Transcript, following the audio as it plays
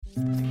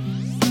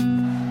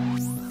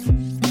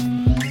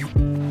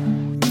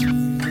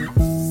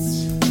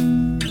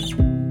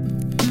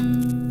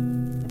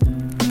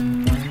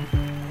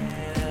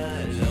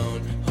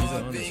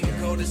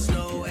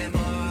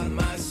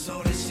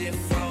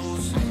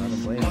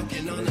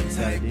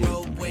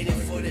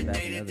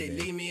They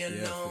leave me alone.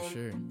 Yeah, for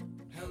sure.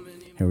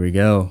 Here we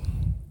go.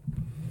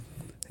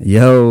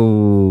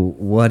 Yo,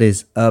 what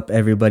is up,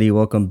 everybody?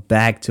 Welcome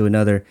back to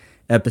another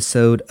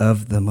episode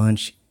of the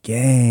Munch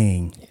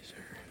Gang. Yes, sir.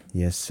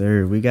 Yes,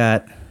 sir. We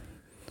got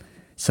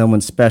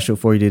someone special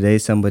for you today,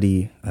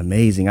 somebody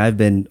amazing. I've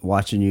been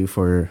watching you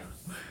for,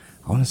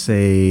 I want to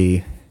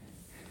say,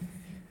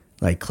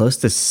 like close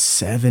to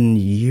 7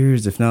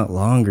 years, if not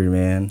longer,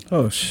 man.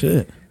 Oh,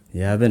 shit.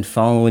 Yeah, I've been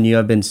following you.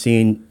 I've been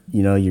seeing,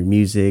 your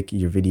music,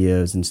 your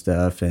videos and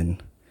stuff,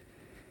 and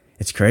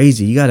it's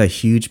crazy. You got a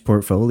huge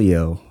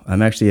portfolio.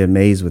 I'm actually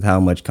amazed with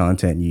how much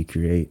content you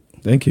create.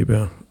 Thank you,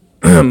 bro.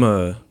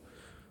 I'm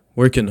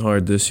working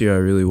hard this year. I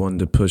really wanted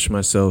to push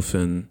myself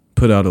and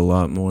put out a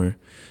lot more.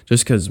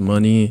 Just because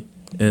money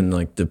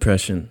and,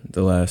 depression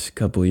the last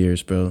couple of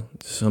years, bro.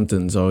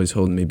 Something's always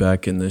holding me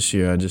back, and this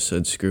year I just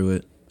said screw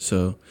it.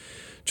 So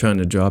trying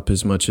to drop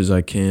as much as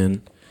I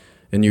can.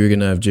 And you were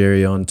going to have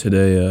Jerry on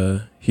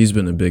today. He's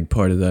been a big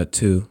part of that,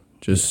 too.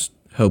 Just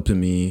helping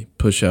me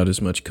push out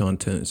as much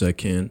content as I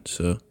can.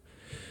 So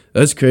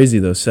that's crazy,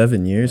 though.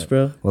 7 years,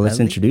 bro. Well, let's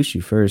introduce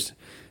you first.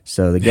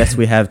 So the guest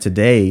we have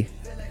today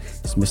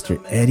is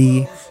Mr.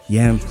 Eddie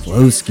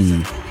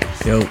Yamplosky.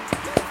 Yo.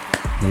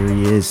 Here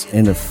he is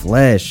in the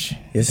flesh.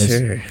 Yes,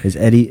 sir. Is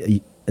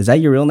Eddie? Is that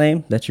your real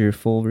name? That's your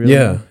full real name?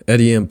 Yeah,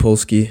 Eddie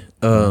Yamplosky.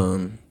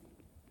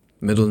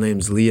 Middle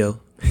name's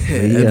Leo.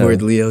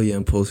 Edward Leo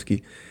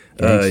Yampolsky.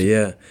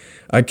 Yeah.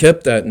 I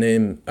kept that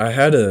name.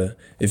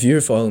 If you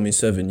were following me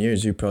 7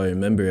 years, you probably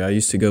remember. I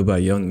used to go by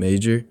Young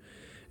Major,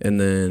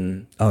 and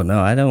then... Oh, no,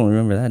 I don't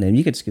remember that name.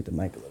 You could just get the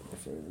mic a little bit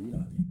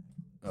further.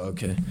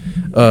 Okay.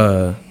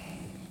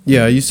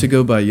 Yeah, I used to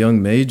go by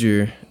Young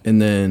Major,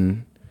 and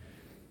then...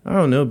 I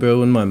don't know, bro,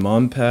 when my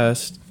mom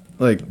passed,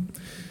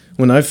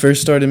 when I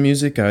first started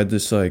music, I had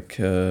this,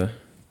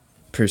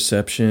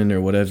 perception or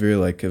whatever,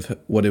 of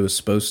what it was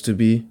supposed to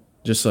be,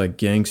 just,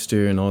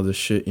 gangster and all this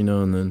shit,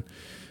 and then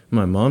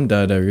my mom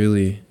died, I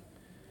really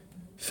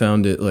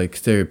found it,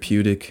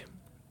 therapeutic,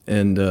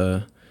 and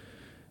the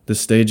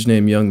stage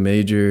name Young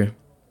Major,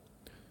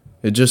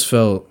 it just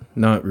felt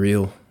not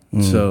real,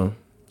 so,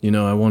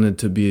 I wanted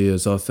to be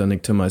as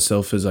authentic to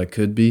myself as I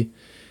could be,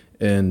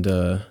 and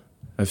I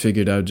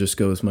figured I would just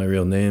go with my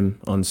real name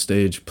on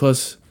stage,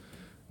 plus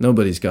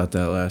nobody's got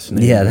that last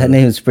name. Yeah, that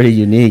name is pretty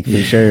unique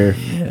for sure.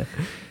 Yeah.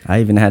 I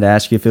even had to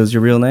ask you if it was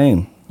your real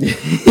name.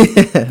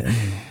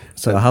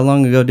 So how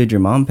long ago did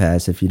your mom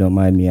pass, if you don't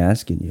mind me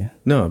asking you?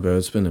 No, bro,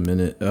 it's been a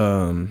minute.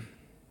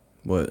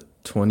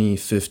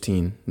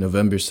 2015,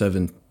 November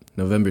 7th,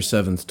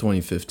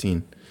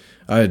 2015.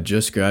 I had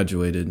just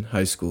graduated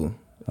high school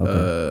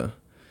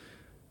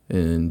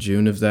in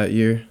June of that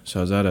year. So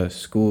I was out of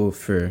school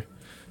for a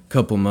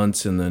couple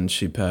months, and then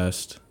she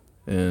passed.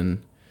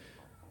 And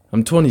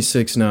I'm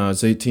 26 now. I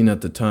was 18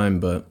 at the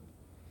time, but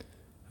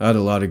I had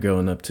a lot of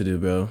growing up to do,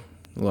 bro.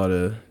 A lot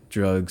of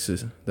drugs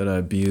that I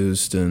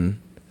abused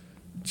and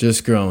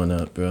just growing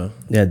up, bro.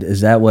 Yeah,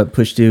 is that what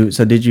pushed you?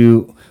 So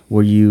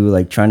were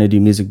you trying to do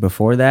music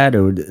before that,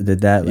 or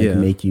did that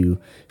make you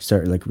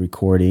start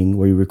recording?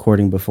 Were you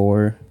recording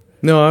before?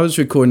 No, I was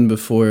recording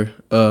before.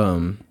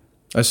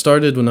 I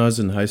started when I was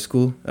in high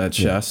school at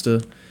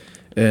Shasta,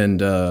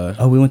 and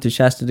we went to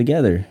Shasta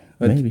together.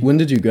 Maybe. When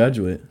did you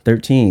graduate?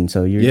 13,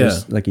 so you're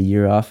just a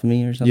year off of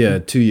me or something? Yeah,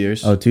 2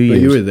 years. Oh, 2 years.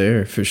 But you were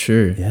there for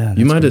sure. Yeah,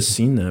 you might have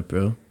seen that,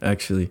 bro,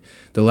 actually.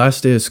 The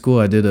last day of school,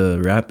 I did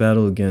a rap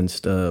battle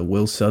against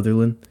Will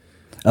Sutherland.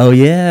 Oh,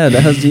 yeah,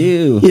 that was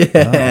you.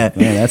 Yeah. Oh,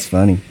 man, that's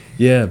funny.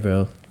 Yeah,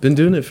 bro. Been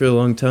doing it for a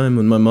long time.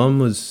 When my mom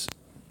was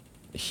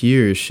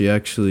here, she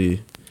helped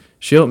me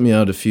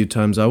out a few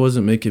times. I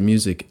wasn't making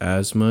music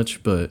as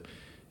much, but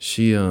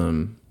she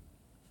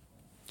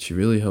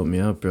really helped me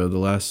out, bro. The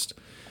last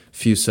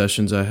few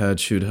sessions I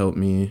had, she would help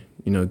me,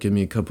 give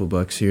me a couple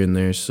bucks here and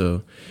there.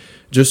 So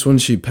just when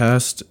she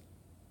passed,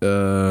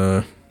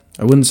 I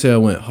wouldn't say I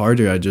went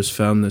harder. I just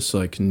found this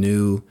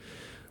new,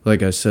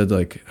 like I said,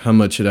 how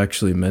much it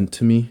actually meant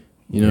to me.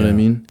 You know what I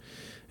mean?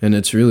 And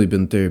it's really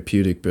been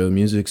therapeutic, bro.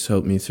 Music's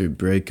helped me through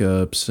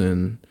breakups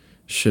and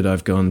shit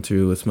I've gone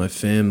through with my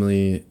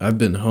family. I've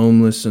been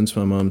homeless since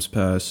my mom's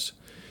passed.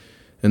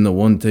 And the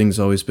one thing's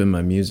always been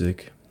my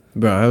music.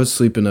 Bro, I was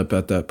sleeping up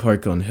at that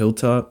park on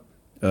Hilltop.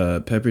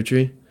 Pepper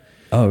Tree.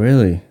 Oh,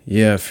 really?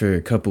 Yeah, for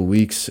a couple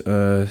weeks.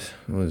 What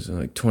was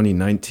it,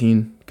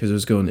 2019? Because it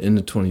was going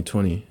into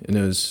 2020. And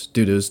it was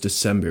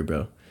December,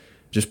 bro.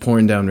 Just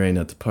pouring down rain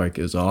at the park.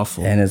 It was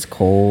awful. And it's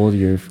cold.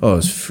 It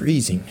was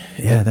freezing.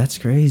 Yeah, that's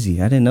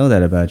crazy. I didn't know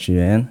that about you,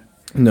 man.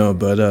 No,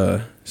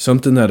 but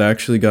something that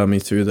actually got me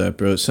through that,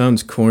 bro. It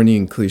sounds corny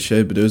and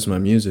cliche, but it was my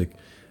music.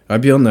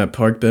 I'd be on that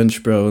park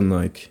bench, bro, and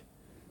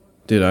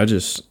dude,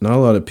 not a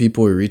lot of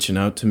people were reaching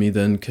out to me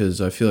then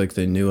because I feel like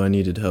they knew I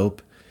needed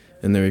help.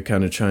 And they were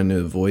kind of trying to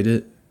avoid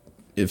it,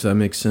 if that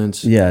makes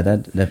sense. Yeah,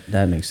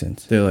 that makes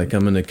sense. They're like,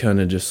 I'm going to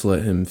kind of just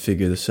let him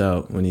figure this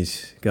out. When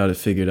he's got it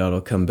figured out, I'll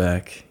come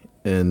back.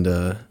 And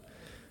I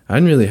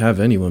didn't really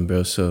have anyone,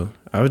 bro. So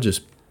I would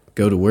just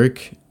go to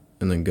work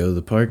and then go to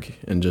the park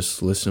and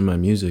just listen to my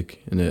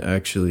music. And it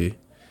actually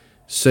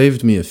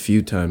saved me a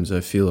few times,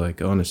 I feel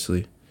like,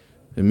 honestly.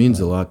 It means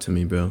a lot to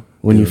me, bro.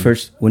 When you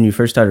first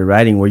started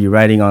writing, were you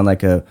writing on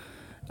like a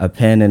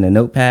pen and a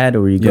notepad,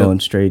 or were you going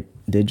straight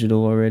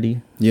digital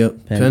already?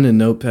 Yep, pen and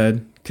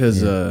notepad,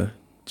 because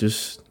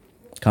just...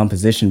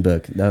 Composition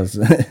book, that was...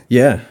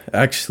 Yeah,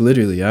 actually,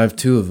 literally, I have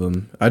two of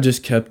them. I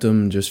just kept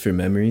them just for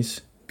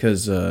memories,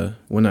 because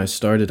when I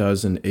started, I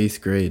was in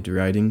 8th grade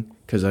writing,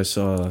 because I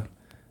saw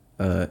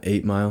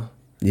 8 Mile.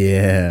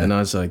 Yeah. And I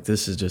was like,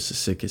 this is just the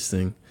sickest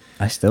thing.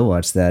 I still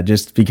watch that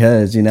just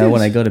because, you know,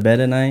 when I go to bed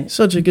at night.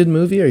 Such a good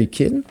movie. Are you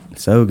kidding?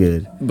 So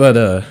good. But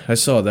I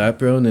saw that,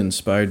 bro, and it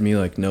inspired me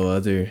like no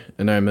other.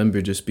 And I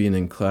remember just being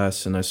in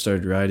class and I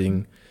started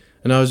writing.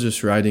 And I was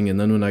just writing. And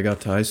then when I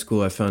got to high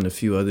school, I found a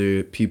few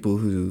other people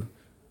who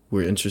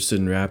were interested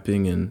in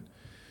rapping. And,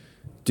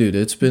 dude,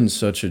 it's been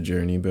such a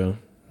journey, bro.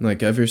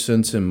 Like, ever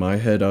since in my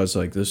head, I was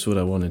like, this is what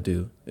I want to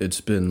do.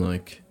 It's been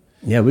like...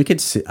 Yeah,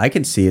 I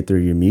could see it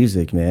through your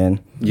music, man.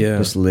 Yeah.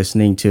 Just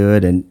listening to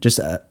it and just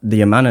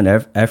the amount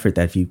of effort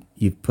that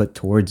you've put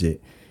towards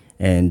it.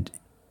 And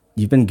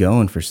you've been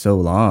going for so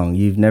long.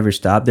 You've never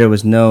stopped. There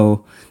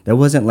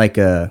wasn't like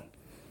a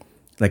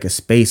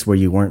space where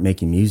you weren't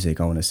making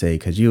music, I want to say,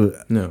 because you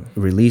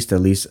released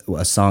at least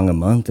a song a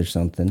month or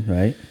something,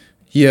 right?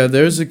 Yeah,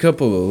 there's a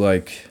couple of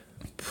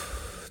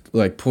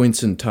like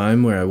points in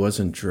time where I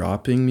wasn't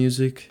dropping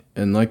music.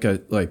 And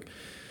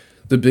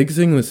the big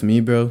thing with me,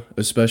 bro,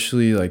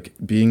 especially, like,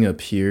 being up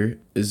here,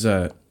 is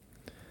that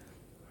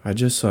I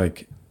just,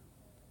 like,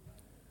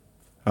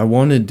 I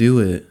want to do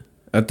it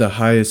at the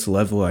highest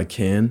level I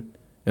can.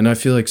 And I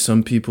feel like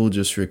some people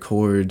just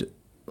record,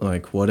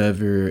 like,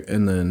 whatever,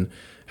 and then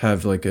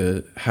have, like,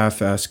 a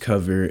half-ass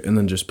cover, and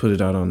then just put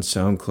it out on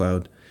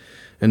SoundCloud.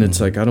 And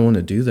it's like, I don't want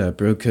to do that,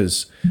 bro,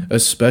 because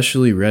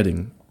especially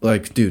Reading.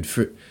 Like, dude,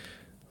 for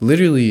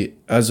literally,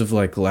 as of,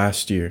 like,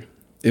 last year,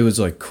 it was,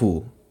 like,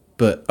 cool.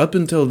 But up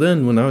until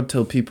then, when I would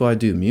tell people I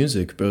do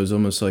music, bro, it was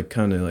almost like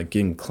kind of like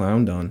getting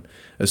clowned on,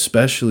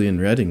 especially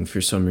in Reading for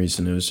some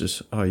reason. It was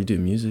just, oh, you do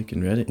music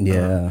in Reading?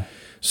 Yeah.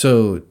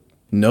 So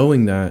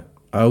knowing that,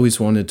 I always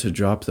wanted to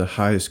drop the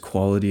highest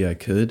quality I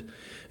could.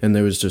 And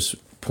there was just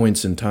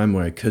points in time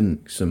where I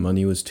couldn't. So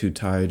money was too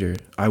tight or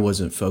I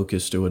wasn't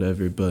focused or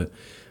whatever. But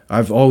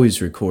I've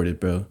always recorded,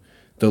 bro.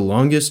 The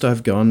longest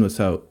I've gone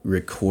without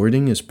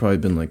recording has probably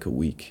been like a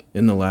week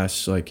in the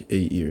last like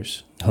 8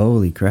 years.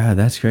 Holy crap,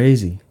 that's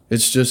crazy.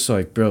 It's just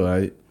like,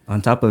 bro,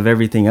 on top of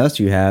everything else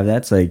you have,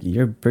 that's like,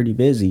 you're pretty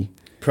busy.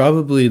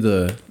 Probably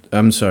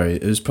I'm sorry,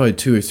 it was probably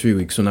 2 or 3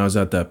 weeks when I was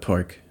at that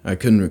park. I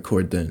couldn't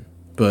record then.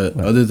 But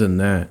other than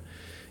that,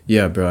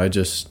 yeah, bro, I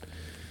don't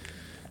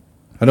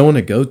want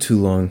to go too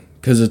long.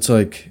 Because it's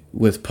like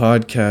with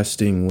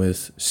podcasting,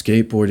 with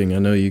skateboarding, I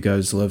know you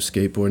guys love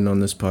skateboarding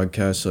on this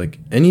podcast. Like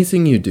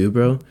anything you do,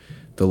 bro,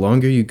 the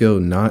longer you go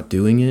not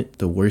doing it,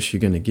 the worse you're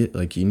going to get.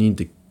 Like you need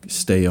to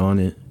stay on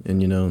it. And,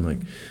 you know, like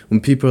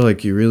when people are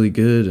like, you're really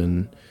good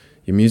and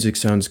your music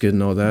sounds good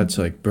and all that, it's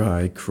like, bro,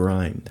 I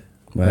grind.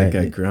 Right. Like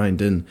I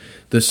grind. And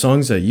the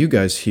songs that you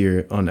guys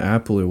hear on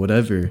Apple or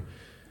whatever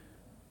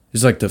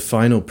is like the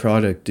final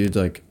product, dude.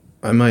 Like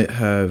I might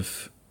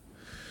have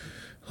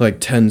like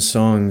 10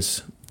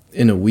 songs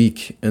in a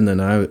week and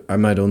then I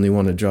might only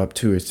want to drop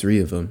 2 or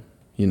 3 of them.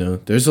 You know,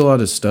 there's a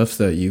lot of stuff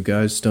that you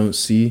guys don't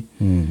see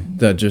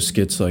that just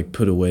gets like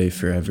put away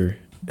forever.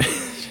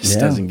 Just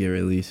doesn't get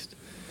released.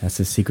 That's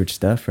the secret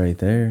stuff right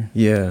there.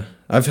 Yeah.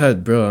 I've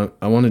had, bro,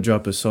 I want to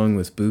drop a song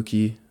with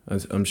Buki.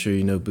 I'm sure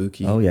you know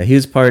Buki. Oh, yeah. He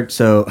was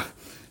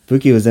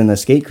Buki was in the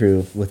skate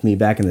crew with me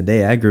back in the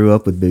day. I grew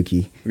up with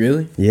Buki.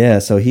 Really? Yeah,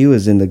 so he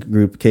was in the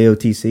group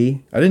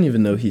KOTC. I didn't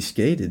even know he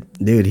skated.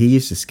 Dude, he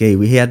used to skate.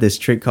 We had this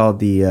trick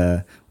called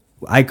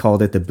I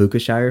called it the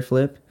Bookashire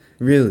flip.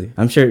 Really?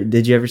 I'm sure,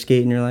 did you ever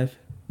skate in your life?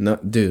 No,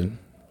 dude.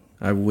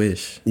 I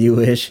wish. You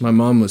wish? My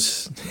mom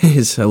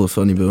it's hella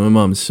funny, but my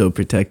mom's so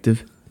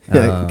protective.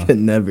 I could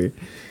never.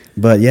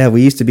 But yeah,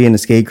 we used to be in the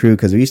skate crew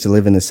because we used to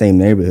live in the same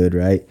neighborhood,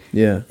 right?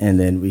 Yeah. And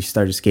then we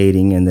started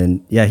skating, and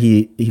then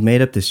he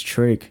made up this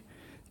trick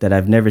that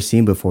I've never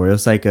seen before. It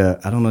was like I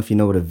don't know if you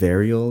know what a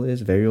varial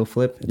is, varial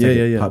flip. It's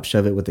like pop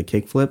shove it with a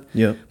kick flip.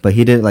 Yeah. But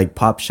he did like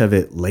pop shove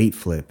it late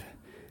flip.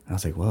 I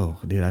was like, whoa,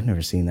 dude, I've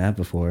never seen that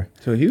before.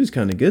 So he was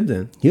kind of good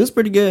then. He was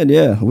pretty good,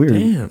 yeah.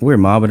 We were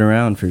mobbing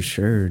around for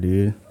sure,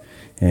 dude.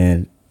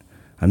 And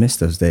I miss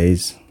those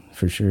days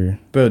for sure.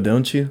 Bro,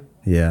 don't you?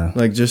 Yeah.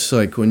 Like just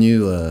like when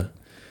you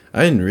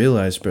I didn't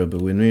realize, bro,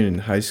 but when we were in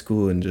high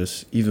school and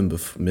just even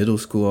before middle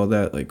school, all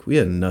that, like we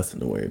had nothing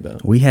to worry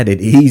about. We had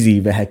it easy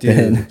back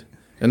then.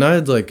 And I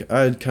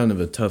had kind of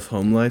a tough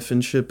home life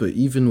and shit, but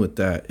even with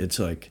that, it's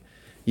like,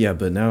 yeah,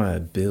 but now I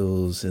have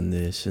bills and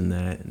this and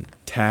that and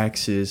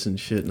taxes and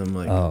shit, and I'm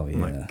like, oh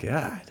my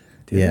God.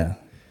 Dude. Yeah.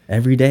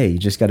 Every day, you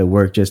just got to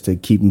work just to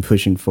keep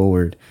pushing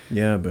forward.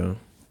 Yeah, bro.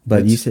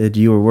 But you said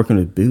you were working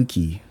with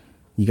Buki.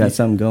 You got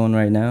something going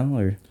right now,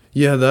 or?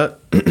 Yeah,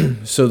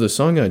 so the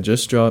song I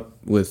just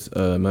dropped with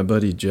my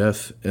buddy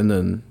Jeff, and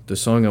then the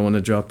song I want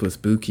to drop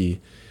with Buki,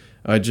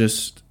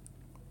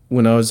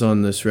 when I was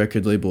on this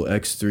record label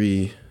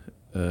X3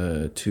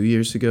 2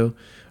 years ago,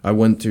 I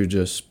went through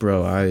just,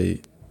 bro,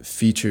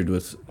 featured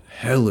with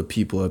hella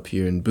people up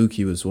here, and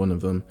Buki was one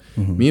of them.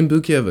 Me and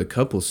Buki have a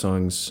couple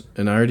songs,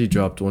 and I already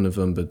dropped one of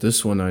them, but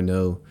this one I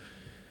know,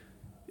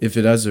 if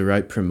it has the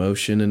right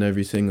promotion and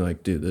everything,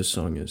 like, dude, this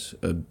song is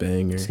a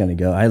banger. It's gonna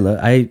go.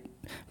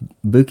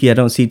 Buki, I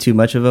don't see too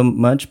much of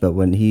him but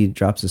when he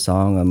drops a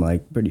song, I'm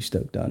like pretty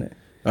stoked on it.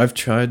 I've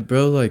tried,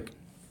 bro, like...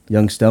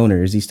 Young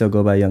Stoner. Does he still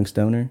go by Young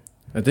Stoner?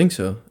 I think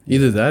so.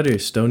 Either that or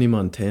Stony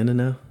Montana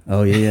now.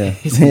 Oh, yeah.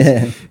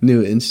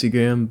 New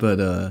Instagram.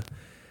 But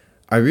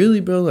I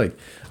really, bro, like,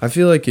 I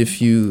feel like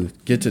if you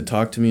get to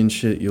talk to me and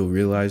shit, you'll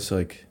realize,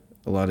 like,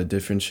 a lot of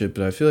different shit.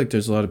 But I feel like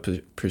there's a lot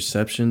of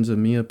perceptions of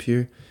me up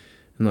here.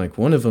 And, like,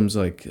 one of them's,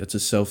 like, it's a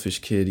selfish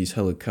kid. He's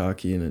hella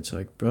cocky. And it's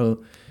like,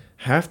 bro,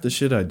 half the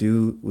shit I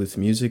do with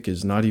music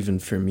is not even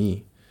for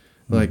me.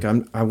 Like,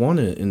 I want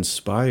to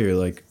inspire.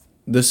 Like,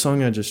 this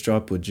song I just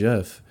dropped with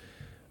Jeff,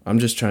 I'm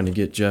just trying to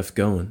get Jeff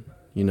going.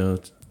 You know,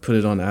 put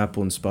it on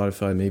Apple and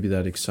Spotify. Maybe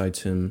that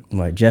excites him.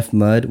 Right, Jeff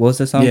Mudd. What was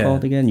the song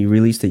called again? You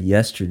released it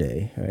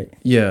yesterday, right?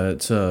 Yeah,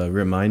 it's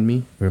Remind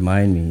Me.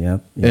 Remind Me,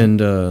 yep.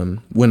 And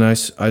when I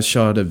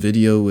shot a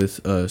video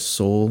with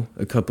Soul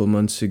a couple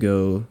months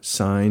ago,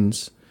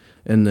 Signs,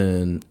 and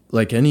then,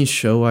 like, any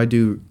show I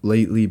do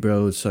lately,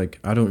 bro, it's like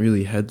I don't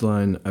really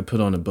headline. I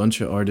put on a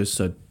bunch of artists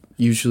that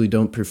usually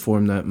don't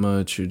perform that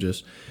much, or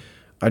just...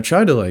 I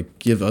try to, like,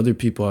 give other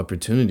people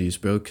opportunities,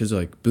 bro, because,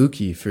 like,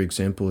 Buki, for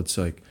example, it's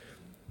like,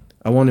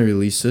 I want to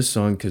release this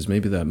song because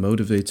maybe that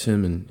motivates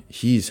him, and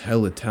he's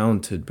hella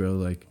talented, bro.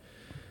 Like,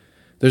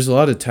 there's a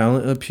lot of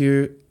talent up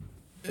here,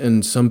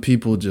 and some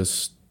people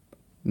just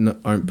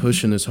aren't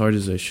pushing as hard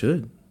as they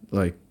should.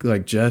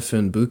 Like Jeff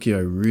and Buki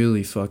are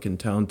really fucking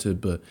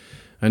talented, but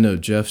I know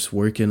Jeff's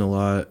working a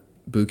lot.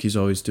 Buki's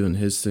always doing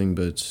his thing,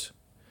 but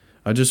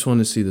I just want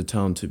to see the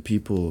talented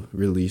people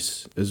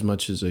release as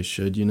much as they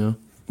should, you know?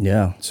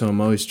 Yeah. So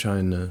I'm always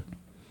trying to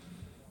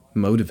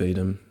motivate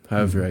him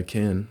however I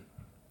can.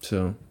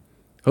 So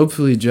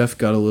hopefully Jeff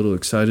got a little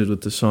excited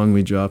with the song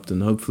we dropped,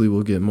 and hopefully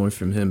we'll get more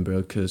from him,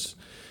 bro, because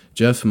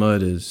Jeff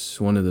Mudd is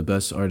one of the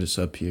best artists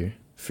up here,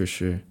 for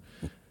sure.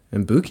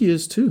 And Buki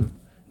is, too.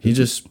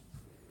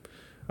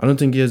 I don't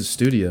think he has a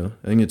studio.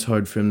 I think it's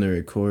hard for him to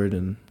record,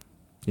 and,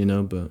 you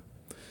know, but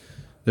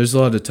there's a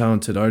lot of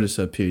talented artists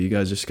up here. You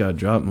guys just got to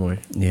drop more.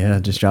 Yeah,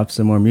 just drop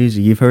some more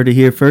music. You've heard it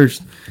here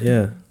first.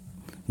 Yeah.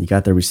 You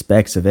got the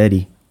respects of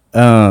Eddie.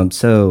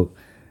 So,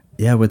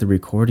 yeah, with the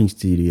recording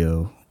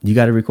studio. You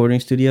got a recording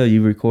studio?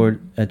 You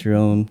record at your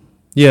own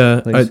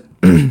place?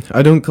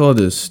 I don't call it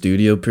a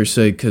studio per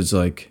se because,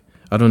 like,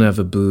 I don't have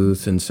a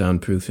booth and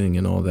soundproofing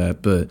and all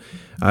that, but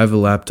I have a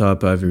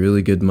laptop, I have a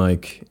really good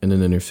mic and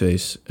an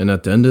interface. And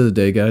at the end of the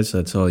day, guys,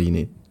 that's all you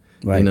need.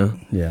 Right. You know?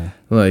 Yeah.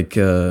 Like,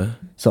 so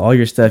all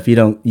your stuff, you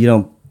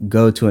don't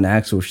go to an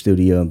actual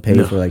studio and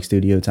pay for, like,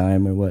 studio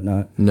time or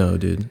whatnot? No,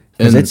 dude.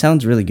 Because it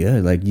sounds really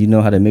good. Like, you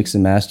know how to mix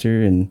and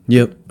master. And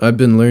yep, I've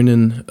been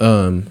learning.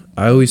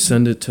 I always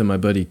send it to my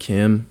buddy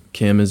Cam.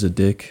 Cam is a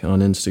dick on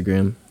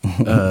Instagram.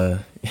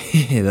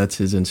 That's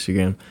his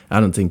Instagram.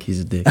 I don't think he's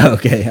a dick.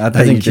 Okay, I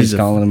thought you were just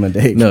calling him a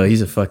dick. No, he's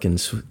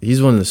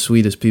he's one of the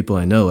sweetest people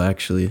I know,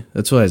 actually.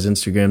 That's why his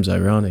Instagram's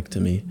ironic to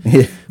me.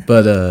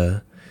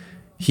 But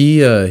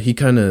he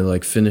kind of,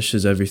 like,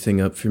 finishes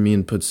everything up for me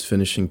and puts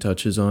finishing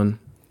touches on.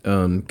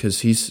 Because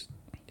he's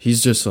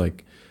just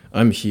like,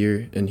 I'm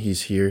here and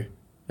he's here,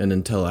 and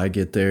until I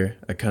get there,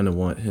 I kind of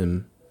want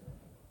him,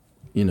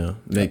 you know,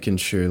 making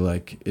sure,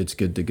 like, it's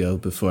good to go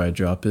before I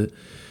drop it.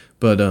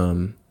 But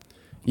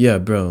yeah,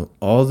 bro,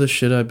 all the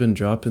shit I've been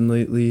dropping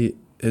lately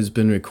has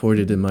been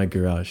recorded in my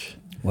garage.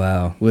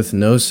 Wow. With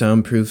no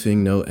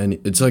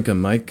soundproofing, it's like a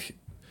mic,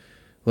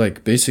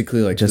 like, basically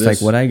like just this.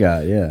 like what I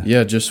got.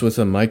 Yeah, just with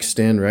a mic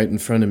stand right in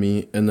front of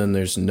me, and then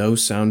there's no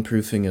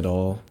soundproofing at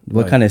all.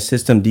 What kind of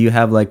system do you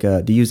have? Like,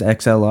 do you use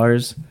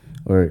XLRs?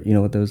 Or, you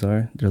know what those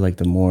are? They're like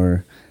they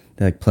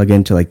like plug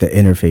into, like, the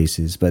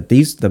interfaces. But the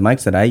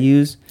mics that I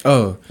use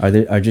are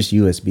just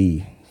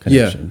USB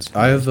connections.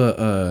 Yeah, I have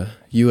a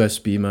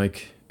USB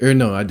mic. Or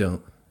no, I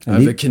don't. I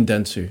have a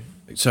condenser.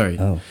 Sorry.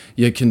 Oh.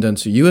 Yeah,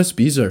 condenser.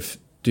 USBs are,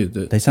 dude.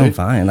 They sound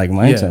fine. Like,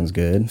 mine sounds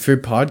good. For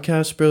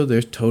podcasts, bro,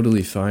 they're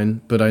totally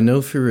fine. But I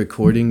know for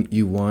recording,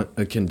 you want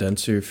a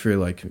condenser for,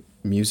 like,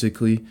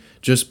 musically,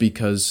 just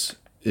because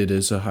it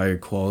is a higher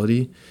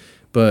quality.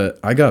 But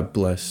I got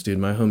blessed, dude.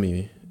 My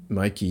homie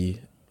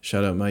Mikey,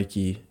 shout out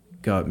Mikey,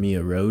 got me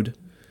a Rode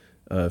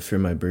for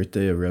my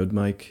birthday, a Rode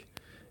mic.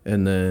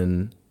 And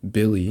then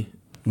Billy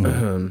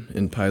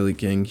in Pilot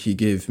Gang, he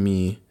gave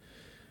me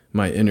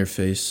my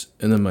interface.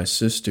 And then my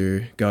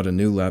sister got a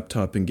new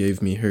laptop and gave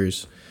me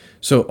hers.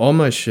 So all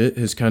my shit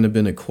has kind of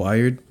been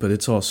acquired, but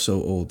it's all so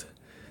old.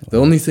 The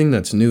only thing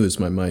that's new is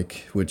my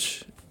mic,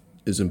 which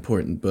is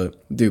important. But,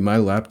 dude,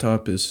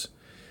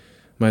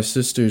 my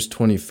sister's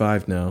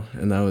 25 now,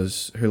 and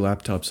her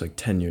laptop's like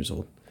 10 years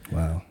old.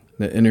 Wow.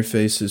 The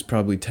interface is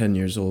probably 10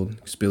 years old,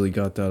 because Billy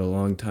got that a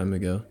long time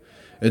ago.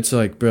 It's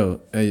like, bro,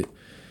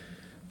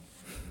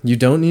 you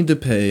don't need to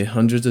pay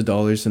hundreds of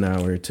dollars an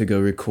hour to go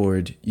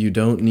record. You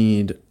don't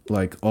need,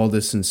 like, all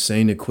this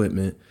insane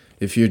equipment.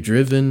 If you're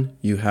driven,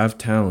 you have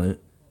talent,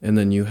 and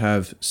then you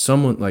have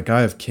someone like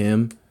I have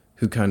Cam,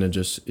 who kind of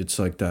just, it's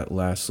like that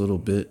last little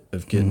bit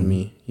of getting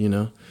me, you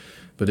know.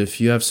 But if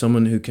you have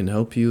someone who can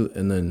help you,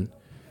 and then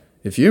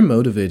if you're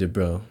motivated,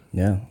 bro,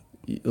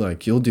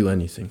 like you'll do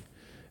anything.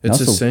 It's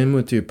also the same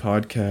with your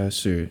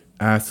podcasts or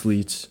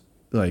athletes.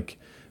 Like,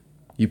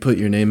 you put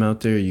your name out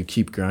there, you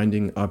keep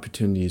grinding,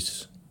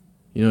 opportunities,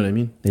 you know what I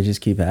mean? They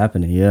just keep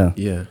happening, yeah.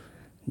 Yeah.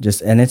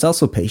 And it's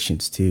also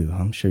patience, too.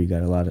 I'm sure you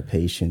got a lot of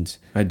patience.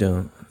 I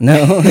don't.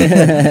 No?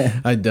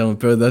 I don't,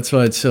 bro. That's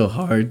why it's so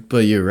hard.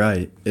 But you're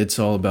right. It's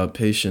all about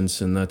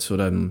patience, and that's what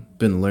I've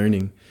been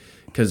learning.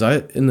 Because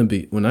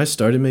when I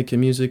started making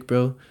music,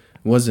 bro,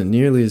 it wasn't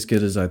nearly as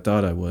good as I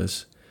thought I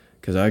was.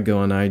 Because I go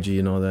on IG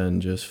and all that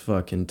and just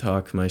fucking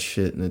talk my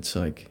shit, and it's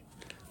like,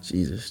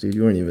 Jesus, dude,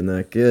 you weren't even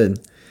that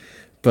good.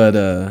 But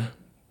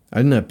I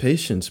didn't have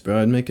patience,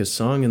 bro. I'd make a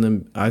song, and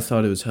then I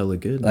thought it was hella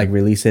good. Like,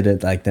 release it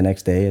at, like, the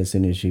next day as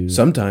soon as you...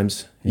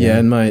 Sometimes. Yeah,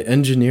 and my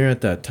engineer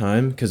at that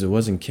time, because it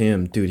wasn't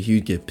Cam, dude,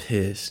 he'd get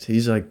pissed.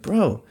 He's like,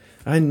 bro,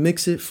 I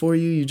mix it for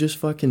you. You just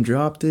fucking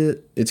dropped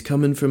it. It's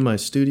coming from my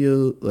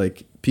studio.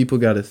 Like, people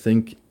got to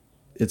think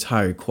it's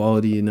higher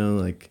quality, you know,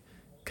 like,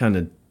 kind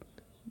of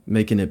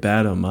making it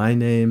bad on my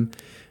name.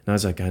 And I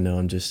was like, I know,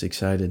 I'm just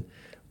excited.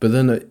 But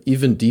then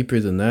even deeper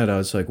than that, I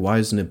was like, why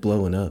isn't it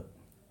blowing up?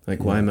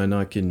 Like, why am I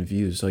not getting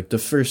views? Like, the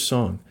first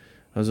song,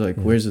 I was like,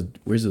 where's the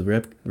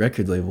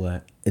record label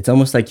at? It's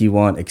almost like you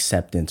want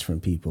acceptance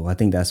from people. I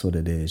think that's what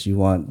it is. You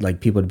want,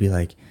 like, people to be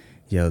like,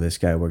 yo, this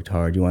guy worked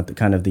hard. You want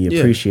the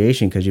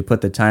appreciation because you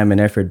put the time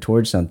and effort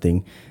towards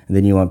something, and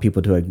then you want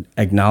people to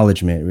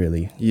acknowledgement,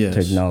 really. Yes.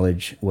 To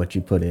acknowledge what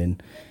you put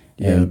in.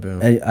 Yeah,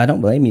 bro. I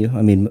don't blame you.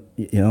 I mean,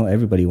 you know,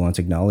 everybody wants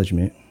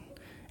acknowledgement.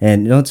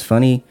 And, you know, it's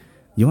funny.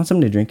 You want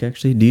something to drink,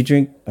 actually? Do you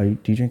drink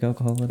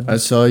alcohol at all? I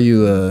saw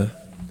you,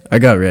 I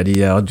got ready.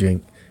 Yeah, I'll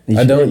drink.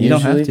 You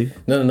don't have to.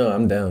 No,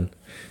 I'm down.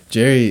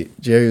 Jerry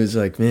was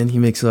like, man, he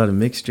makes a lot of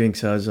mixed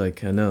drinks. I was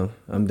like, I know,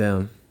 I'm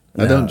down.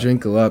 No. I don't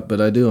drink a lot,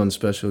 but I do on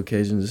special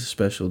occasions. It's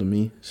special to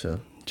me, so.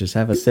 Just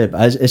have a sip.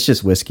 It's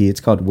just whiskey. It's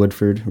called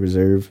Woodford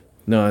Reserve.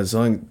 No,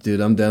 dude,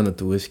 I'm down with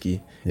the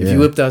whiskey. Yeah. If you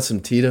whipped out some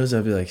Tito's,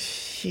 I'd be like,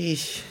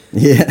 sheesh.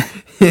 Yeah.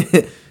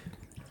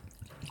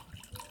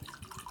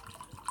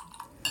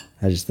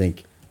 I just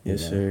think.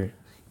 Yes, sir.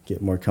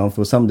 Get more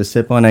comfortable. Something to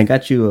sip on. I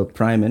got you a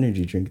Prime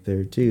Energy drink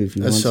there, too. If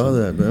you want saw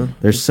that, bro.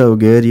 They're so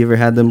good. You ever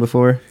had them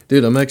before?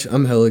 Dude,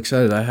 I'm hella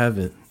excited. I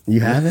haven't.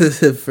 You haven't?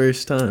 This is the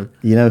first time.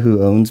 You know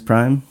who owns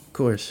Prime? Of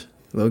course.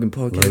 Logan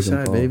Paul,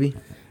 KSI, baby.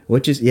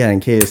 Which is, yeah,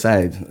 and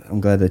KSI.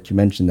 I'm glad that you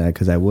mentioned that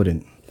because I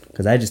wouldn't.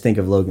 Because I just think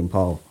of Logan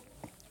Paul.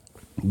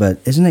 But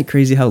isn't it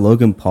crazy how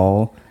Logan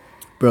Paul...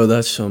 Bro,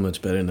 that's so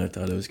much better than I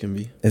thought it was going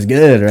to be. It's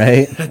good,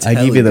 right? I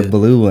give you the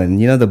blue one.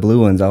 You know the blue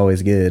one's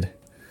always good.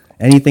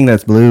 Anything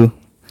that's blue...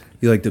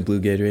 You like the blue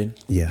Gatorade?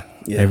 Yeah.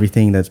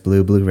 Everything that's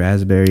blue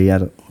raspberry,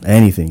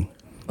 anything.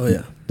 Oh,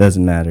 yeah.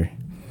 Doesn't matter.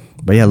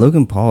 But yeah,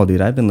 Logan Paul,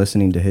 dude, I've been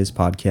listening to his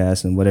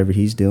podcast and whatever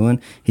he's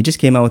doing. He just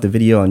came out with a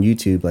video on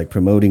YouTube, like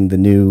promoting the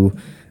new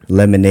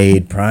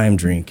lemonade Prime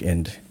drink.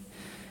 And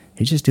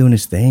he's just doing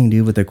his thing,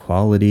 dude, with the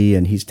quality.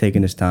 And he's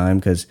taking his time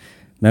because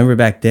remember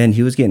back then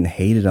he was getting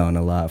hated on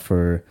a lot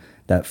for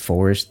that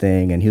forest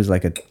thing. And he was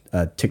like a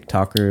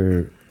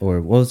TikToker,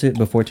 or what was it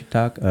before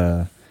TikTok?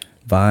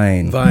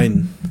 Vine.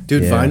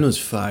 Dude, yeah. Vine was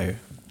fire.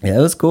 Yeah,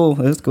 it was cool.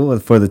 It was cool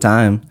for the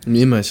time.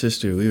 Me and my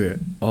sister, we were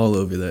all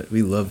over that.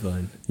 We love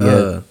Vine.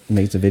 Yeah,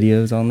 makes the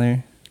videos on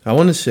there. I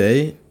want to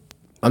say,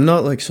 I'm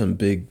not like some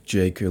big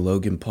Jake or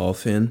Logan Paul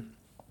fan,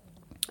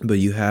 but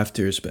you have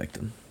to respect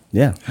them.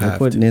 Yeah, they're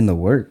putting in the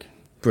work.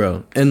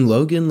 Bro, and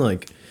Logan,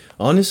 like,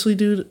 honestly,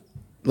 dude,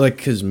 like,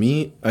 because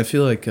I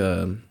feel like,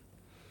 dude,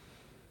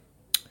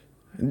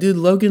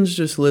 Logan's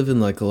just living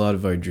like a lot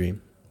of our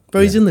dream.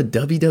 Bro, he's in the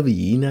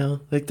WWE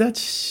now. Like, that's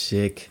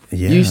sick.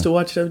 Yeah. You used to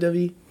watch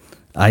WWE?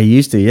 I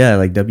used to, yeah,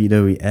 like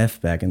WWF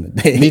back in the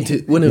day. Me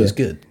too, when it was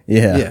good.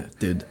 Yeah. Yeah,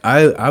 dude.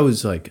 I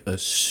was like a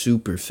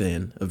super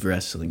fan of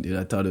wrestling, dude.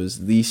 I thought it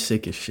was the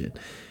sickest shit.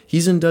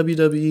 He's in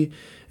WWE,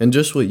 and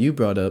just what you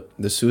brought up,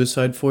 the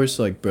Suicide Force,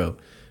 like, bro,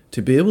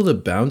 to be able to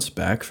bounce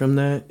back from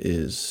that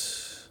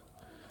is...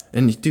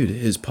 And, dude,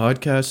 his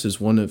podcast is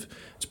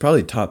it's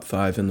probably top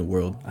 5 in the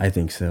world. I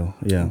think so,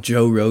 yeah.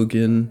 Joe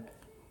Rogan...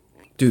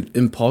 Dude,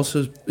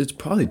 Impulse, it's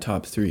probably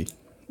top 3.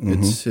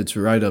 Mm-hmm. It's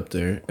right up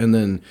there. And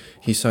then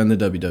he signed the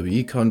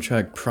WWE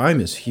contract.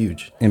 Prime is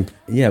huge. And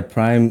yeah,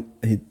 Prime,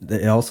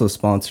 they also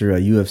sponsor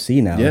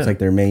UFC now. Yeah. It's like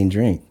their main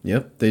drink.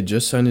 Yep. They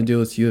just signed a deal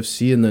with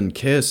UFC, and then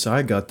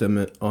KSI got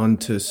them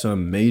onto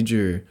some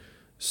major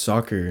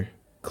soccer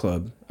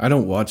club. I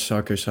don't watch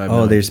soccer, so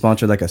Oh, they're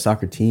sponsored like a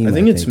soccer team. I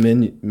think it's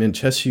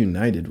Manchester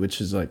United, which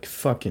is like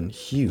fucking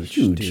huge.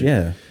 Huge, dude.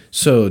 Yeah.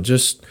 So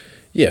just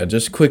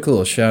quick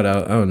little shout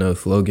out. I don't know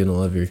if Logan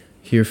will ever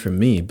hear from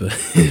me, but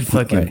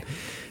fucking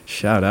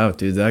shout out,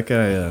 dude. That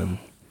guy,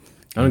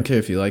 I don't care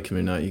if you like him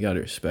or not. You got to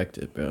respect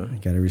it, bro. You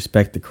got to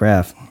respect the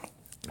craft.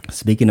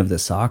 Speaking of the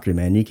soccer,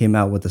 man, you came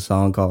out with a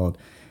song called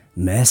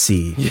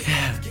Messi.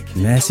 Yeah.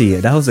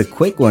 Messi. That was a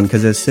quick one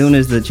because as soon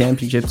as the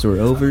championships were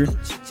over,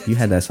 you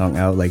had that song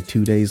out like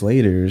 2 days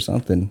later or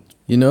something.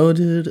 You know,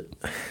 dude,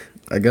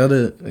 I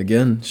gotta,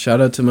 again, shout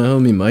out to my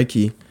homie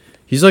Mikey.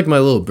 He's like my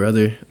little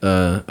brother.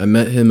 I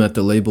met him at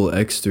the label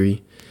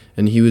X3,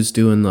 and he was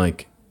doing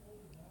like,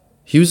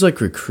 he was like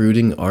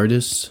recruiting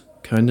artists,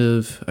 kind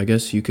of. I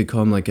guess you could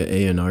call him like an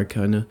A&R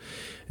kind of.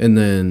 And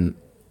then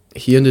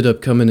he ended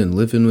up coming and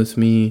living with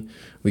me.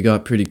 We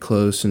got pretty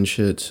close and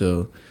shit,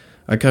 so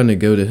I kind of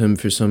go to him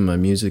for some of my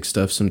music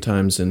stuff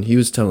sometimes, and he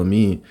was telling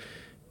me,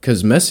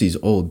 because Messi's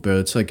old, bro.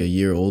 It's like a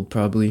year old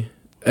probably.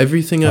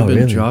 Everything I've been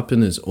really?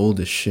 dropping is old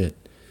as shit.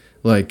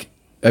 Like,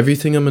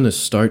 everything I'm going to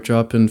start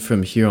dropping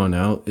from here on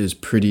out is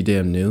pretty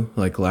damn new,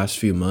 like last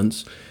few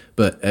months.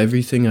 But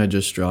everything I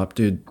just dropped,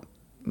 dude,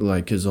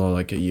 like, is all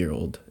like a year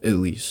old, at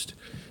least.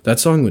 That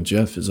song with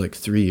Jeff is like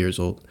 3 years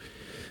old.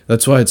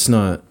 That's why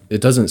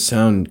it doesn't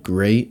sound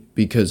great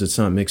because it's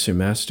not mixed or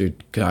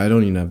mastered. 'Cause I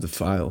don't even have the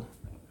file.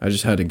 I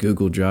just had a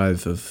Google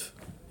Drive of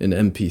an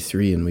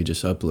MP3 and we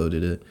just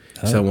uploaded it.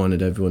 Because I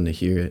wanted everyone to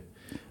hear it.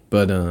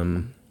 But,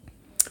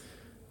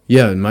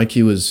 yeah, and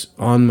Mikey was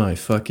on my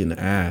fucking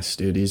ass,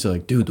 dude. He's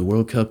like, dude, the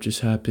World Cup just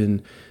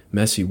happened.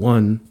 Messi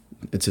won.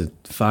 It's a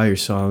fire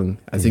song.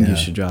 I think you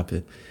should drop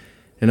it.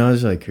 And I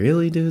was like,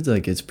 really, dude?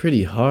 Like, it's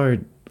pretty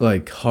hard.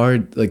 Like,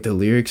 the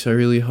lyrics are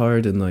really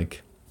hard. And,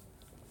 like,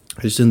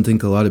 I just didn't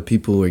think a lot of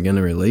people were going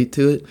to relate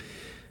to it.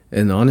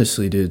 And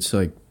honestly, dude, it's,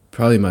 like,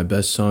 probably my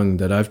best song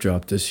that I've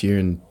dropped this year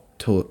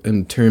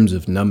in terms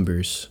of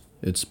numbers.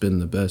 It's been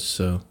the best,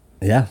 so.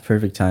 Yeah,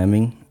 perfect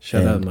timing.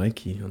 Shout out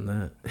Mikey on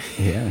that.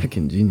 Yeah.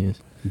 Fucking genius.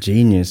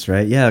 Genius,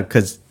 right? Yeah,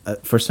 because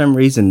for some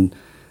reason,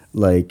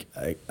 like,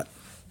 I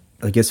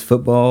guess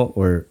football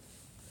or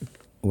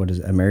what is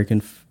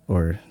it,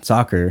 or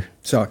soccer.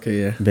 Soccer,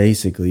 yeah.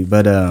 Basically.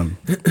 But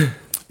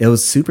it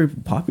was super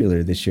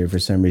popular this year for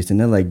some reason.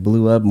 It, like,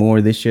 blew up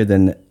more this year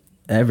than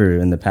ever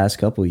in the past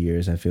couple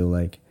years, I feel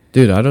like.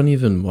 Dude, I don't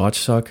even watch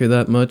soccer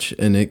that much,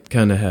 and it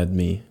kind of had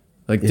me.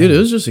 Like, dude, it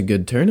was just a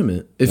good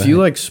tournament. If you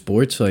like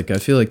sports, like, I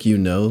feel like you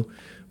know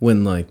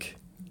when, like,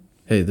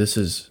 hey, this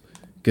is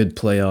good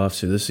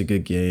playoffs or this is a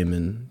good game.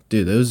 And,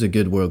 dude, it was a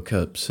good World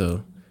Cup.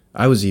 So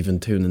I was even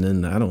tuning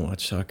in. I don't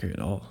watch soccer at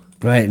all.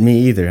 Right,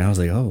 me either. I was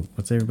like, oh,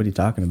 what's everybody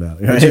talking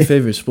about? Right? What's your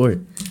favorite sport?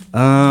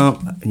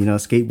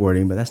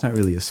 Skateboarding, but that's not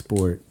really a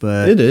sport.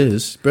 But it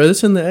is. Bro,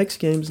 it's in the X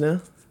Games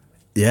now.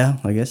 Yeah,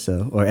 I guess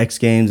so. Or X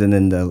Games and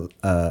then the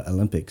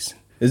Olympics.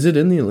 Is it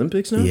in the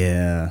Olympics now?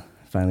 Yeah.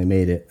 Finally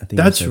made it. I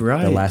think that's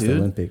right, the last dude.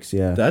 Olympics,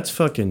 yeah. That's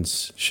fucking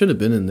should have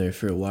been in there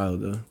for a while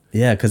though.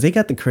 Yeah, because they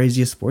got the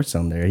craziest sports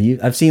on there.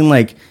 I've seen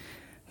like,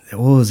 what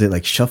was it,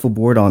 like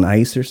shuffleboard on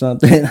ice or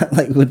something?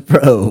 Like, with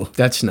bro.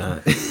 That's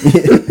not,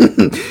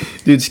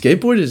 dude.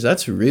 Skateboarders,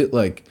 that's real.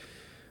 Like,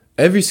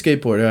 every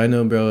skateboarder I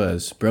know, bro,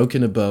 has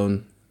broken a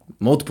bone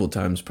multiple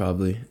times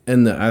probably,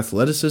 and the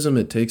athleticism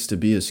it takes to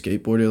be a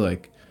skateboarder,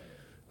 like,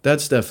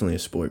 that's definitely a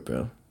sport,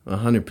 bro.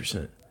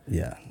 100%.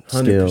 Yeah,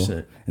 100%.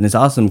 Still. And it's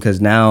awesome because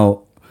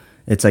now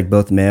it's like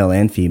both male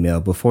and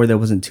female. Before there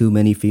wasn't too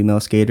many female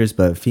skaters,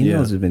 but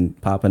females have been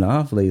popping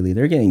off lately.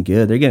 They're getting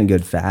good. They're getting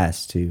good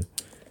fast too.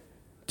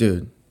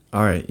 Dude,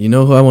 all right. You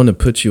know who I want to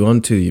put you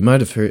on to? You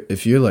might have heard,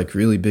 if you're like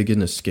really big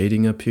into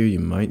skating up here, you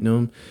might know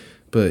him.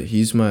 But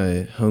he's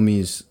my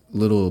homie's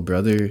little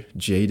brother,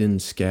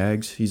 Jaden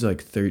Skaggs. He's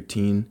like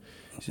 13.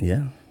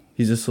 Yeah.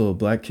 He's this little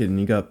black kid, and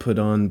he got put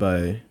on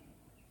by...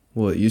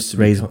 Well, it used to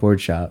be... Raised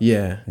Board Shop.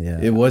 Yeah. Yeah.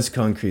 It was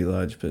Concrete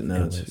Lodge, but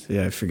now it's...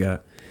 Yeah, I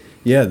forgot.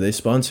 Yeah, they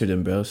sponsored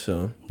him, bro,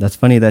 so... That's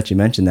funny that you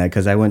mentioned that,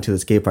 because I went to the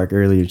skate park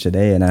earlier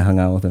today, and I hung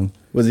out with him.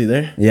 Was he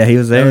there? Yeah, he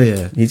was there. Oh,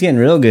 yeah. He's getting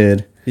real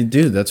good.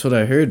 Dude, that's what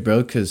I heard,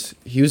 bro, because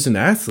he was an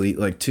athlete,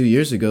 like, 2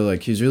 years ago.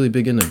 Like, he's really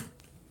big into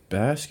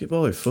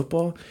basketball or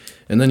football,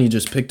 and then he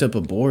just picked up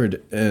a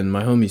board, and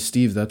my homie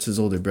Steve, that's his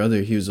older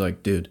brother, he was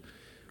like, dude...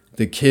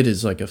 The kid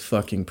is like a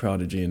fucking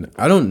prodigy, and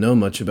I don't know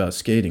much about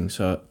skating,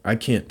 so I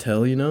can't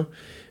tell, you know?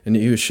 And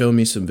he was showing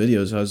me some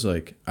videos. I was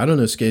like, I don't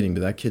know skating, but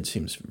that kid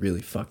seems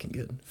really fucking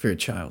good for a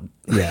child.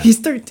 Yeah. He's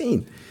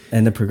 13.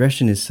 And the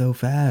progression is so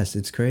fast.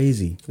 It's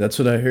crazy. That's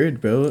what I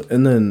heard, bro.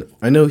 And then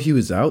I know he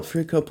was out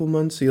for a couple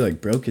months. He like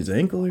broke his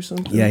ankle or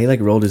something. Yeah, he like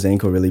rolled his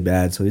ankle really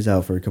bad, so he's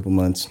out for a couple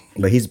months.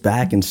 But he's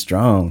back and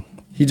strong.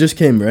 He just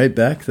came right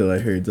back, though, I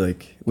heard,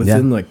 like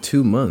within like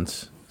 2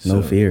 months.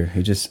 No fear.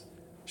 He just...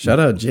 Shout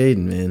out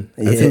Jaden, man.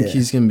 I think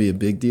he's going to be a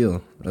big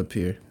deal up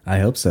here. I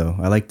hope so.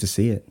 I like to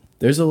see it.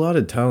 There's a lot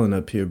of talent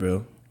up here,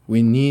 bro.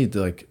 We need,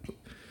 like,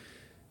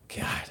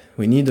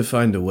 we need to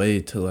find a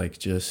way to, like,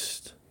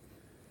 just...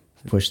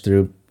 Push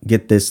through.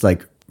 Get this,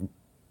 like,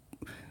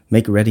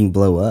 make Reading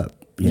blow up.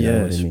 You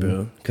know what I mean?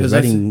 Bro. Because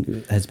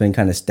Reading has been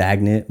kind of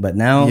stagnant, but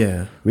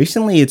now,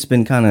 recently it's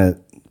been kind of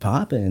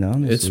popping,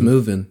 honestly. It's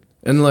moving.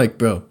 And, like,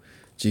 bro,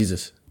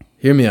 Jesus,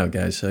 hear me out,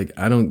 guys. Like,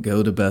 I don't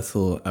go to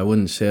Bethel. I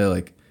wouldn't say,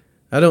 like...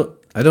 I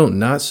don't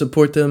not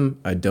support them.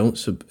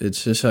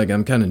 It's just like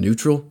I'm kind of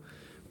neutral.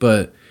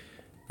 But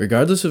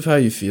regardless of how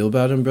you feel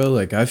about them, bro,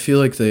 like I feel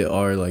like they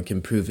are like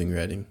improving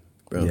Reading,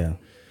 bro. Yeah.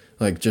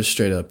 Like just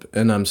straight up.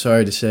 And I'm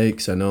sorry to say,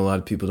 because I know a lot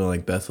of people don't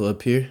like Bethel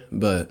up here.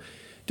 But,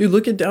 dude,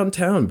 look at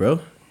downtown, bro.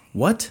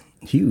 What?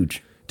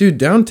 Huge. Dude,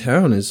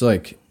 downtown is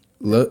like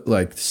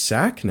like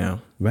Sac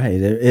now.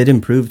 Right. It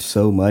improved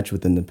so much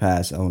within the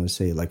past, I want to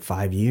say, like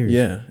 5 years.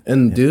 Yeah.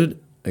 And dude,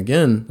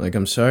 again, like,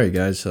 I'm sorry,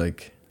 guys.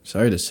 Like,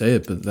 sorry to say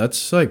it, but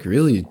that's like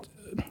really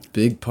a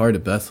big part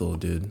of Bethel,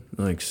 dude.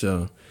 Like,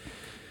 so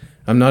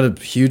I'm not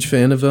a huge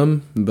fan of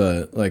them,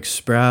 but like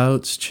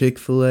Sprouts,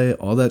 Chick-fil-A,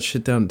 all that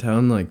shit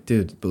downtown, like,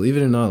 dude, believe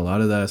it or not, a lot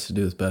of that has to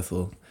do with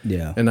Bethel.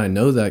 Yeah. And I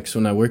know that because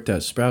when I worked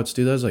at Sprouts,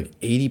 dude, that was like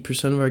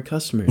 80% of our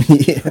customers.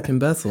 Yeah. Fucking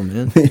Bethel,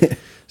 man.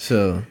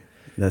 So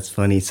That's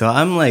funny. So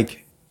I'm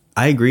like,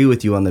 I agree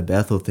with you on the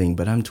Bethel thing,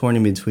 but I'm torn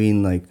in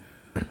between like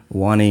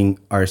wanting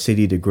our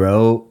city to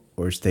grow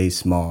or stay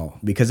small,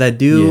 because I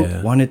do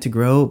want it to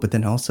grow, but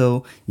then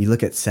also you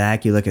look at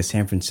SAC, you look at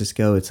San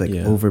Francisco, it's like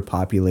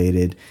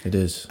overpopulated. It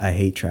is. I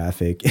hate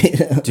traffic.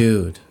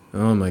 Dude,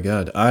 oh my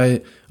God.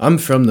 I'm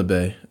from the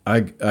Bay.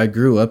 I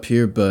grew up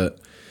here, but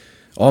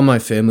all my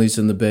family's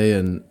in the Bay,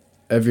 and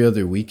every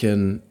other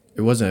weekend,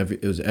 it was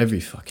every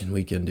fucking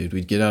weekend, dude.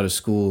 We'd get out of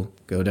school,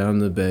 go down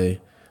to the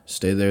Bay,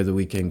 stay there the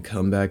weekend,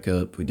 come back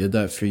up. We did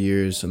that for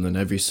years, and then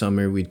every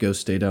summer we'd go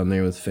stay down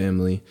there with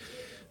family.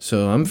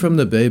 So I'm from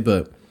the Bay,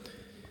 but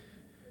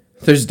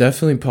there's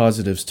definitely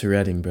positives to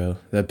Redding, bro,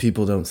 that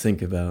people don't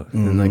think about.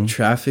 Mm-hmm. And like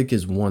traffic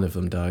is one of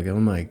them, dog.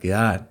 Oh my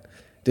God.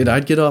 Dude,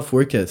 I'd get off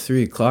work at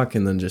 3 o'clock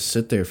and then just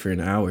sit there for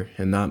an hour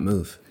and not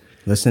move.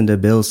 Listen to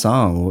Bill's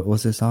song.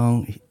 What's the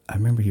song? I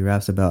remember he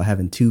raps about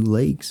having 2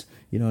 legs.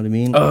 You know what I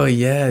mean? Oh,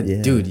 yeah.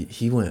 Dude,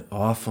 he went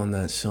off on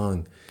that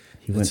song.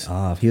 He went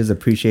off. He was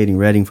appreciating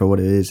Redding for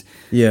what it is.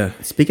 Yeah.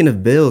 Speaking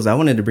of Bills, I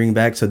wanted to bring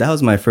back, so that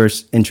was my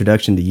first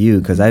introduction to you,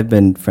 because I've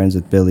been friends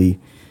with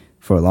Billy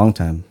for a long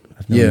time.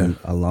 I've known him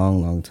a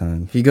long, long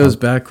time. He goes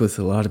back with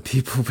a lot of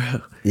people,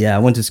 bro. Yeah, I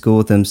went to school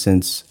with him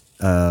since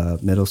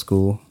middle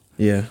school.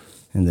 Yeah.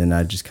 And then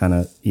I just kind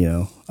of,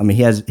 I mean,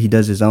 he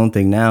does his own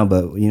thing now,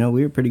 but, we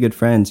were pretty good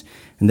friends.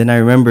 And then I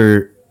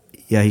remember,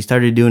 he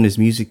started doing his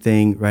music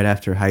thing right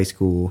after high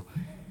school.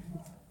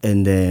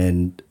 And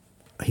then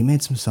he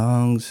made some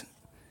songs.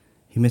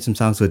 He made some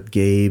songs with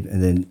Gabe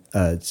and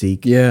then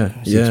Zeke.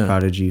 Zeke's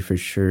Prodigy for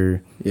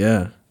sure.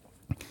 Yeah.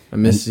 I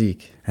miss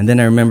Zeke. And then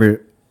I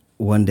remember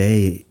one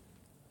day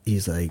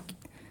he's like,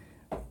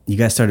 you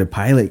guys started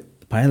Pilot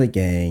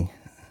Gang.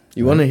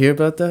 You want to hear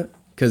about that?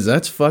 Because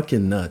that's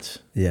fucking nuts.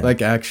 Yeah.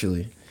 Like,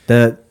 actually.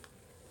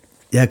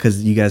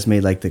 Because you guys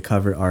made, like, the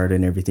cover art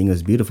and everything. It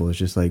was beautiful. It's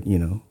just, like,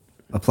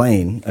 a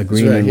plane. A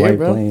green and white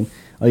plane.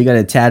 Oh, you got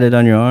it tatted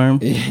on your arm?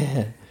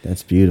 Yeah.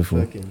 That's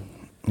beautiful.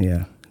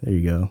 Yeah. There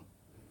you go.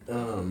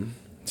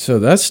 So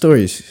that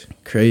story's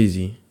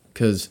crazy.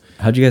 Because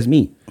how'd you guys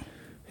meet?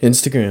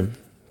 Instagram.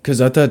 Because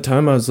at that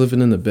time, I was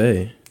living in the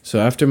Bay. So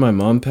after my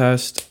mom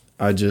passed,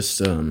 I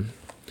just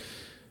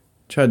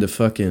tried to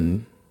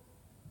fucking...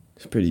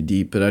 It's pretty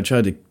deep, but I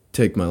tried to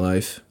take my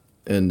life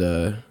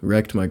and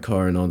wrecked my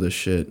car and all this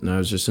shit, and I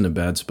was just in a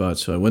bad spot.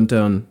 So I went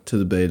down to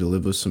the Bay to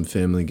live with some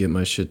family, get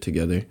my shit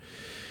together.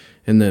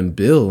 And then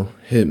Bill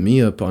hit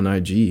me up on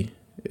IG.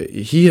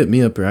 He hit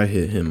me up or I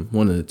hit him,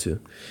 one of the two.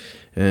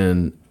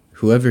 And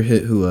whoever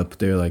hit who up,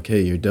 they're like,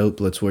 hey, you're dope,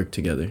 let's work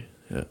together.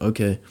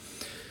 Okay.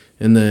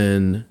 And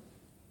then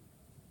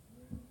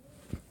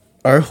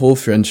our whole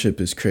friendship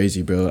is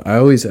crazy, bro.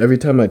 Every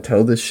time I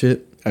tell this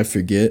shit, I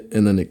forget,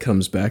 and then it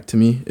comes back to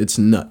me. It's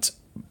nuts.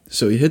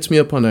 So he hits me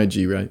up on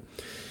IG, right?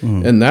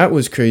 Mm. And that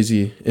was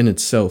crazy in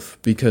itself,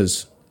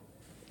 because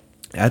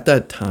at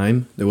that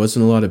time, there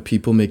wasn't a lot of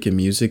people making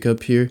music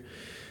up here.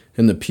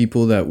 And the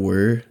people that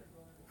were,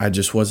 I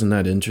just wasn't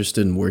that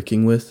interested in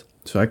working with.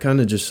 So I kind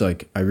of just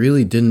I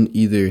really didn't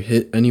either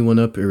hit anyone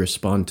up or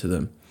respond to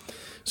them.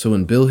 So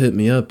when Bill hit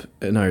me up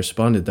and I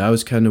responded, that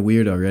was kind of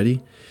weird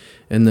already.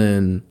 And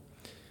then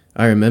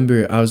I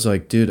remember I was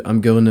like, dude,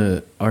 I'm going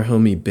to our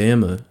homie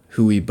Bama,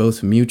 who we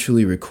both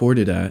mutually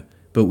recorded at,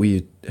 but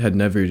we had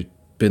never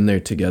been there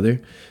together.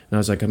 And I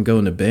was like, I'm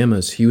going to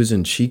Bama's. He was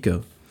in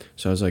Chico.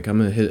 So I was like, I'm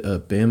going to hit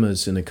up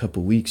Bama's in a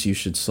couple weeks. You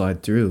should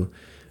slide through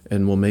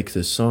and we'll make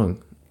this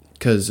song.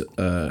 Because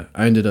I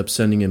ended up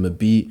sending him a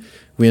beat.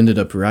 We ended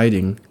up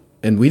writing.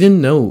 And we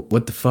didn't know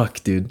what the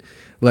fuck, dude.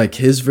 Like,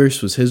 his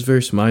verse was his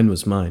verse, mine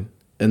was mine.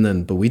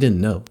 But we didn't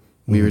know.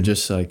 We were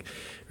just like,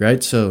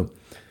 right? So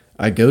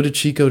I go to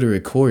Chico to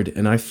record,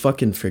 and I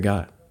fucking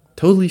forgot.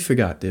 Totally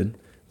forgot, dude,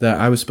 that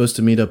I was supposed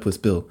to meet up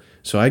with Bill.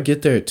 So I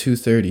get there at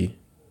 2:30,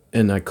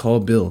 and I call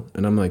Bill,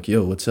 and I'm like,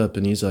 yo, what's up?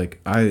 And he's like,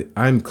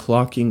 I'm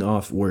clocking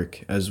off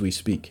work as we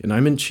speak. And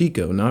I'm in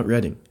Chico, not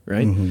Redding,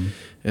 right? Mm-hmm.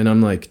 And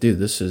I'm like, dude,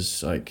 this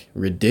is,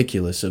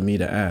 ridiculous of me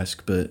to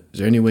ask, but is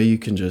there any way you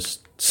can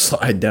just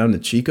slide down to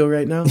Chico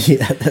right now?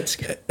 Yeah, that's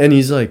good. And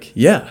he's like,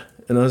 yeah.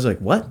 And I was like,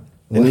 what?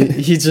 And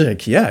he's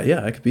like,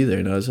 yeah, I could be there.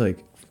 And I was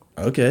like,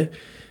 okay.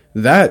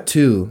 That,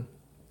 too,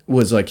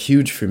 was,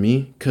 huge for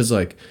me, because,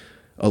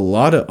 a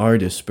lot of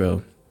artists,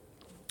 bro,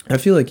 I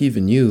feel like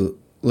even you,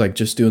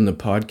 just doing the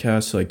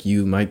podcast,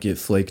 you might get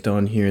flaked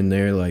on here and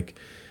there,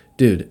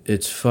 dude,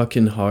 it's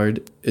fucking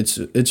hard.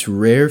 It's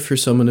rare for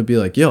someone to be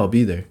like, yeah, I'll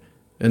be there.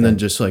 and then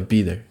just like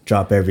be there.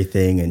 Drop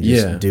everything and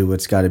just do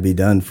what's got to be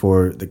done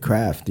for the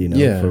craft, you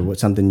know, for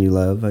something you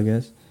love, I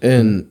guess.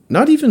 And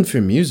not even for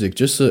music,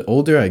 just the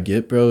older I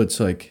get, bro, it's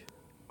like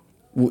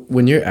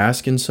when you're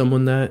asking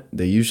someone that,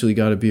 they usually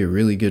got to be a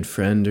really good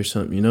friend or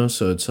something, you know?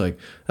 So it's like,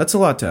 that's a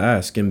lot to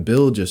ask. And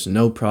Bill just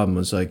no problem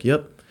was like,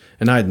 yep.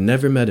 And I had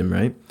never met him,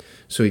 right?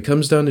 So he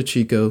comes down to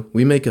Chico.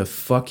 We make a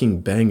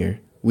fucking banger.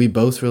 We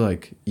both were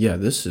like, yeah,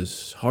 this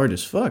is hard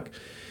as fuck.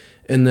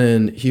 And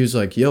then he was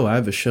like, yo, I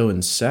have a show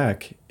in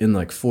Sac in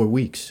like 4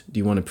 weeks. Do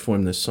you want to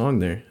perform this song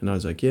there? And I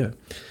was like, yeah.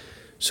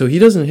 So he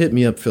doesn't hit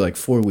me up for like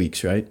 4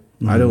 weeks, right?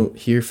 Mm-hmm. I don't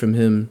hear from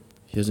him.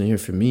 He doesn't hear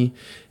from me.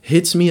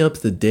 Hits me up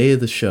the day of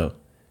the show.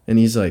 And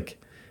he's like,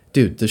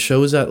 dude, the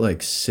show is at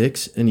like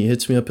 6. And he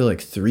hits me up at like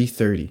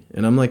 3:30.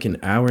 And I'm like an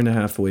hour and a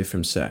half away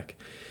from Sac.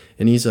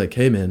 And he's like,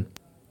 hey, man,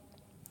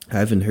 I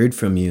haven't heard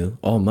from you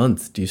all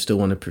month. Do you still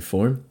want to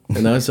perform?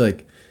 And I was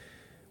like,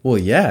 well,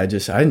 yeah, I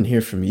didn't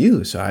hear from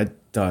you. So I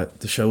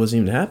thought the show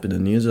wasn't even happening.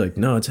 And he was like,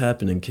 no, it's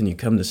happening. Can you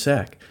come to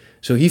Sac?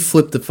 So he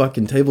flipped the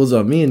fucking tables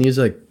on me. And he was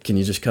like, can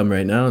you just come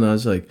right now? And I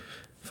was like,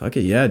 fuck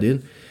it, yeah,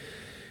 dude.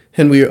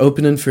 And we were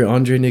opening for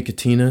Andre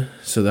Nicotina.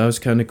 So that was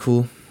kind of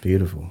cool.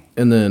 Beautiful.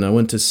 And then I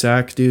went to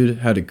Sac, dude,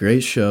 had a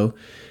great show.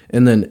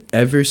 And then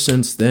ever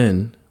since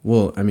then,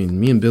 well, I mean,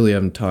 me and Billy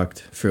haven't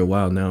talked for a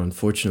while now,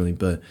 unfortunately.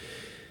 But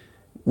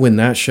when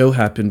that show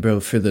happened, bro,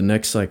 for the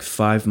next like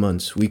 5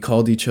 months, we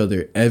called each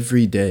other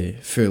every day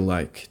for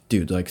like,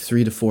 dude, like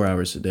 3 to 4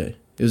 hours a day.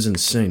 It was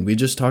insane. We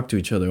just talked to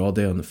each other all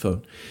day on the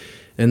phone.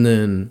 And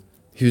then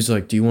he was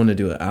like, do you want to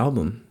do an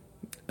album?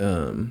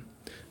 I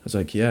was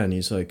like, yeah. And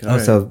he's like, all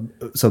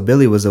right. So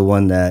Billy was the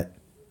one that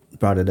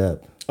brought it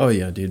up. Oh,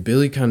 yeah, dude.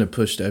 Billy kind of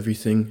pushed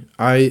everything.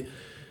 I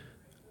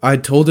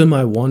told him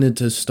I wanted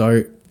to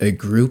start a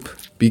group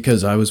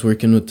because I was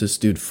working with this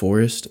dude,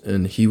 Forrest,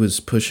 and he was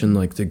pushing,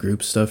 like, the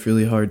group stuff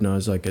really hard. And I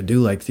was like, I do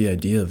like the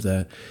idea of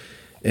that.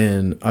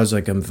 And I was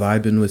like, I'm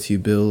vibing with you,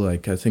 Bill.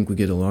 Like, I think we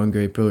get along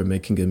great, bro. We're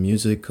making good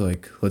music.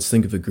 Like, let's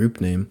think of a group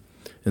name.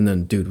 And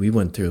then, dude, we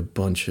went through a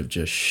bunch of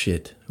just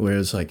shit where it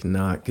was, like,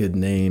 not good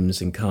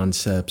names and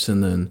concepts.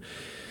 And then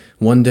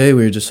one day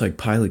we were just, like,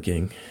 Pilot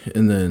Gang.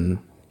 And then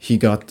he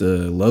got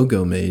the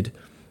logo made,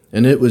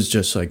 and it was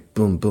just like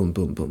boom, boom,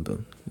 boom, boom,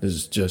 boom. It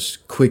was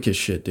just quick as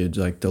shit, dude.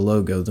 Like the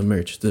logo, the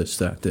merch, this,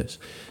 that, this.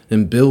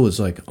 And Bill was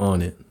like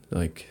on it.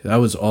 Like that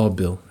was all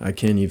Bill. I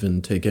can't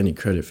even take any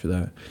credit for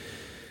that.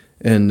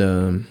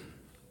 And,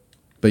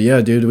 but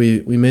yeah, dude,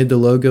 we made the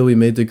logo, we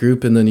made the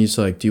group, and then he's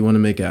like, do you want to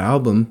make an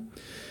album?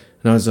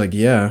 And I was like,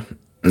 yeah.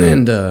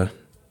 And,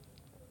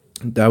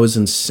 that was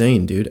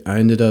insane, dude.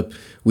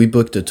 We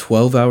booked a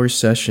 12-hour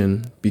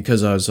session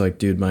because I was like,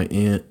 dude, my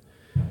aunt,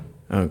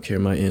 I don't care.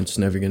 My aunt's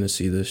never going to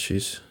see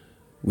this.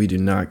 We do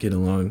not get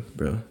along,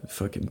 bro.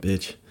 Fucking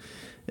bitch.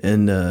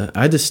 And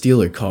I had to steal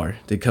her car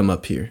to come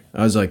up here.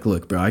 I was like,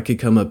 look, bro, I could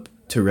come up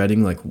to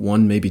Reading like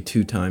 1, maybe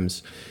 2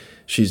 times.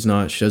 She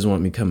doesn't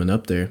want me coming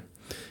up there.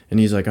 And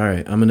he's like, all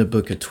right, I'm going to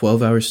book a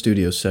 12-hour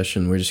studio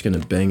session. We're just going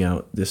to bang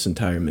out this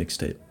entire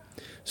mixtape.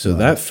 So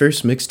that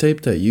first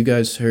mixtape that you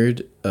guys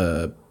heard,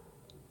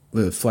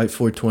 with Flight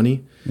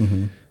 420,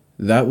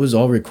 that was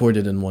all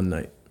recorded in one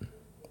night.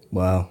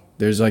 Wow.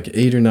 There's like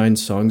 8 or 9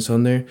 songs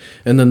on there.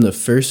 And then the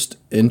first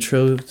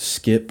intro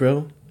skit,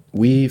 bro,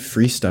 we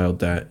freestyled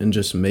that and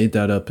just made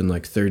that up in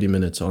like 30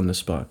 minutes on the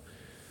spot.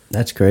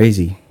 That's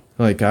crazy.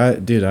 Like, I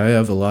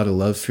have a lot of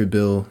love for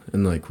Bill.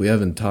 And like, we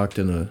haven't talked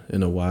in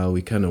a while.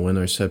 We kind of went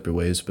our separate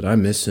ways. But I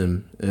miss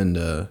him. And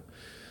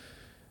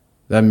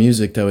that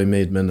music that we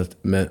made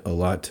meant a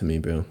lot to me,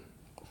 bro.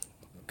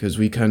 Because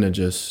we kind of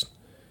just,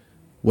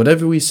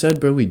 whatever we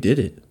said, bro, we did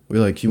it. We're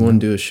like, you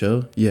want to do a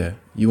show? Yeah.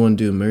 You want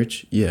to do a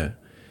merch? Yeah.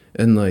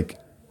 And, like,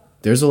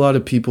 there's a lot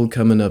of people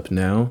coming up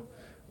now.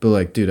 But,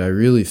 like, dude, I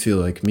really feel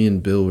like me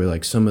and Bill were,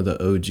 like, some of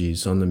the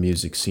OGs on the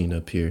music scene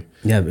up here.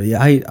 Yeah, but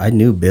yeah, I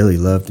knew Billy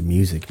loved the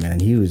music, man.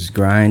 He was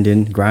grind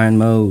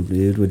mode,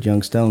 dude, with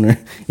Young Stoner.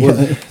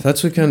 Well,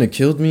 that's what kind of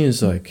killed me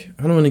is, like,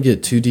 I don't want to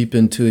get too deep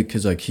into it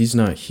because, like, he's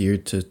not here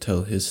to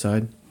tell his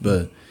side.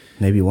 But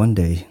maybe one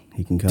day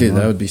he can come dude, on.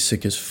 that would be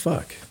sick as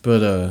fuck.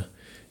 But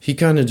he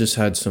kind of just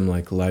had some,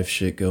 like, life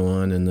shit go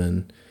on. And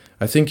then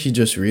I think he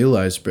just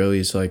realized, bro,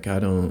 he's like,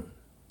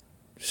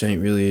 this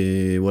ain't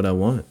really what I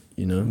want,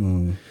 you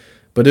know?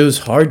 But it was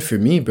hard for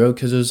me, bro,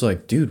 because it was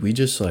like, dude, we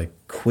just, like,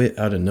 quit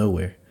out of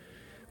nowhere.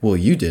 Well,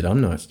 you did.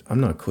 I'm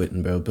not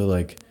quitting, bro. But,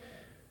 like,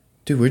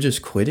 dude, we're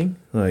just quitting?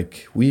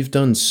 Like, we've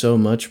done so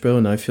much, bro,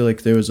 and I feel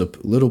like there was a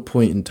little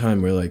point in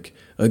time where, like,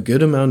 a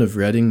good amount of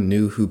Reading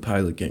knew who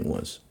Pilot Gang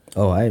was.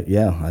 Oh, I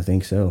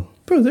think so.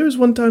 Bro, there was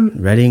one time...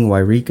 Reading,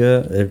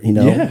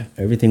 Wairika,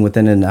 everything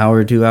within an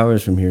hour, 2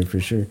 hours from here, for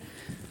sure.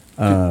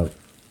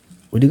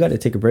 We do got to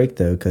take a break,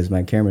 though, because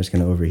my camera's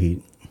going to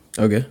overheat.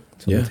 Okay.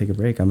 So we'll take a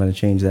break. I'm going to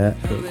change that.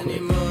 How many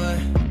more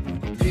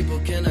people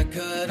can I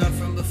cut off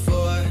from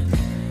before?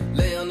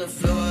 Lay on the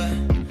floor,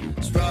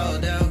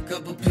 sprawled out,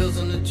 couple pills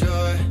on the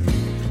drawer.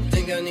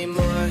 Think I need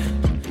more.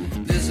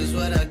 This is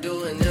what I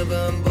do whenever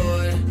I'm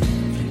bored.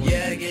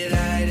 Yeah, I get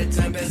high, the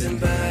time passing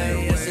by.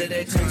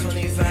 Yesterday turned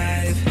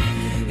 25.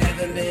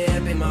 Haven't been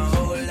happy my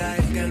whole life.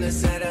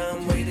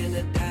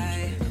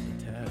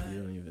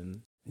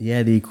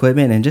 Yeah, the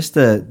equipment and just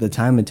the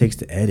time it takes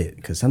to edit.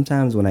 Because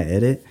sometimes when I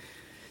edit,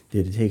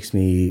 dude, it takes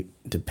me,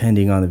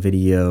 depending on the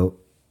video,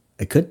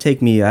 it could take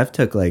me, I've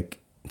took like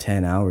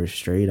 10 hours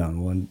straight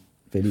on one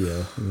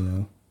video, you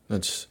know?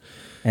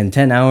 And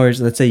 10 hours,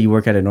 let's say you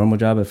work at a normal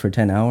job, but for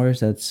 10 hours,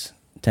 that's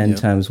 10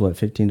 times what,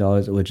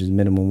 $15, which is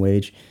minimum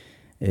wage,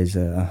 is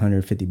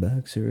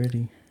 $150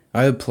 already.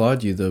 I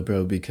applaud you though,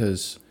 bro,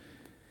 because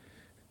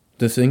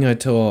the thing I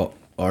tell all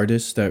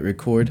artists that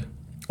record,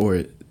 or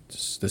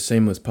it's the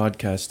same with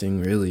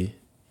podcasting really,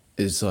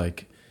 is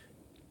like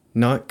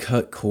not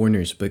cut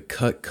corners, but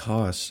cut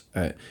costs,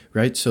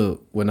 right?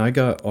 So when I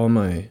got all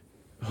my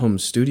home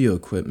studio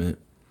equipment,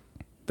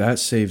 that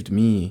saved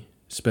me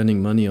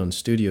spending money on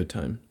studio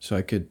time. So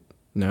I could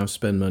now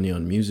spend money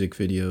on music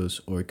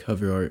videos or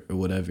cover art or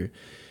whatever.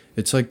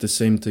 It's like the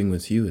same thing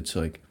with you. It's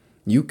like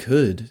you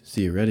could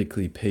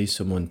theoretically pay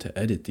someone to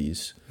edit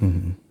these,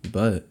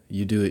 but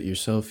you do it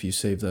yourself. You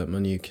save that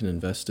money. You can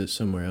invest it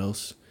somewhere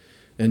else.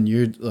 And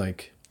you're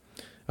like,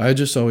 I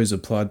just always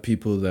applaud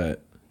people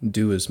that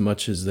do as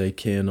much as they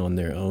can on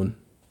their own.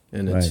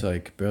 And it's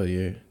like, bro,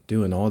 you're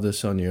doing all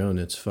this on your own.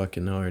 It's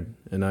fucking hard.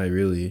 And I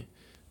really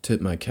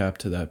tip my cap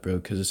to that, bro,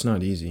 because it's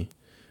not easy.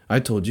 I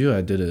told you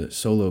I did a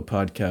solo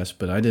podcast,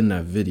 but I didn't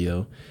have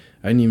video.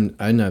 I didn't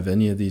have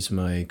any of these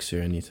mics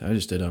or anything. I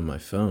just did it on my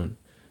phone.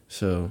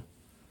 So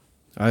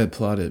I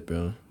applaud it,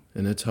 bro.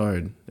 And it's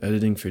hard.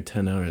 Editing for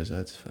 10 hours,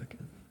 that's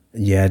fucking...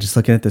 Yeah, just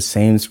looking at the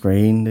same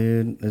screen,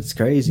 dude. It's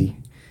crazy.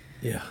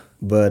 Yeah.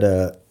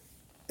 But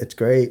it's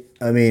great.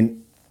 I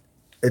mean,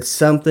 it's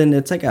something,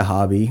 it's like a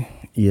hobby,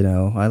 you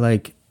know.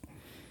 I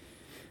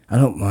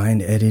don't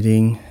mind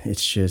editing.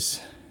 It's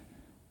just,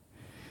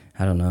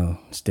 I don't know.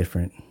 It's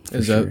different.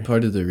 Is that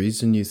part of the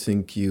reason you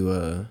think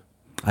you...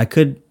 I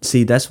could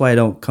see, that's why I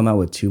don't come out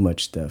with too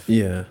much stuff.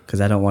 Yeah. Because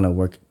I don't want to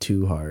work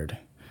too hard.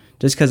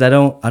 Just because I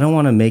don't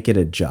want to make it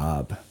a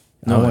job.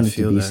 No, I want it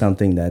feel to be that.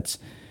 something that's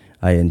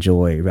I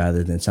enjoy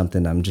rather than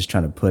something I'm just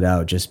trying to put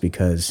out just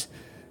because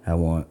I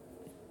want,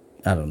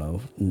 I don't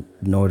know,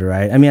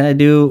 notoriety. I mean, I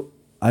do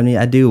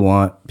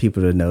want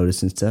people to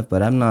notice and stuff,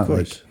 but I'm not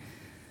like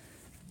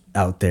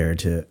out there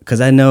to,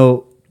 because I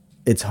know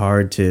it's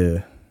hard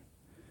to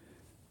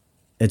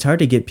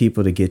get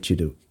people to get you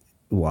to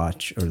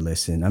watch or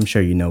listen. I'm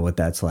sure you know what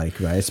that's like,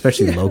 right?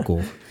 Especially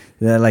local.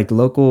 That like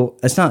local,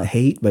 it's not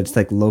hate, but it's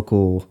like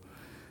local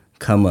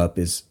come up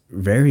is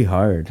very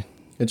hard.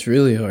 It's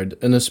really hard.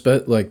 And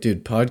like,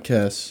 dude,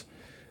 podcasts,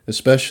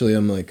 especially,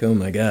 I'm like, oh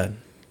my God.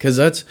 Because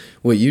that's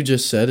what you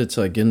just said. It's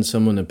like getting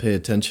someone to pay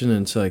attention.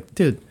 And it's like,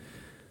 dude,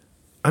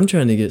 I'm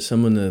trying to get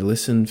someone to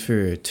listen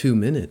for 2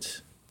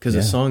 minutes. Because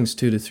a song's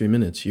 2 to 3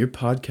 minutes. Your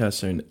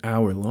podcasts are an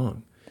hour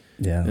long.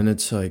 Yeah. And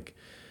it's like,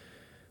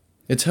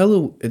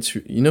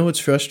 you know what's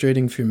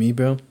frustrating for me,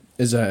 bro?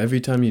 Is that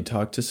every time you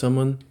talk to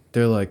someone,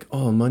 they're like,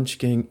 oh, Munch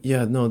Gang,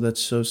 yeah, no,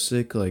 that's so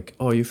sick. Like,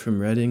 oh, you're from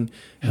Reading?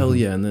 Hell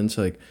yeah. And then it's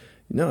like,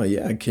 no,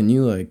 yeah, can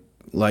you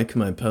like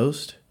my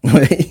post?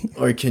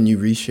 Or can you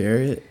reshare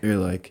it? Or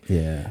like,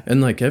 yeah.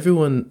 And like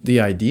everyone, the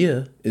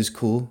idea is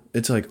cool.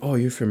 It's like, oh,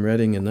 you're from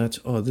Reading and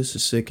oh, this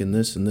is sick and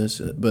this and this.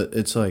 But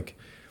it's like,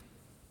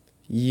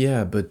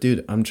 yeah, but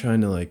dude, I'm trying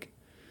to like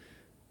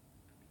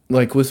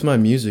with my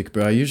music,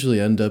 bro, I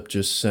usually end up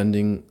just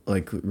sending,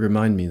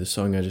 remind me the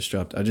song I just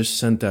dropped. I just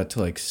sent that to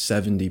like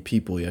 70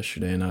 people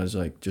yesterday, and I was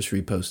like, just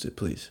repost it,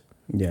 please.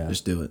 Yeah.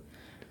 Just do it.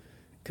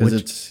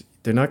 Because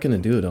they're not going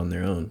to do it on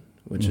their own,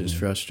 which is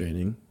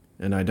frustrating.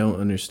 And I don't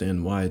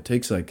understand why. It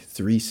takes like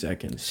 3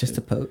 seconds. It's just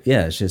a post.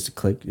 Yeah, it's just a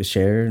click, a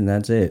share, and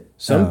that's it.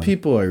 Some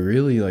people are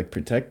really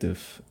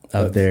protective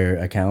of their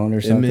account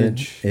or something.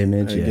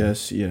 Image, I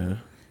guess, yeah.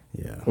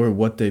 Yeah. Or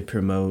what they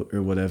promote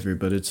or whatever.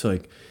 But it's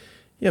like,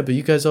 yeah, but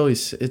you guys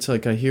always, it's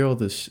like I hear all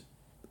this,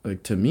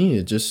 to me,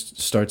 it just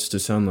starts to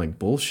sound like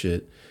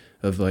bullshit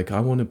of I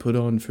want to put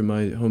on for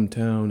my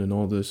hometown and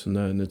all this and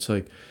that. And it's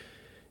like,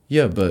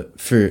 yeah,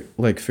 but for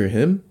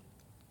him,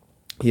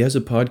 he has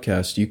a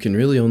podcast. You can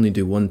really only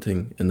do one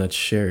thing, and that's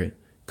share it,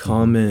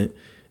 comment,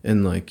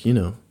 and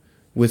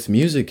with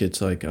music,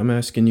 it's like I'm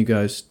asking you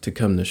guys to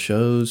come to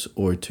shows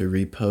or to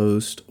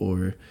repost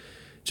or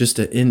just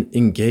to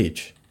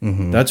engage.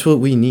 That's what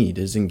we need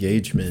is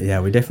engagement.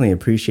 Yeah, we definitely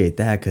appreciate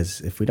that because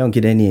if we don't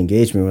get any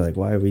engagement, we're like,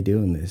 why are we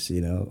doing this?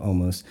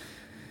 Almost.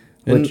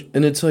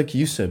 And it's like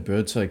you said, bro.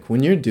 It's like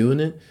when you're doing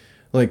it,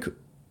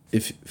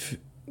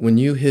 when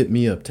you hit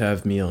me up to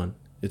have me on,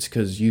 it's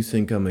because you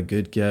think I'm a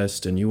good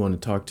guest and you want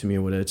to talk to me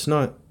or whatever. It's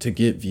not to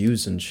get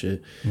views and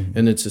shit.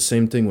 And it's the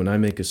same thing when I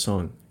make a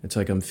song. It's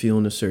like I'm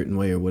feeling a certain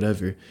way or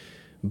whatever.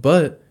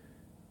 But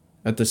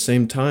at the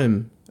same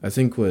time, I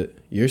think what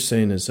you're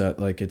saying is that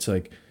it's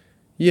like,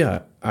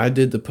 yeah, I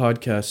did the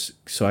podcast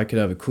so I could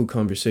have a cool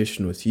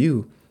conversation with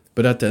you.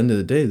 But at the end of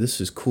the day, this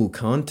is cool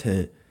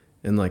content.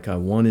 And I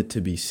want it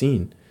to be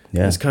seen.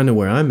 Yeah. That's kind of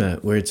where I'm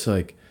at, where it's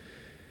like,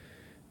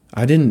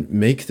 I didn't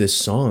make this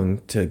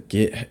song to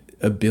get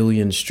 1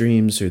 billion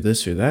streams or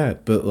this or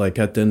that. But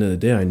at the end of the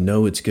day, I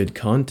know it's good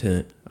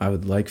content. I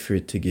would like for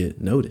it to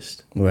get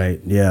noticed. Right.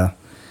 Yeah.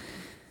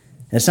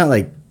 It's not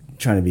like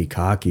trying to be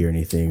cocky or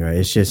anything, right?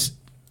 It's just,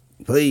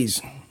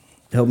 please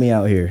help me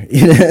out here.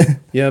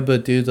 Yeah,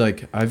 but dude,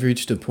 like, I've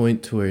reached a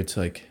point to where it's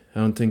like, I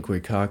don't think we're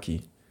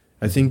cocky.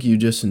 I think you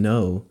just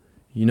know.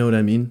 You know what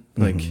I mean?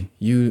 Like,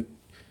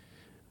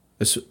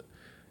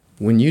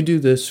 when you do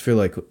this for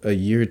like a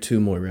year or two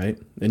more, right?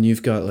 And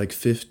you've got like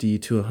 50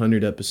 to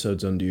 100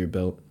 episodes under your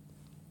belt,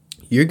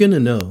 you're going to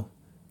know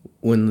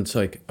when it's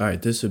like, all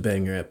right, this is a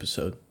banger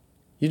episode.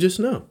 You just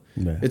know.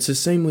 Yeah. It's the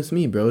same with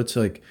me, bro. It's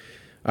like,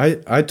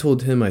 I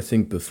told him, I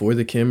think before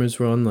the cameras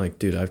were on, like,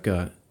 dude, I've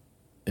got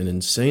an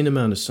insane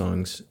amount of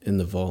songs in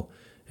the vault.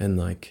 And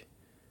like,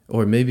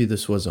 or maybe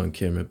this was on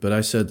camera, but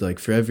I said like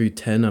for every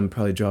 10, I'm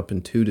probably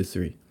dropping 2 to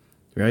 3,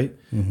 right?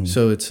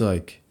 So it's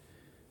like,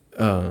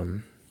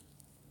 I've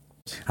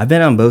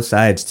been on both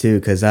sides too,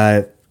 because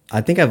I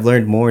think I've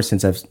learned more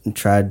since I've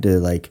tried to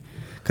like,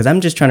 because I'm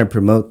just trying to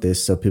promote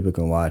this so people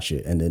can watch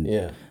it. And then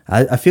yeah.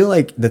 I feel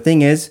like the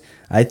thing is,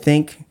 I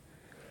think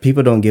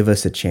people don't give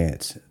us a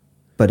chance.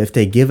 But if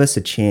they give us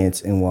a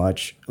chance and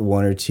watch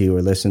 1 or 2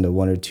 or listen to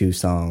 1 or 2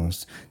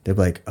 songs, they're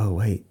like, oh,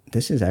 wait,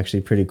 this is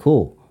actually pretty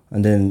cool.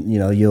 And then, you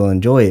know, you'll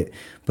enjoy it.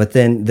 But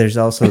then there's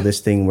also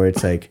this thing where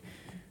it's like,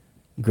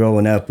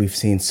 growing up, we've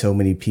seen so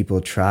many people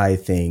try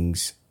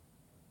things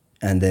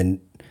and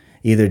then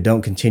either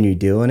don't continue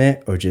doing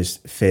it or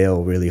just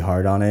fail really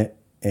hard on it.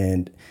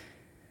 And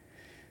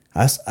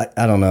I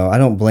don't know. I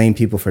don't blame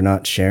people for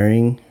not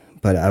sharing,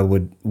 but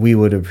we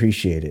would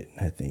appreciate it,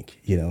 I think,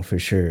 you know, for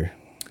sure.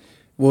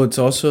 Well, it's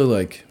also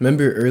like,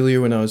 remember earlier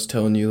when I was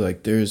telling you,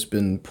 like, there's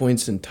been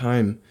points in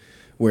time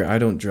where I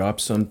don't drop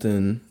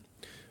something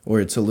or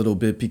it's a little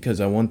bit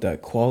because I want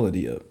that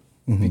quality up.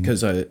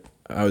 Because I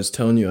was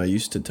telling you, I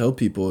used to tell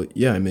people,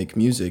 yeah, I make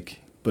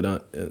music, but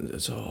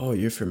so, oh,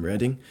 you're from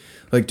Reading?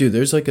 Like, dude,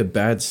 there's like a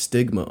bad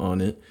stigma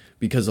on it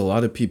because a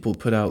lot of people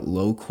put out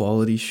low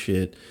quality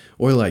shit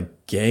or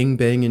like gang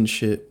banging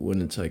shit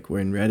when it's like, we're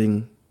in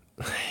Reading.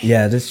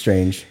 Yeah, that's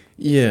strange.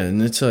 Yeah,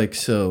 and it's like,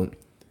 so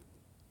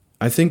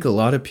I think a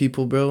lot of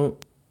people, bro,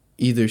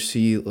 either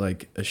see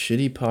like a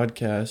shitty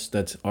podcast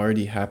that's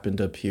already happened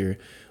up here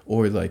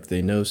or like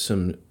they know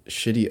some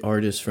shitty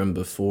artists from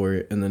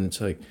before and then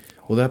it's like,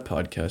 well, that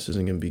podcast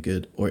isn't going to be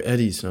good or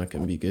Eddie's not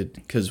going to be good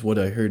because what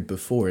I heard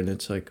before. And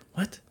it's like,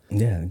 what?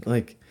 Yeah.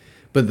 Like,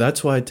 but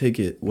that's why I take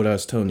it, what I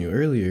was telling you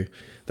earlier,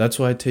 that's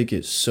why I take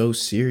it so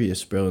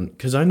serious, bro.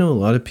 Because I know a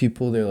lot of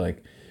people, they're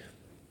like,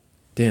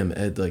 damn,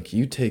 Ed, like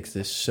you take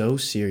this so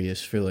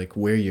serious for like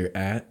where you're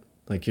at.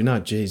 Like, you're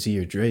not Jay-Z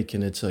or Drake.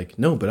 And it's like,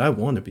 no, but I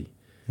want to be.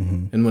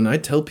 And when I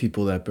tell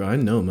people that, bro, I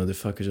know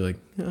motherfuckers are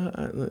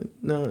like,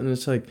 no. And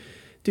it's like,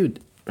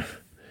 dude,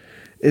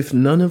 if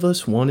none of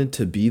us wanted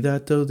to be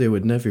that, though, there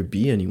would never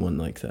be anyone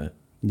like that.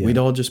 Yeah. We'd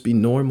all just be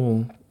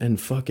normal and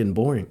fucking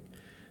boring.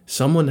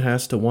 Someone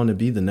has to want to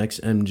be the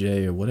next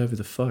MJ or whatever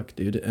the fuck,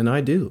 dude. And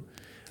I do.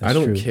 That's I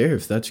don't care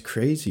if that's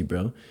crazy,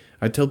 bro.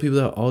 I tell people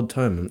that all the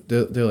time.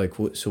 They're like,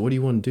 so what do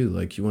you want to do?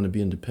 Like, you want to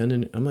be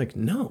independent? I'm like,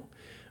 no.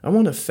 I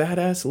want a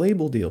fat-ass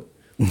label deal.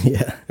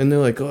 Yeah. And they're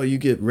like, oh, you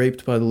get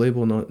raped by the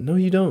label. No,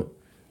 you don't.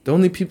 The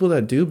only people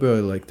that do, bro,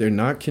 are like, they're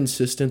not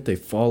consistent. They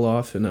fall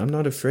off, and I'm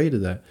not afraid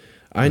of that.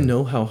 I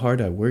know how hard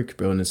I work,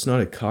 bro, and it's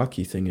not a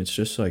cocky thing. It's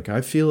just like,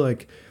 I feel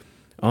like,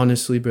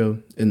 honestly,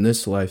 bro, in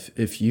this life,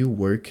 if you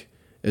work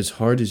as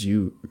hard as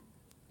you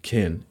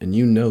can, and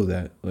you know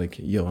that, like,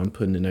 yo, I'm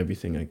putting in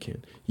everything I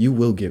can, you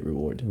will get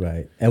rewarded.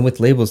 Right. And with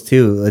labels,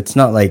 too, it's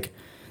not like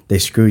they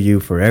screw you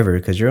forever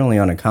because you're only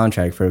on a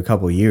contract for a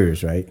couple of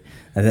years, right?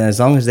 And then as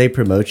long as they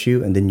promote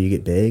you and then you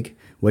get big,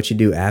 what you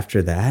do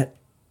after that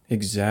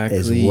exactly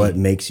is what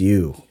makes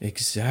you.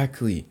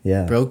 Exactly.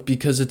 Yeah. Bro,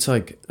 because it's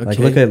like, okay. Like,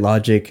 look at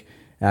Logic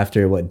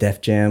after, Def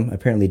Jam?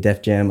 Apparently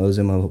Def Jam owes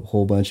him a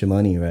whole bunch of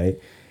money, right?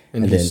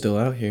 And he's still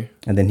out here.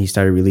 And then he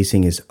started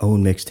releasing his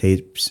own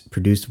mixtapes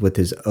produced with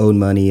his own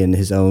money and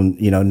his own,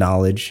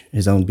 knowledge,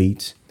 his own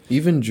beats.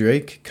 Even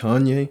Drake,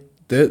 Kanye,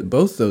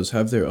 both those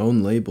have their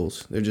own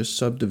labels. They're just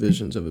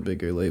subdivisions of a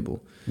bigger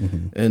label.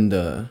 And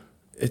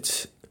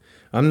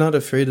I'm not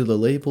afraid of the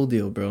label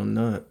deal, bro. I'm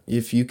not.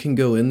 If you can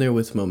go in there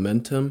with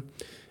momentum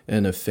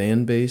and a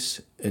fan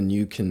base and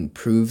you can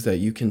prove that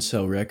you can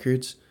sell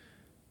records,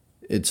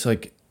 it's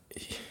like,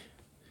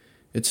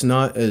 it's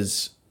not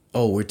as,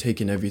 oh, we're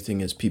taking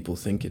everything as people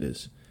think it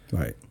is.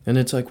 Right. And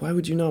it's like, why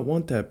would you not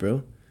want that,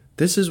 bro?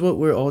 This is what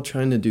we're all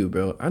trying to do,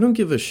 bro. I don't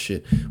give a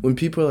shit. When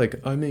people are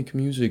like, I make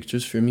music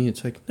just for me,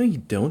 it's like, no, you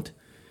don't.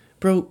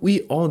 Bro,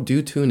 we all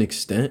do to an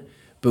extent,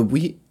 but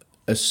we,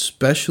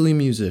 especially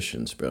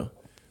musicians, bro,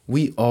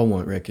 we all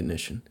want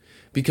recognition.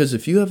 Because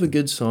if you have a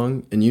good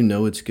song and you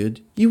know it's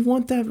good, you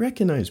want that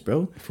recognized,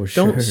 bro. For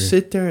sure. Don't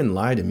sit there and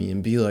lie to me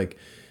and be like,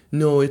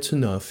 no, it's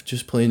enough,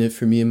 just playing it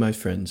for me and my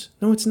friends.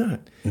 No, it's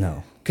not.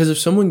 No. Because if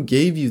someone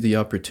gave you the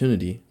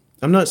opportunity,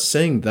 I'm not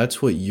saying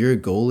that's what your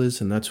goal is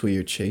and that's what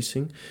you're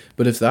chasing,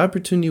 but if the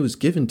opportunity was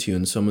given to you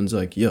and someone's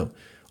like, yo,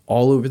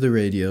 all over the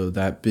radio,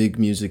 that big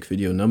music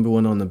video,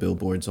 #1 on the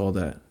billboards, all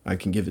that, I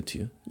can give it to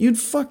you. You'd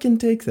fucking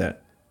take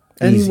that.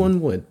 Easy.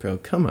 Anyone would, bro.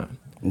 Come on.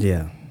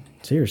 Yeah.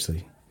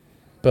 Seriously.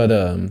 But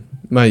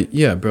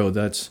bro,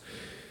 that's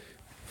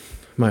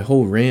my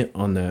whole rant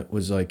on that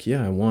was like,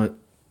 yeah, I want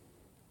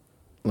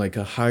like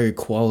a higher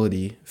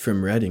quality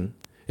from Reading.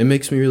 It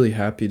makes me really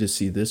happy to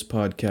see this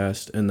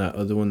podcast and that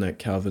other one that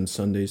Calvin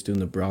Sunday's doing,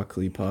 the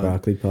Broccoli Pod.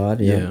 Broccoli Pod,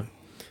 yeah.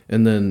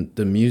 And then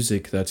the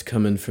music that's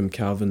coming from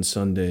Calvin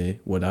Sunday,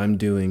 what I'm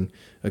doing,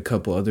 a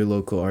couple other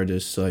local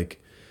artists,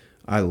 like,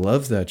 I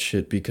love that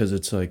shit because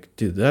it's like,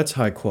 dude, that's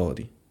high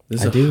quality.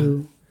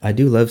 I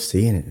do love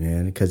seeing it,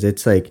 man, because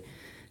it's like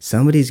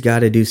somebody's got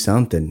to do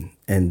something,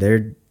 and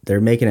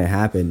they're making it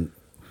happen,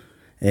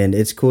 and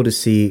it's cool to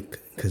see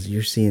because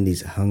you're seeing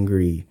these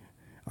hungry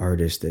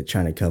artists that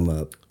trying to come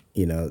up.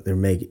 You know,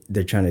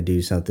 they're trying to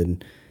do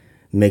something,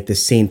 make the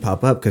scene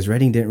pop up because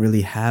Reading didn't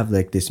really have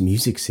like this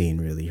music scene,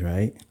 really,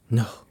 right?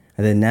 No.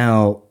 And then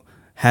now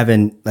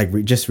having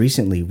like just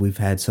recently, we've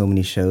had so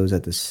many shows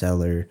at the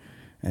Cellar,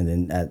 and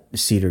then at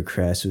Cedar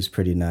Crest was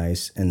pretty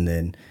nice, and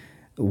then.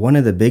 One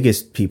of the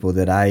biggest people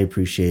that I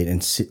appreciate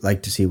and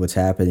like to see what's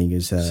happening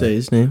is say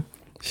his name,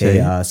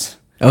 Chaos.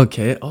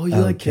 Okay. Oh, you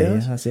like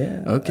Chaos?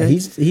 Yeah. Okay.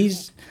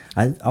 He's.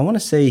 I want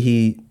to say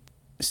he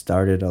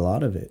started a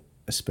lot of it,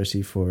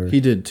 especially for. He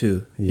did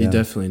too. Yeah. He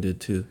definitely did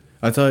too.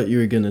 I thought you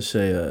were gonna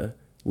say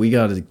we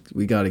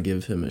gotta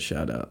give him a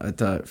shout out. I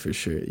thought for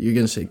sure you're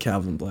gonna say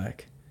Calvin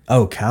Black.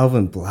 Oh,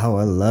 Calvin Black! Oh,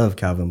 I love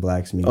Calvin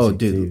Black's music. Oh,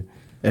 dude. Too.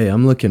 Hey,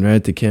 I'm looking right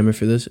at the camera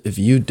for this. If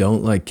you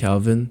don't like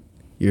Calvin,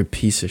 you're a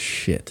piece of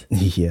shit.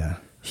 Yeah.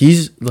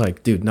 He's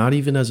like, dude, not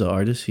even as an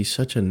artist, he's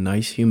such a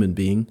nice human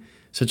being,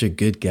 such a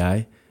good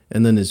guy.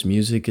 And then his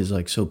music is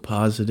like so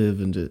positive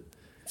and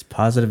it's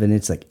positive and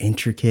it's like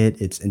intricate,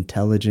 it's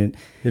intelligent.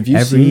 Have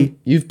you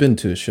you've been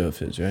to a show of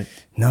his, right?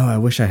 No, I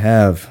wish I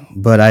have,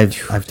 but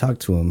I've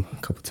talked to him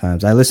a couple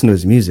times. I listened to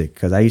his music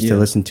because I used to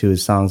listen to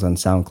his songs on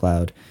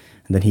SoundCloud,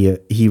 and then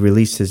he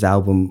released his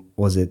album.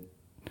 Was it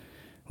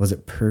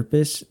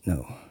Purpose?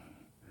 No.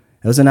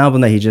 It was an album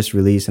that he just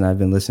released, and I've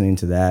been listening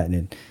to that.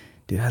 And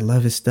dude, I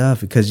love his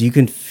stuff because you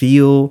could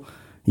feel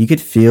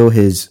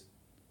his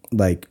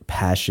like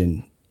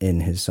passion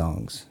in his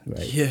songs,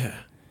 right? Yeah,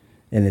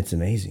 and it's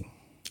amazing.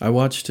 I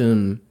watched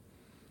him.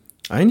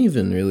 I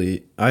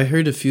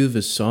heard a few of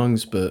his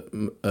songs, but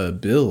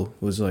Bill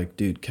was like,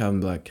 dude,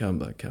 Calvin Black.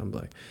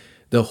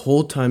 The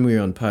whole time we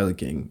were on Pilot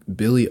Gang,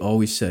 Billy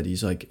always said,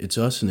 he's like, it's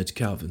us and it's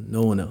Calvin,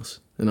 no one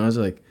else. And I was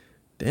like,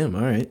 damn,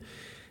 all right.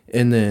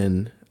 And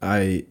then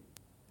I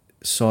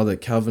saw that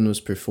Calvin was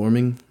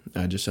performing.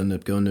 I just ended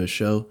up going to a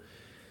show.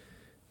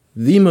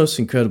 The most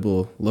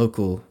incredible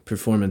local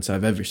performance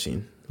I've ever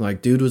seen.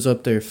 Like, dude was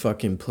up there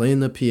fucking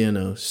playing the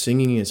piano,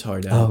 singing his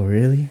heart out. Oh,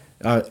 really?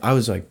 I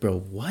was like, bro,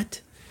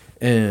 what?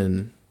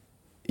 And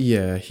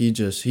yeah, he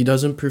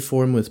doesn't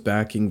perform with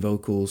backing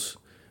vocals,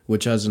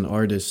 which as an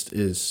artist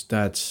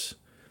to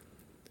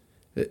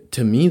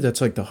me,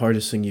 that's like the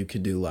hardest thing you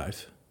could do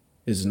live,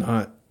 is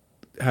not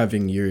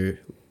having your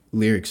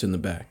lyrics in the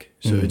back.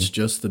 So it's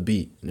just the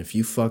beat. And if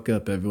you fuck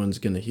up, everyone's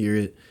going to hear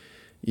it.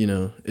 You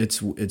know,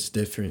 it's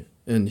different.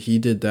 And he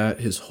did that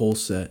his whole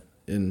set.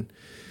 And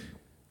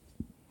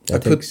I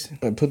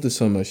put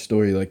this on my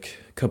story like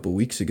a couple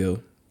weeks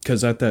ago,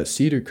 because at that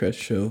Cedar Crest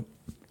show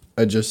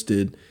I just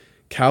did,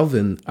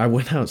 Calvin, I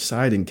went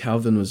outside and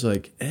Calvin was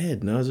like,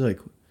 Ed, and I was like,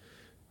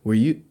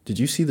 did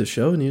you see the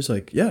show? And he was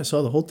like, yeah, I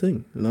saw the whole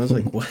thing. And I was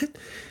like, what?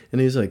 And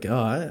he was like,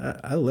 oh,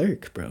 I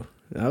lurk, bro.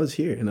 I was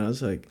here. And I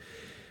was like,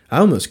 I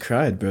almost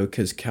cried, bro,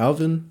 because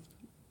Calvin,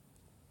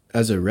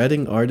 as a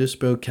Reading artist,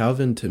 bro,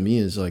 Calvin to me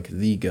is like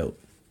the GOAT.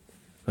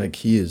 Like,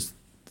 he is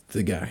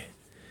the guy.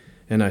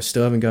 And I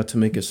still haven't got to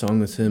make a song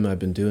with him. I've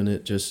been doing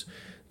it just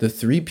the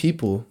 3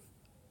 people,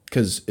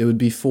 because it would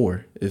be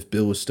 4 if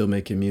Bill was still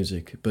making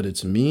music. But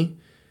it's me,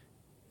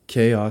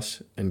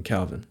 Chaos, and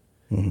Calvin.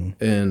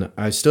 Mm-hmm. And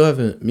I still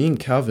haven't, me and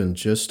Calvin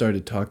just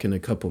started talking a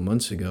couple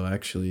months ago,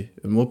 actually.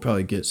 And we'll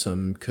probably get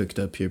something cooked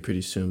up here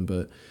pretty soon.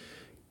 But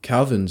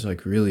Calvin's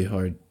like really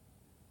hard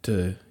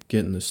to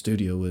get in the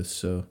studio with.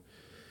 So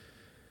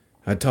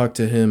I talked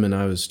to him and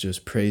I was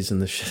just praising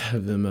the shit out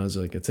of him. I was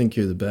like, I think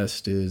you're the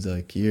best, dude.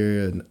 Like,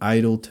 you're an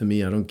idol to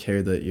me. I don't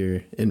care that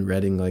you're in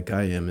Reading like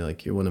I am.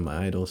 Like, you're one of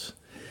my idols.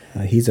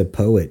 He's a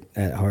poet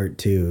at heart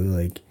too.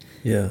 Like,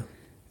 yeah.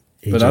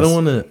 But I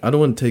don't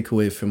want to take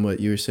away from what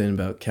you were saying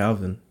about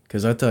Calvin,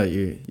 because I thought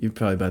you're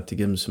probably about to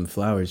give him some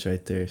flowers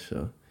right there.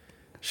 So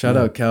shout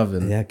out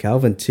Calvin. Yeah,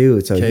 Calvin too.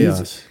 So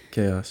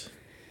Chaos.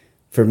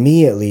 For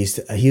me, at least,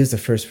 he was the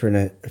first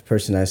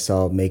person I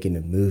saw making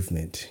a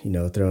movement, you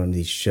know, throwing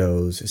these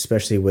shows,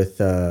 especially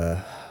with,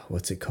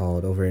 what's it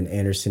called, over in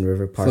Anderson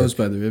River Park. Flows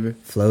by the River.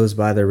 Flows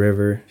by the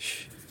River.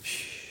 Shh.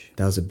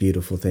 That was a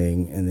beautiful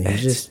thing. And then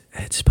it's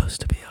supposed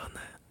to be on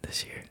that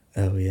this year.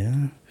 Oh,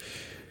 yeah?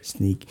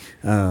 Sneak.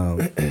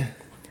 Yeah,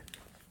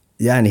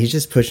 and he's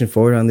just pushing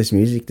forward on this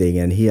music thing.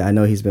 And I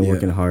know he's been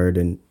working hard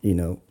and, you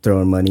know,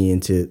 throwing money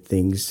into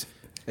things.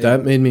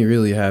 That made me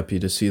really happy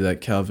to see that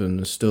Calvin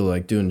is still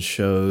like doing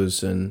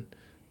shows and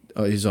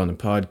he's on a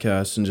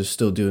podcast and just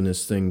still doing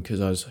his thing,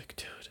 because I was like,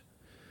 dude,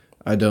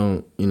 I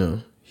don't, you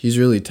know, he's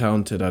really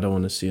talented. I don't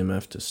want to see him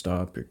have to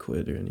stop or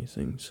quit or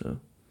anything. So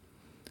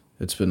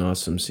it's been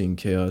awesome seeing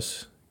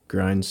Chaos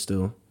grind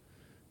still.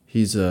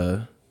 He's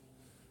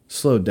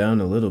slowed down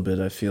a little bit,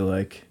 I feel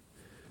like,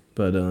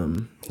 But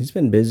he's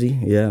been busy.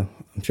 Yeah,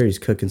 I'm sure he's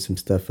cooking some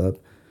stuff up.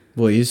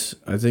 well,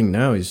 I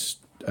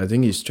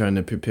think he's trying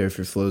to prepare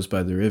for Flows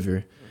by the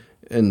River,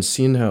 and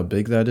seeing how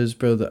big that is,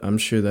 bro. I'm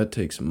sure that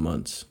takes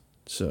months.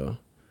 So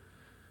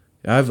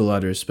I have a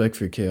lot of respect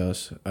for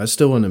Chaos. I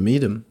still want to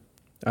meet him.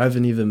 I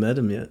haven't even met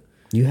him yet.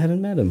 You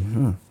haven't met him,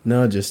 huh?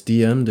 No, just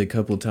DM'd a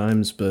couple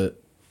times,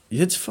 but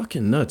it's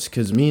fucking nuts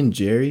because me and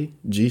Jerry,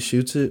 G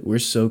Shoots It, we're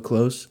so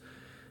close.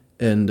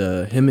 And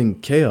him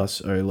and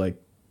Chaos are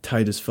like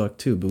tight as fuck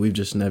too, but we've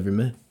just never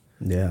met.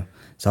 Yeah.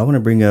 So I want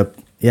to bring up,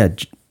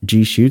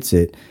 G Shoots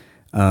It.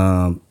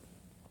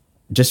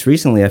 Just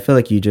recently, I feel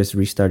like you just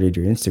restarted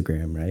your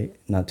Instagram, right?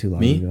 Not too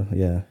long ago.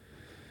 Yeah.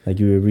 Like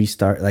you would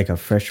restart, like a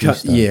fresh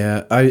restart.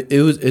 Yeah,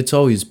 it's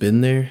always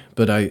been there,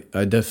 but I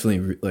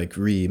definitely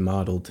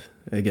remodeled,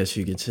 I guess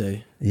you could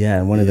say. Yeah,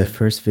 and one of the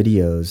first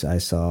videos I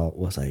saw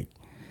was like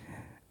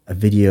a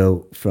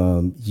video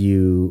from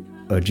you,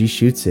 or G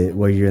Shoots It,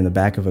 where you're in the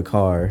back of a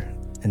car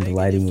and the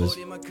lighting was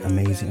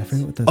amazing. I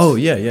forget what the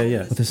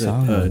What the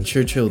song was.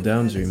 Churchill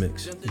Downs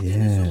remix.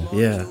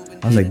 Yeah.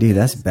 I was like, dude,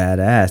 that's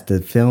badass.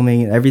 The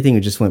filming,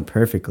 everything just went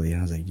perfectly. And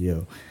I was like,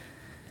 yo,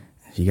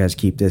 if you guys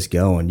keep this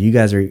going, you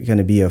guys are going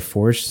to be a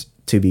force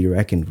to be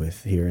reckoned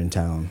with here in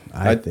town,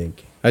 I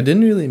think. I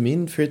didn't really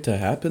mean for it to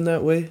happen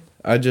that way.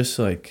 I just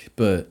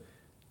but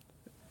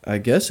I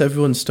guess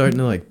everyone's starting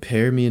to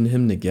pair me and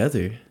him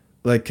together.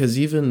 Because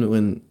even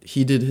when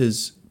he did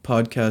his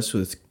podcast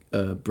with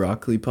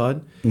Broccoli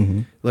Pod,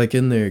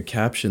 in their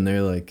caption,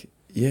 they're like,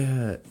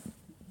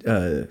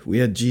 we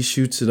had G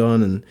Shoots It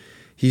on, and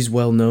he's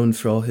well known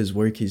for all his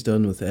work he's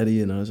done with Eddie.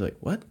 And I was like,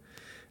 what?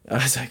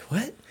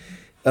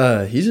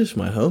 He's just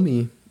my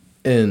homie.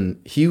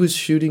 And he was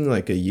shooting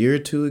a year or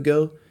two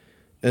ago,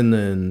 and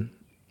then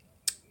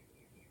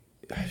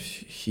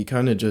he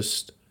kind of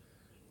just,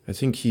 I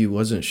think he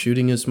wasn't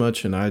shooting as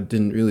much, and I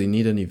didn't really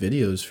need any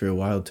videos for a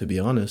while, to be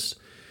honest.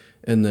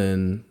 And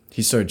then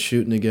he started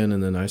shooting again,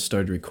 and then I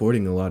started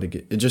recording a lot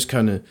again. It just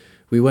kind of,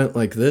 we went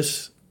like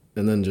this,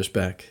 and then just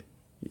back,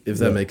 if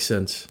that makes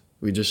sense.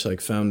 We just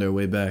found our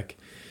way back.